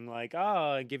by being like, oh,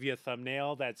 I give you a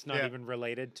thumbnail that's not Yeah. even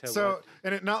related to So, what...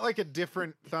 and it not like a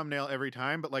different thumbnail every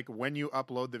time, but like when you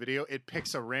upload the video, it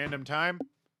picks a random time.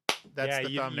 That's yeah,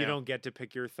 the you thumbnail. don't get to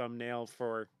pick your thumbnail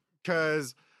for...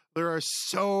 Because there are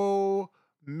so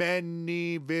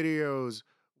many videos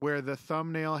where the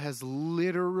thumbnail has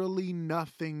literally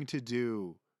nothing to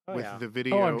do Oh, with yeah. the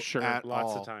video I'm sure. at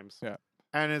Lots all. of times. Yeah.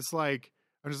 And it's like,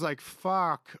 I'm just like,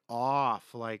 fuck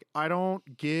off. Like, I don't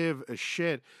give a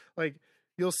shit. Like,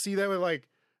 you'll see that with like,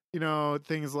 you know,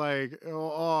 things like,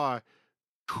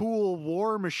 cool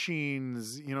war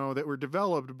machines, you know, that were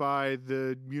developed by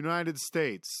the United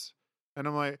States. And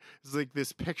I'm like, it's like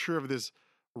this picture of this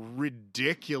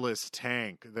ridiculous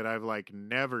tank that I've like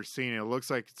never seen. It looks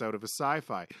like it's out of a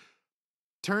sci-fi.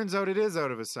 Turns out it is out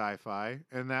of a sci-fi,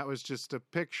 and that was just a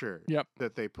picture Yep.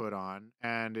 that they put on,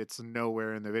 and it's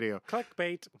nowhere in the video.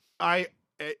 Clickbait.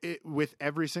 With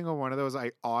every single one of those,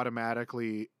 I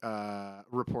automatically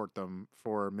report them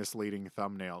for misleading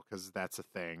thumbnail because that's a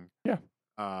thing. Yeah.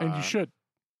 And you should.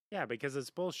 Yeah, because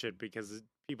it's bullshit. Because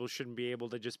people shouldn't be able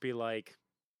to just be like,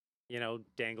 you know,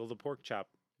 dangle the pork chop.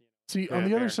 See, Yeah, on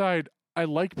the other fair. side, I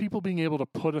like people being able to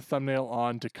put a thumbnail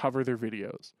on to cover their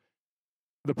videos.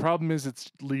 The problem is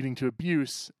it's leading to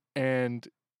abuse, and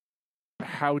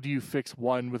how do you fix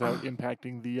one without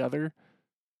impacting the other?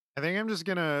 I think I'm just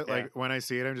gonna Yeah. like when I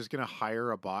see it, I'm just gonna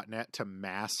hire a botnet to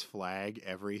mass flag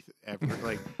every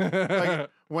like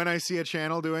when I see a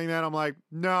channel doing that, I'm like,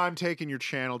 no, I'm taking your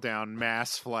channel down,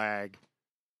 mass flag.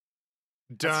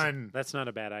 Done. That's not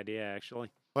a bad idea,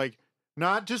 actually. Like,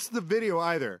 not just the video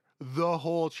either, the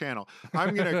whole channel.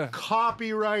 I'm gonna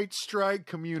copyright strike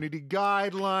community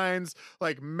guidelines,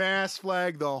 like mass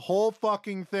flag the whole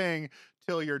fucking thing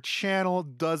till your channel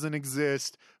doesn't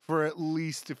exist for at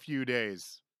least a few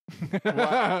days.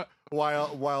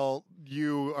 While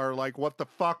you are like, what the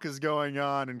fuck is going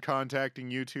on, and contacting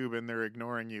YouTube, and they're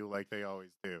ignoring you like they always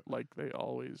do. Like they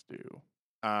always do.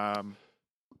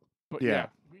 But Yeah. yeah,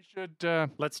 we should.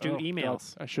 Let's do oh, God,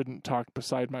 emails. I shouldn't talk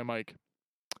beside my mic.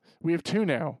 We have two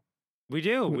now. We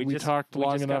do. We We just talked we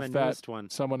long just got enough a that- newest one.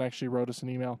 Someone actually wrote us an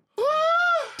email.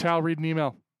 Tal, read an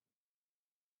email.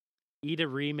 Eat a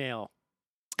remail.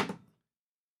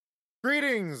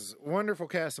 Greetings, wonderful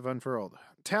cast of Unfurled.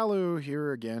 Talu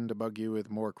here again to bug you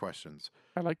with more questions.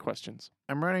 I like questions.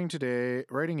 I'm writing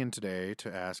in today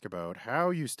to ask about how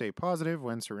you stay positive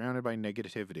when surrounded by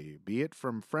negativity, be it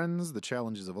from friends, the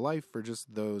challenges of life, or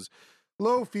just those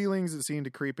low feelings that seem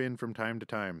to creep in from time to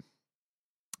time.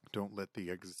 Don't let the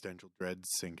existential dread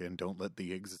sink in. Don't let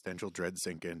the existential dread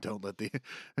sink in. Don't let the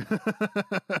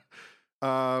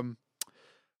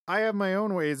I have my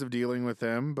own ways of dealing with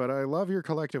them, but I love your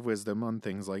collective wisdom on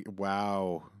things like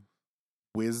wow.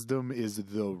 Wisdom is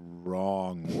the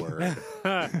wrong word.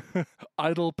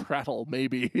 Idle prattle,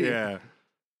 maybe. Yeah.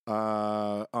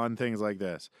 On things like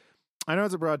this. I know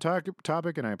it's a broad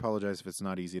topic, and I apologize if it's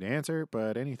not easy to answer,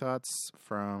 but any thoughts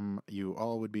from you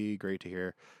all would be great to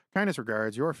hear. Kindest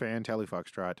regards, your fan, Tally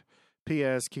Foxtrot.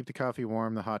 P.S. Keep the coffee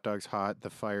warm, the hot dogs hot, the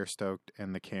fire stoked,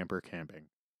 and the camper camping.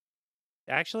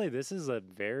 Actually, this is a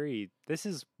very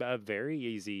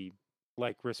easy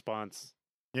like response.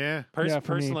 Yeah. Yeah, for me.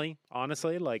 Personally,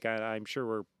 honestly, like I'm sure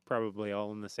we're probably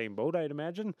all in the same boat. I'd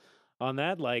imagine on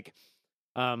that. Like,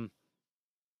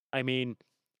 I mean,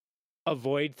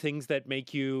 avoid things that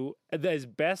make you as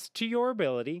best to your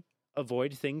ability.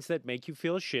 Avoid things that make you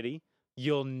feel shitty.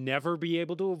 You'll never be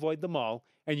able to avoid them all,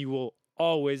 and you will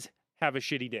always have a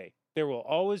shitty day. There will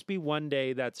always be one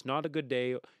day that's not a good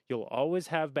day. You'll always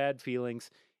have bad feelings.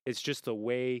 It's just the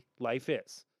way life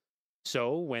is.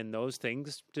 So when those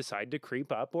things decide to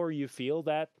creep up, or you feel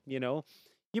that, you know,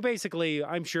 you basically,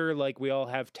 I'm sure like we all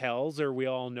have tells, or we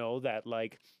all know that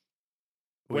like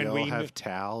We when all we have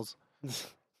towels.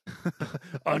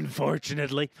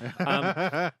 unfortunately,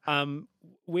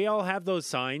 we all have those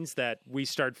signs that we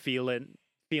start feeling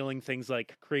things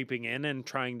like creeping in and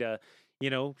trying to, you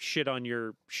know, shit on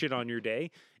your day.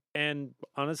 And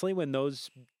honestly, when those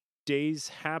days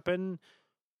happen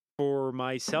for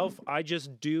myself, I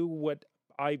just do what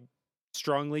I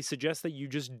strongly suggest that you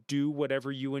just do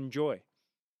whatever you enjoy.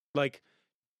 Like,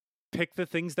 pick the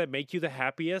things that make you the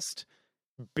happiest,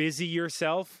 busy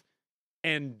yourself,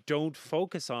 and don't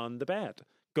focus on the bad.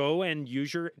 Go and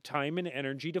use your time and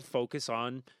energy to focus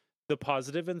on the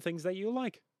positive and things that you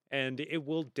like. And it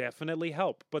will definitely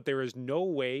help. But there is no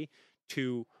way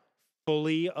to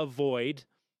fully avoid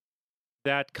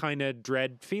that kind of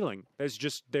dread feeling.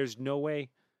 There's no way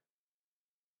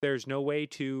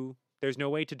to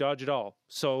dodge it all.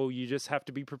 So you just have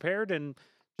to be prepared and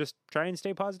just try and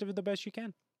stay positive the best you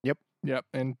can. Yep.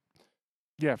 And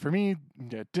yeah, for me,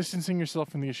 distancing yourself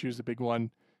from the issue is a big one,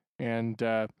 and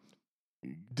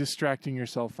distracting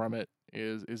yourself from it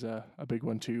is a big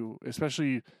one too.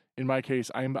 Especially in my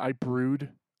case, I brood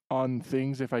on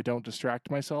things if I don't distract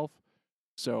myself.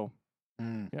 So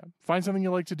yeah, find something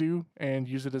you like to do and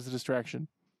use it as a distraction.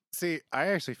 See, I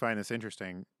actually find this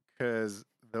interesting because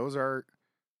those are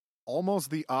almost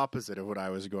the opposite of what I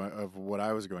was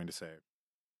going to say.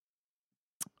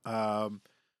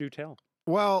 Do tell.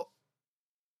 Well,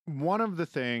 one of the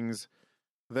things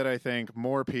that I think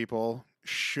more people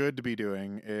should be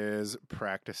doing is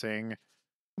practicing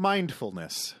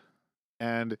mindfulness.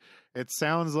 And it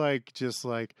sounds like just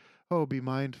like, oh, be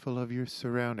mindful of your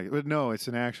surroundings. But no, it's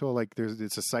an actual, like,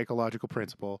 it's a psychological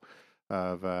principle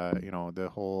of, the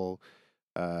whole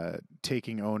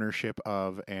taking ownership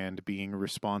of and being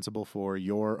responsible for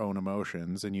your own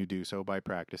emotions. And you do so by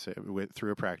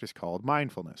through a practice called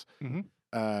mindfulness. Mm-hmm.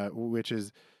 Which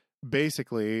is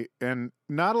basically, and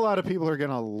not a lot of people are going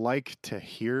to like to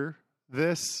hear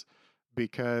this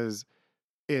because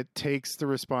it takes the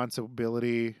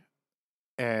responsibility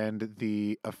and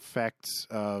the effects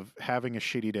of having a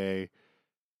shitty day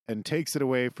and takes it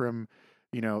away from,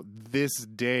 this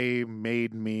day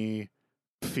made me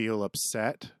feel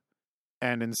upset,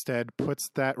 and instead puts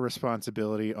that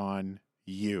responsibility on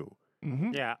you.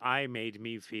 Mm-hmm. Yeah, I made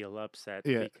me feel upset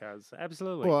because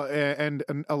absolutely. Well, and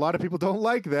a lot of people don't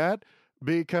like that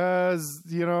because,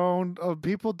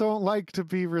 people don't like to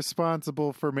be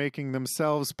responsible for making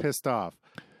themselves pissed off.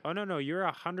 Oh, no, you're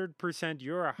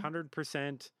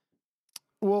 100%.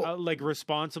 Well, Like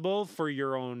responsible for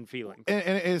your own feelings.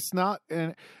 and it's not,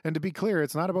 and to be clear,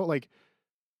 it's not about like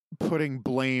putting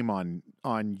blame on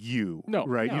you. No,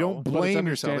 right? You no. don't But it's blame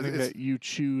yourself. understanding that you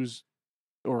choose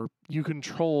or you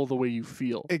control the way you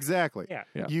feel. Exactly. Yeah.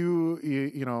 Yeah.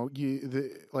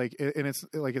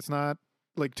 It's not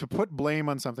like to put blame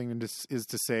on something is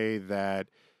to say that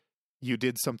you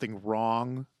did something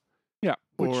wrong. Yeah.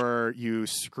 Or you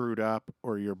screwed up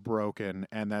or you're broken.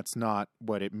 And that's not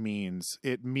what it means.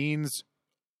 It means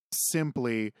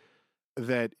simply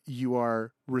that you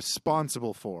are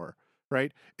responsible for,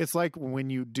 right? It's like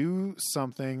when you do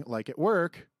something like at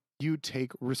work, you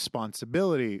take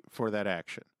responsibility for that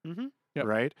action, Mm-hmm. Yep.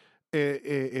 right?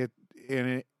 It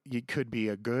could be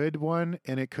a good one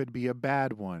and it could be a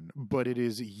bad one, but it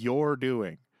is your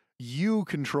doing. You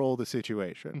control the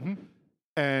situation. Mm-hmm.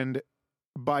 And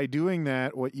by doing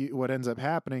that, what ends up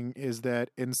happening is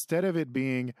that instead of it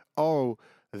being, oh,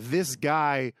 this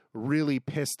guy really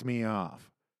pissed me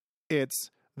off, it's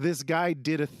this guy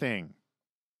did a thing.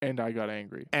 And I got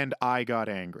angry.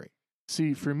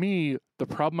 See, for me, the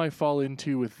problem I fall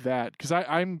into with that, because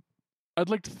I'd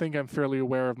like to think I'm fairly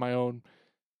aware of my own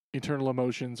internal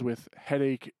emotions with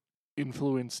headache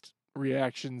influenced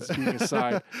reactions being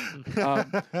aside.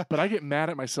 But I get mad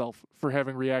at myself for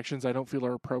having reactions I don't feel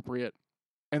are appropriate.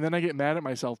 And then I get mad at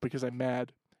myself because I'm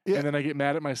mad. Yeah. And then I get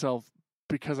mad at myself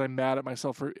because I'm mad at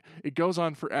myself. It goes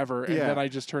on forever. And Yeah. then I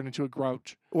just turn into a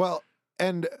grouch. Well,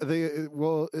 and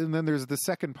then there's the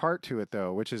second part to it,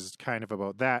 though, which is kind of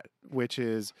about that, which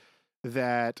is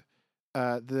that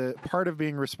the part of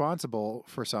being responsible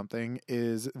for something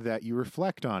is that you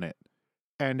reflect on it.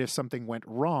 And if something went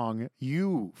wrong,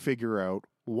 you figure out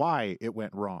why it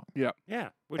went wrong. Yeah,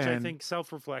 which I And- think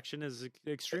self-reflection is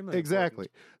extremely Exactly.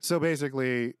 important. So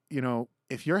basically,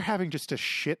 if you're having just a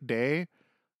shit day,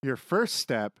 your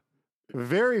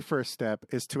very first step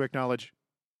is to acknowledge,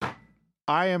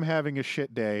 I am having a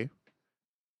shit day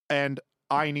and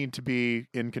I need to be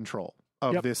in control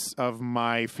of Yep. of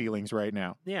my feelings right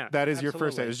now. Yeah, That is your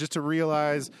first step, absolutely. is just to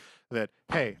realize that,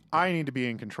 hey, I need to be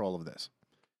in control of this.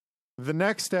 The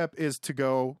next step is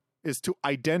to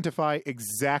identify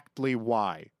exactly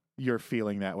why you're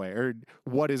feeling that way, or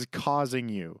what is causing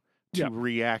you to Yep.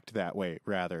 react that way,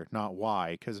 rather, not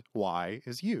why, because why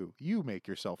is you. You make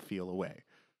yourself feel a way.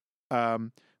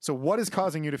 So what is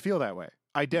causing you to feel that way?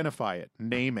 Identify it.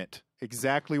 Name it.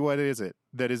 Exactly what is it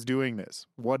that is doing this?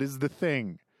 What is the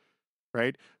thing?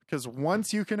 right? Because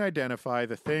once you can identify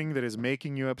the thing that is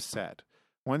making you upset,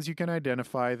 once you can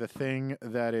identify the thing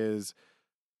that is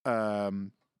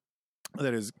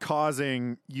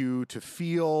causing you to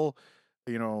feel,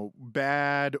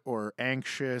 bad or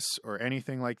anxious or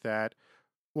anything like that,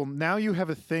 well, now you have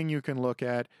a thing you can look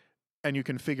at and you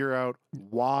can figure out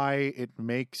why it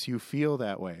makes you feel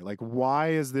that way. Like,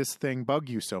 why does this thing bug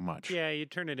you so much? Yeah, you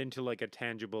turn it into like a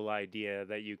tangible idea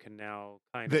that you can now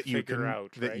kind that of you figure can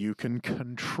out, that right? you can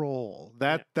control.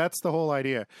 That's the whole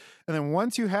idea. And then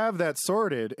once you have that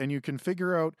sorted and you can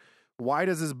figure out why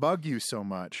does this bug you so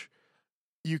much,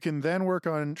 you can then work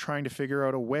on trying to figure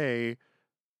out a way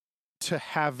to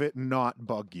have it not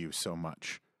bug you so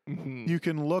much. Mhm. You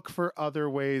can look for other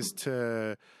ways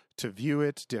to view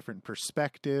it, different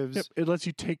perspectives. Yep, it lets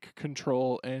you take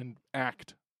control and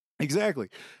act. Exactly.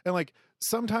 And like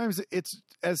sometimes it's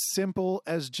as simple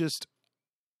as just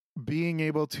being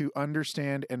able to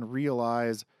understand and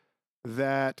realize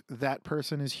that that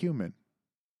person is human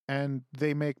and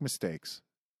they make mistakes.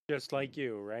 Just like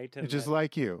you, right? And Just that-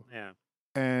 like you. yeah.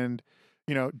 And,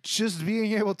 just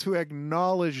being able to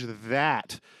acknowledge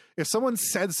that. If someone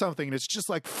said something and it's just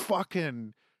like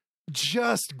fucking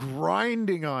just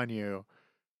grinding on you,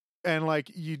 and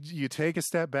like you take a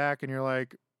step back and you're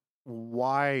like,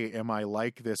 why am I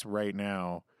like this right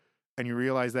now? And you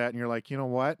realize that and you're like, you know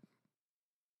what?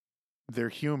 They're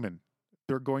human.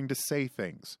 They're going to say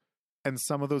things. And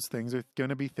some of those things are going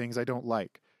to be things I don't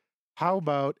like. How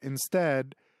about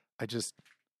instead, I just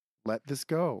let this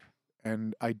go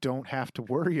and I don't have to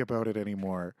worry about it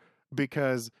anymore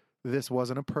because this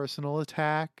wasn't a personal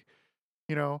attack.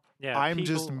 Yeah, I'm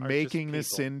just people are making this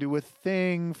people. into a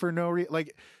thing for no reason.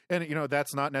 Like, and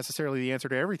that's not necessarily the answer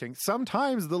to everything.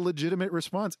 Sometimes the legitimate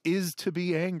response is to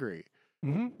be angry.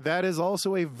 Mhm. That is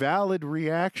also a valid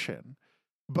reaction,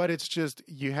 but it's just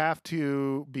you have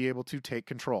to be able to take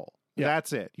control. Yeah.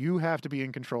 That's it. You have to be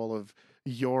in control of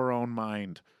your own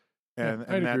mind. Yeah, And, I'd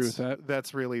and agree that's with that.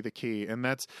 that's really the key. And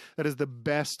that is the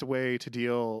best way to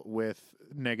deal with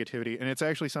negativity. And it's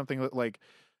actually something that, like,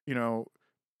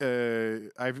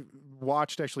 I've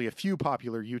watched actually a few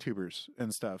popular YouTubers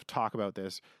and stuff talk about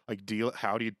this, like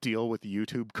how do you deal with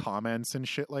YouTube comments and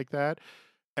shit like that.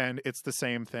 And it's the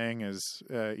same thing as,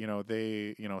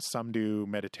 some do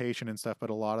meditation and stuff, but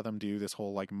a lot of them do this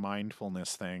whole like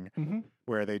mindfulness thing Mhm.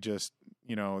 where they just,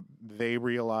 they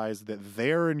realize that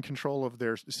they're in control of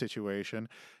their situation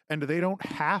and they don't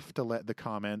have to let the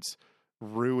comments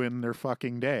ruin their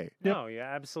fucking day. Yep. No, you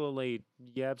absolutely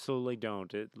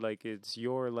don't. It's like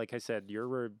I said,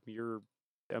 your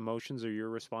emotions are your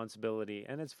responsibility.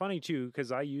 And it's funny too,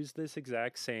 because I use this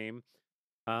exact same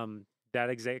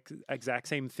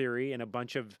same theory in a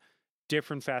bunch of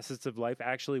different facets of life,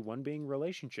 actually one being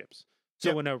relationships. So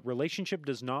Yep. when a relationship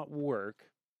does not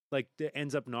work, like it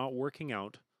ends up not working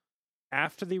out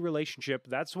after the relationship,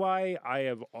 that's why I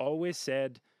have always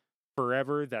said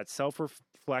forever that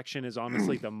self-reflection is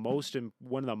honestly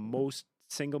one of the most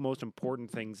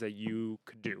important things that you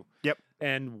could do. Yep.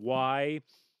 And why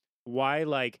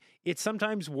like it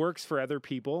sometimes works for other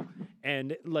people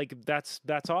and like that's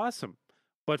awesome.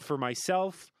 But for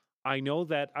myself, I know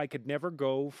that I could never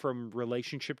go from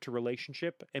relationship to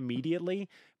relationship immediately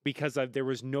because there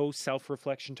was no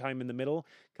self-reflection time in the middle,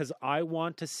 because I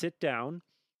want to sit down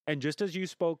and, just as you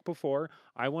spoke before,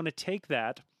 I want to take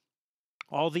that,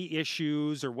 all the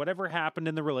issues or whatever happened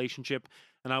in the relationship,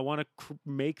 and I want to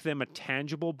make them a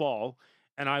tangible ball,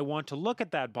 and I want to look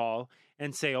at that ball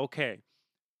and say, okay,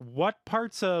 what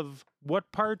parts of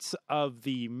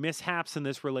the mishaps in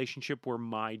this relationship were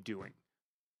my doing?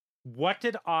 What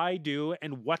did I do,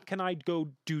 and what can I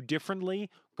go do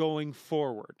differently going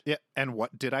forward? Yeah. And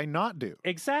what did I not do?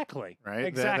 Exactly. Right.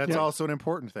 Exactly. That's also an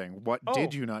important thing. What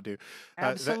did you not do?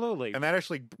 Absolutely. And that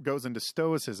actually goes into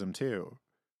Stoicism too,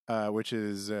 which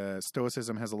is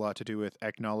Stoicism has a lot to do with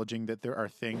acknowledging that there are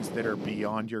things that are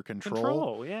beyond your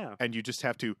control. Yeah. And you just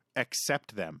have to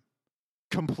accept them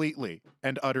completely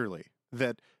and utterly,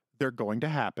 that they're going to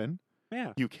happen.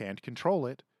 Yeah. You can't control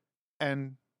it.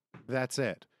 And that's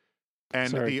it.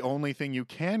 And Sorry. the only thing you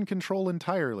can control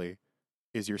entirely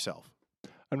is yourself.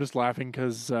 I'm just laughing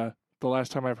because the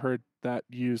last time I've heard that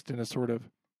used in a sort of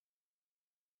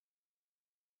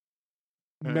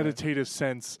meditative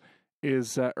sense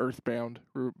is Earthbound.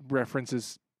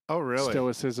 References Oh, really?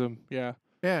 Stoicism. Yeah.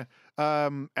 Yeah.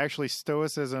 Actually,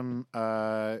 Stoicism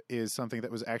is something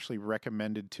that was actually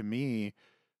recommended to me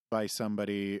by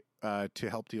somebody to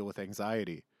help deal with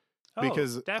anxiety. Oh,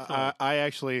 Because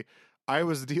definitely. I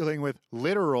was dealing with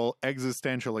literal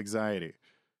existential anxiety.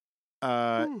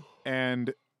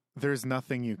 And there's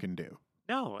nothing you can do.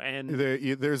 No, and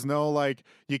There's no like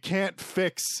you can't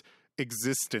fix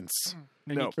existence.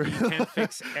 And No. you can't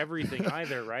fix everything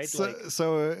either, right?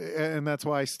 So, and that's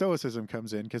why Stoicism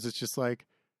comes in, because it's just like,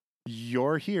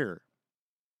 you're here.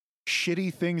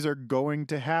 Shitty things are going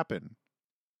to happen.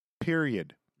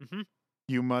 Period. Mhm.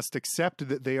 You must accept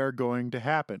that they are going to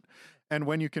happen. And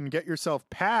when you can get yourself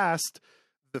past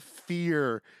the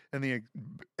fear and the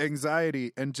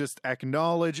anxiety and just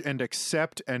acknowledge and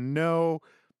accept and know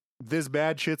this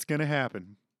bad shit's going to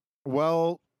happen,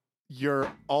 well,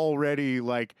 you're already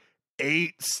like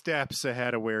 8 steps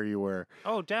ahead of where you were.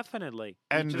 oh, definitely.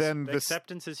 And then the the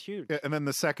acceptance is huge. And then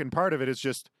the second part of it is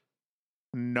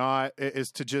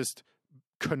to just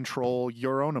control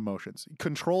your own emotions.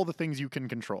 Control the things you can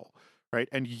control, right?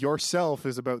 And yourself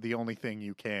is about the only thing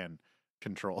you can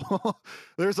control.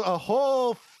 There's a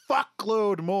whole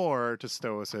fuckload more to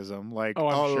Stoicism, like Oh,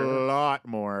 I'm a sure. lot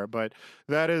more, but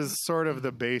that is sort of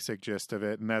the basic gist of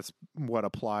it, and that's what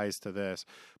applies to this.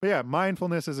 But yeah,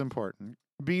 mindfulness is important.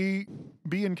 Be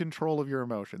in control of your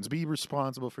emotions. Be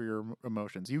responsible for your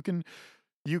emotions. You can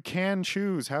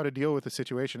choose how to deal with the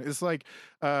situation. It's like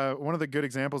one of the good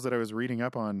examples that I was reading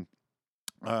up on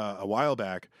a while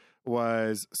back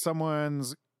was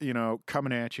someone's,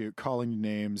 coming at you, calling you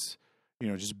names,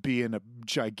 just being a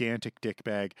gigantic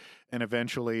dickbag, and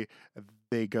eventually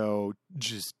they go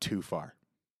just too far,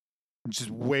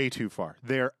 just way too far.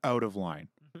 They're out of line,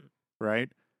 right?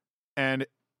 And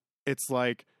it's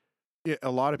like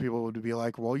a lot of people would be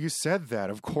like, "Well, you said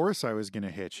that. Of course, I was going to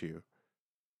hit you."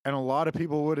 And a lot of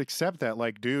people would accept that,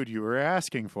 like, dude, you were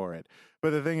asking for it.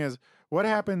 But the thing is, what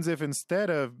happens if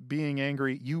instead of being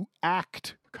angry, you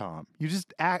act calm? You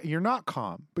just act, you're not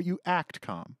calm, but you act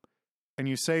calm. And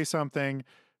you say something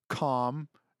calm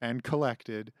and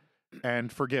collected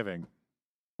and forgiving.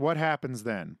 What happens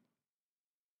then?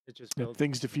 It just And builds.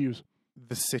 things diffuse.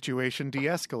 The situation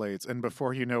de-escalates. And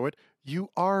before you know it, you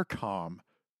are calm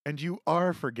and you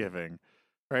are forgiving,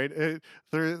 right?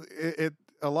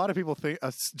 A lot of people think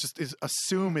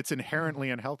assume it's inherently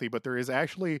unhealthy, but there is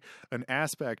actually an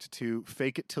aspect to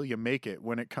fake it till you make it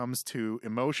when it comes to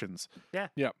emotions.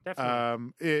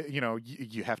 Definitely.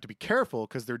 You have to be careful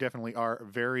because there definitely are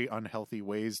very unhealthy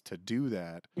ways to do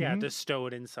that. Yeah, Mhm. to stow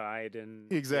it inside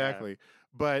and Exactly.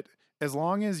 But as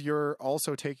long as you're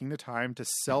also taking the time to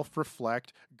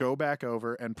self-reflect, go back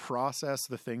over and process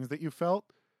the things that you felt,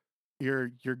 you're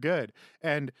good.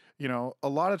 And, a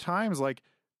lot of times, like,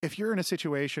 if you're in a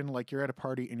situation like you're at a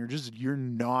party and you're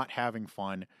not having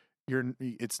fun,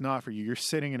 it's not for you. You're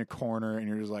sitting in a corner and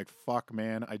you're just like, fuck,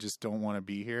 man, I just don't want to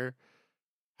be here.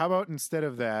 How about instead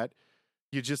of that,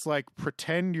 you just like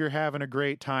pretend you're having a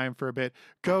great time for a bit,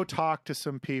 go talk to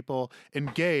some people,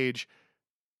 engage,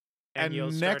 and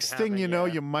you'll start next thing you having, know,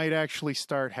 yeah. you might actually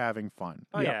start having fun.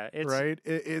 Oh yeah, it's Right?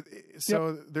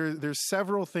 So there's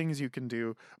several things you can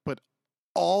do, but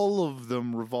all of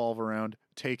them revolve around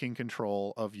taking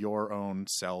control of your own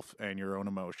self and your own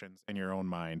emotions and your own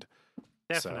mind.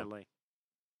 definitely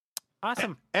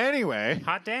awesome. Anyway,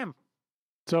 Hot damn.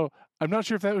 So I'm not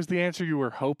sure if that was the answer you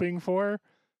were hoping for,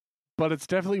 but it's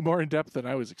definitely more in depth than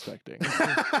I was expecting.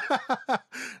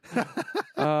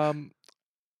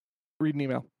 Read an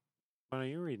email Why don't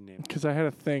you read a name? because I had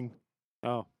a thing.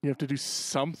 Oh. You have to do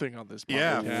something on this.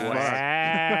 Yeah, podcast. fuck.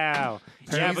 Wow.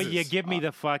 Yeah, but you Jesus. give me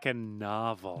the fucking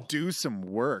novel. do some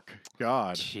work.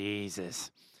 God.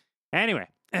 Jesus. Anyway,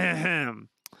 Dr.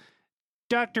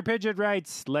 Pidgeot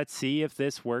writes, let's see if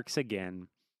this works again.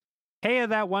 Hey,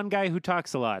 that one guy who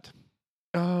talks a lot.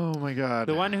 Oh my God.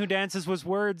 The one who dances with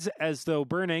words as though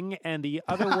burning, and the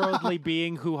otherworldly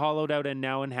being who hollowed out and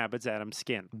now inhabits Adam's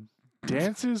skin.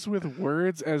 Dances with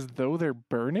words as though they're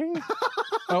burning?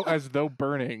 Oh, as though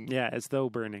burning. Yeah, as though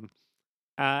burning.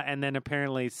 And then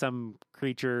apparently some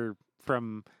creature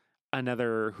from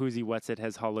another who's-he what's-it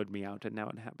has hollowed me out and now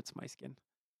inhabits my skin.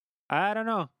 I don't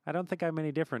know. I don't think I'm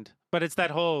any different. But it's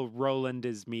that whole Roland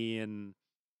is me and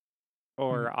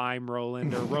or I'm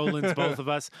Roland or Roland's both of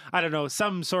us. I don't know.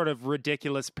 Some sort of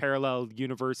ridiculous parallel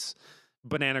universe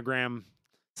bananagram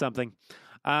something.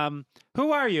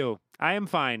 Who are you? I am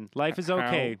fine. Life is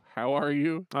okay. How are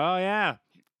you? Oh yeah.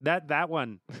 That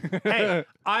one. Hey,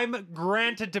 I'm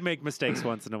granted to make mistakes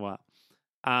once in a while.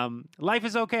 Life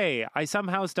is okay. I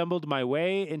somehow stumbled my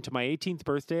way into my 18th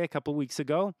birthday a couple weeks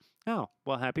ago. Oh,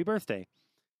 well, happy birthday.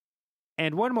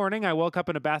 And one morning I woke up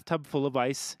in a bathtub full of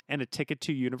ice and a ticket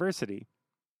to university.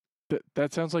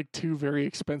 That sounds like two very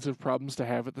expensive problems to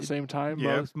have at the same time.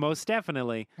 Yeah. Most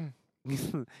definitely.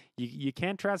 you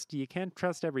can't trust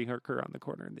every hooker on the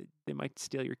corner. They might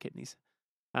steal your kidneys.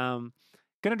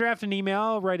 Gonna draft an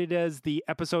email, write it as the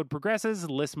episode progresses,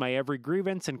 list my every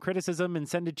grievance and criticism, and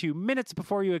send it to you minutes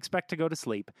before you expect to go to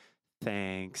sleep.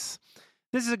 Thanks.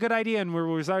 This is a good idea and will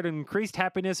result in increased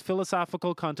happiness,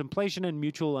 philosophical contemplation, and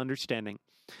mutual understanding.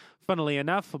 Funnily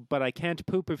enough, but I can't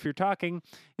poop if you're talking,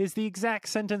 is the exact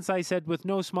sentence I said with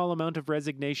no small amount of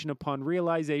resignation upon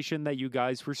realization that you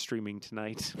guys were streaming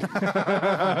tonight.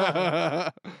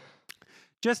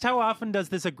 Just how often does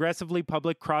this aggressively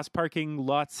public cross-parking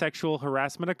lot sexual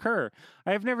harassment occur?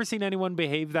 I have never seen anyone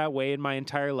behave that way in my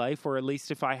entire life, or at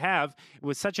least if I have, it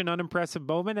was such an unimpressive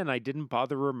moment and I didn't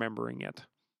bother remembering it.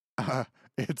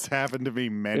 It's happened to me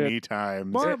many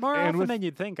times. More And often with- than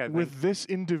you'd think, I think. With this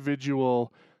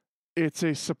individual, it's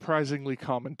a surprisingly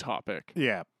common topic.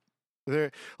 Yeah.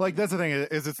 That's the thing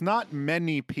is it's not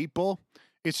many people.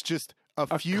 It's just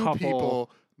a few couple.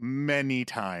 people many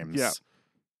times. Yeah.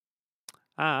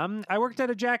 I worked at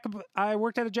a Jack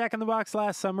in the Box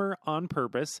last summer on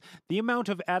purpose. The amount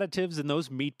of additives in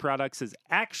those meat products is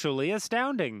actually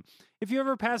astounding. If you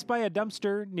ever pass by a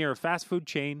dumpster near a fast food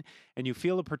chain and you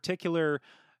feel a particular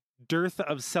dearth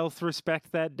of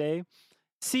self-respect that day,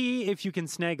 see if you can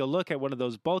snag a look at one of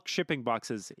those bulk shipping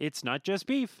boxes. It's not just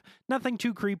beef, nothing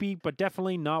too creepy, but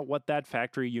definitely not what that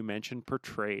factory you mentioned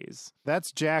portrays.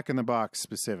 That's Jack in the Box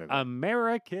specifically.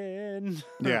 American.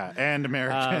 Yeah, and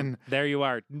American. There you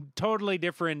are. Totally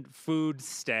different food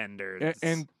standards.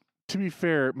 And to be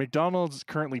fair, McDonald's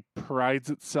currently prides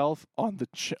itself on the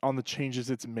changes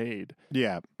it's made.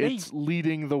 Yeah. It's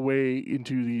leading the way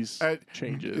into these Uh,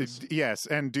 changes. Yes,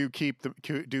 and do keep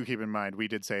in mind we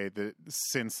did say that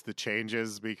since the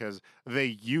changes because they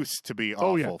used to be awful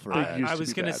Oh, yeah. for They that. used I to was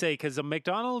be going to bad. say, because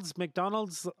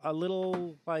McDonald's a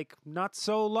little, like, not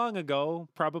so long ago,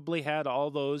 probably had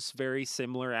all those very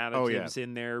similar Oh, yeah. additives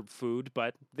in their food,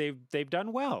 but they've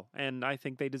done well, and I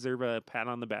think they deserve a pat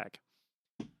on the back.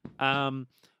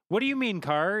 What do you mean,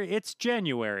 Carr? It's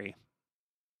January.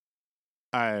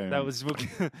 That was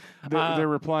They're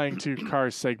replying to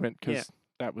Carr's segment because yeah.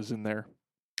 that was in there.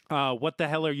 what the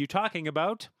hell are you talking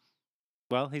about?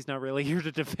 Well, he's not really here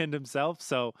to defend himself,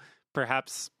 so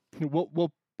perhaps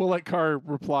We'll let Carr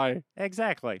reply.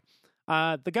 exactly.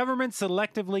 The government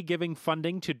selectively giving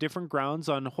funding to different grounds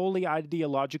on wholly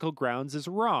ideological grounds is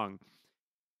wrong.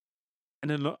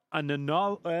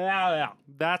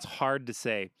 That's hard to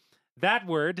say. That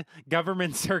word,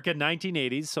 government circa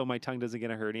 1980s, so my tongue doesn't get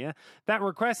a hernia, that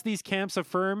requests these camps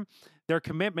affirm their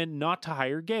commitment not to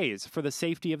hire gays for the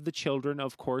safety of the children,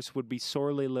 of course, would be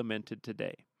sorely lamented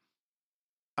today.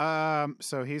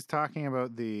 So he's talking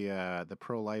about the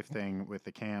pro-life thing with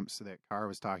the camps that Carr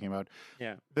was talking about.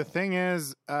 Yeah. The thing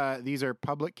is, these are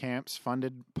public camps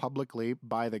funded publicly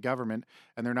by the government,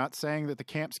 and they're not saying that the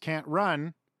camps can't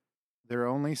run. They're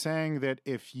only saying that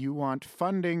if you want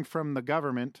funding from the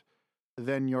government,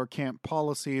 then your camp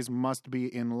policies must be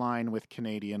in line with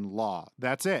Canadian law.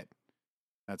 That's it.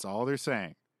 That's all they're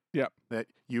saying. Yep. That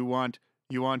you want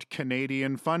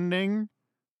Canadian funding.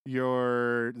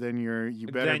 You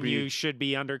better Then be. you should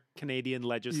be under Canadian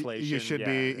legislation. You should Yeah,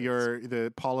 be it's-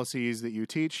 the policies that you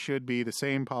teach should be the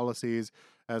same policies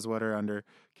as what are under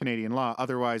Canadian law.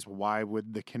 Otherwise, why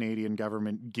would the Canadian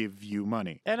government give you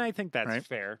money? And I think that's Right.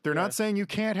 fair. They're Yeah. not saying you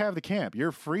can't have the camp.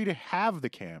 You're free to have the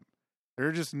camp.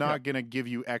 They're just not going to give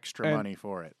you extra And- money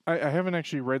for it. I haven't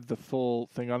actually read the full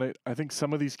thing on it. I think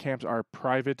some of these camps are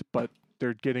private, but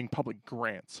they're getting public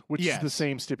grants, which is the Yes.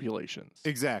 same stipulations.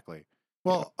 Exactly.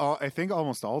 Well, I think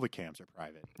almost all the camps are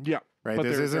private, Yeah, right? but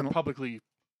This they're isn't publicly.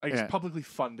 I guess Yeah. publicly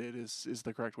funded is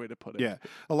the correct way to put it. Yeah.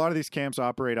 A lot of these camps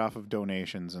operate off of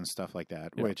donations and stuff like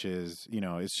that, Yeah. which is,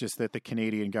 it's just that the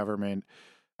Canadian government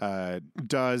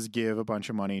does give a bunch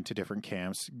of money to different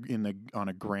camps on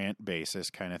a grant basis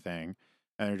kind of thing.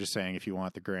 And they're just saying if you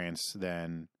want the grants,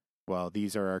 then, well,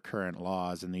 these are our current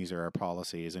laws and these are our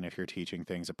policies. And if you're teaching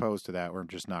things opposed to that, we're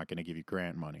just not going to give you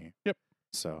grant money. Yep.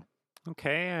 So,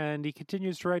 Okay, and he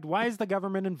continues to write, why is the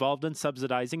government involved in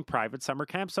subsidizing private summer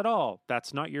camps at all?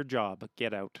 That's not your job.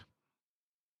 Get out.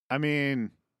 I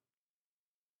mean,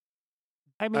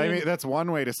 I mean, that's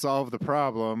one way to solve the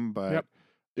problem, but Yep.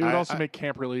 It would I- also I- make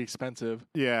camp really expensive.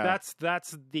 yeah.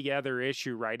 that's the other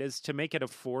issue, right? Is to make it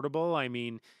affordable. I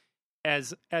mean,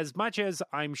 as much as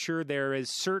I'm sure there is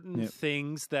certain Yep.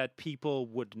 things that people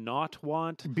would not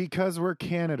want, Because we're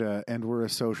Canada and we're a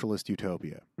socialist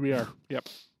utopia. We are. Yep.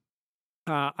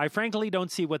 I frankly don't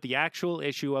see what the actual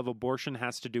issue of abortion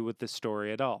has to do with this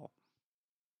story at all.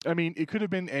 I mean, it could have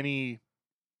been any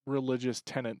religious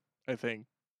tenet, I think,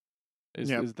 is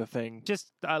Yep. the thing.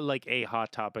 Just like a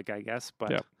hot topic, I guess.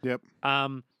 But Yep.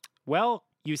 Yep. well,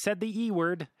 you said the E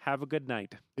word. Have a good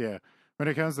night. Yeah. When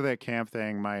it comes to that camp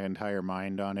thing, my entire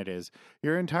mind on it is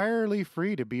you're entirely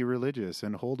free to be religious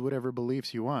and hold whatever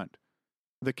beliefs you want.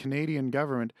 The Canadian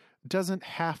government doesn't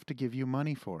have to give you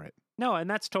money for it. No, and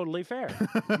that's totally fair.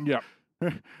 Yeah.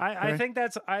 I think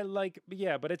that's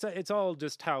but it's all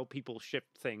just how people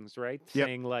shift things, right? Yep.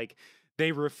 Saying like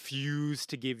they refuse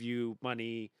to give you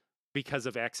money because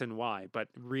of X and Y, but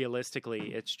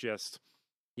realistically, it's just,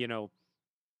 we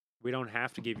don't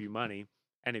have to give you money,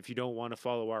 and if you don't want to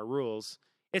follow our rules,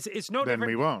 it's no Then different.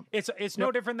 we won't. It's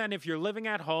no different than if you're living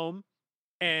at home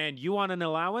and you want an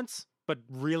allowance, but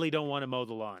really don't want to mow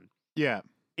the lawn. Yeah.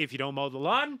 If you don't mow the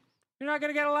lawn, you're not going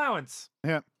to get allowance.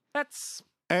 Yeah. That's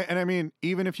And I mean,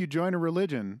 even if you join a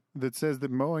religion that says that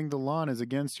mowing the lawn is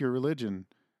against your religion,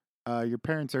 your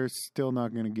parents are still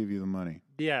not going to give you the money.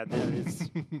 yeah.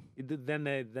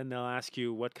 Then they'll ask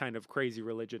you what kind of crazy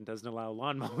religion doesn't allow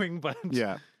lawn mowing. But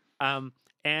Yeah.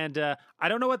 and I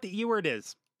don't know what the E word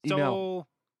is. So Email.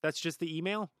 that's just the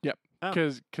email. Yep. Oh.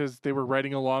 Because they were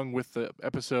writing along with the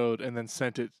episode and then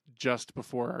sent it just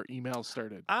before our emails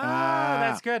started.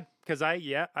 That's good. Because I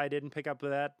didn't pick up with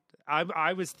that.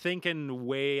 I was thinking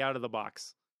way out of the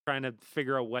box, trying to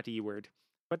figure out what E word.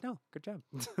 But no, good job.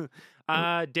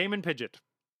 Damon Pidgeot.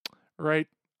 Right.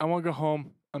 I want to go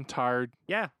home. I'm tired.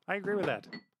 Yeah, I agree with that.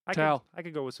 Tal. I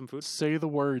could go with some food. Say the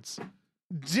words.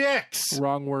 Dicks.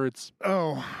 Wrong words.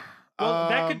 Oh. Well,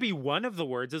 that could be one of the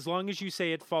words, as long as you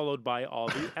say it followed by all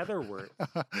the other words.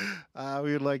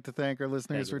 We would like to thank our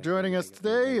listeners Thank you, for thank you, joining thank us you, thank you,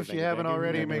 today. thank If you, you thank haven't you,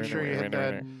 already, thank you, make thank sure you, you hit thank you,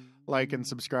 that thank you. like and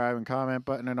subscribe and comment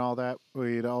button and all that.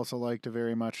 We'd also like to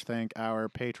very much thank our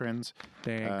patrons.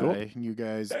 Thank you. You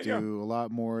guys do a lot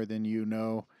more than you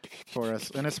know for us,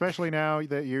 and especially now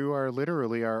that you are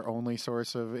literally our only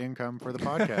source of income for the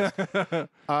podcast.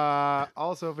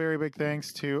 Also, very big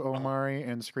thanks to Omari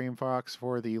and Scream Fox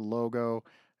for the logo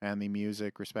and the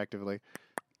music, respectively.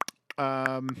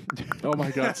 Oh my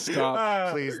God,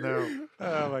 stop. Please no.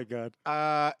 Oh my god.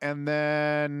 And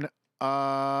then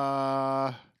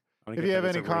if you have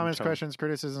any comments, questions,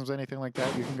 criticisms, anything like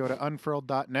that, you can go to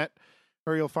unfurled.net,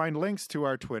 where you'll find links to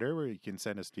our Twitter, where you can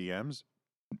send us DMs,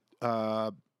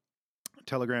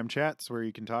 Telegram chats, where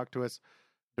you can talk to us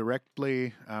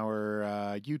directly,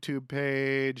 our YouTube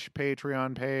page,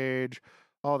 Patreon page,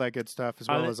 all that good stuff, as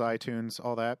well as iTunes,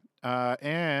 all that.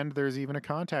 And there's even a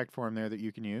contact form there that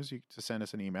you can use to send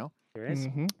us an email. There is.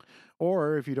 Mhm.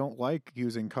 Or if you don't like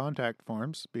using contact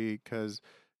forms because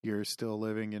you're still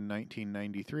living in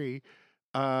 1993,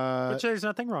 Which there's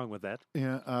nothing wrong with that.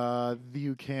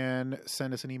 you can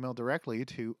send us an email directly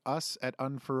to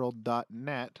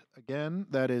us@unfurled.net. Again,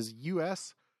 that is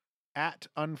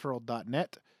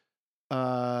us@unfurled.net.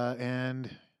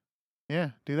 And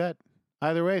yeah, do that.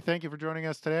 Either way, thank you for joining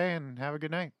us today and have a good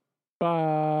night.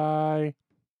 Bye.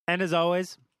 And as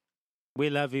always, we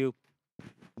love you.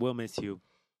 We'll miss you.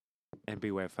 And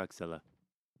beware, Fuckzilla.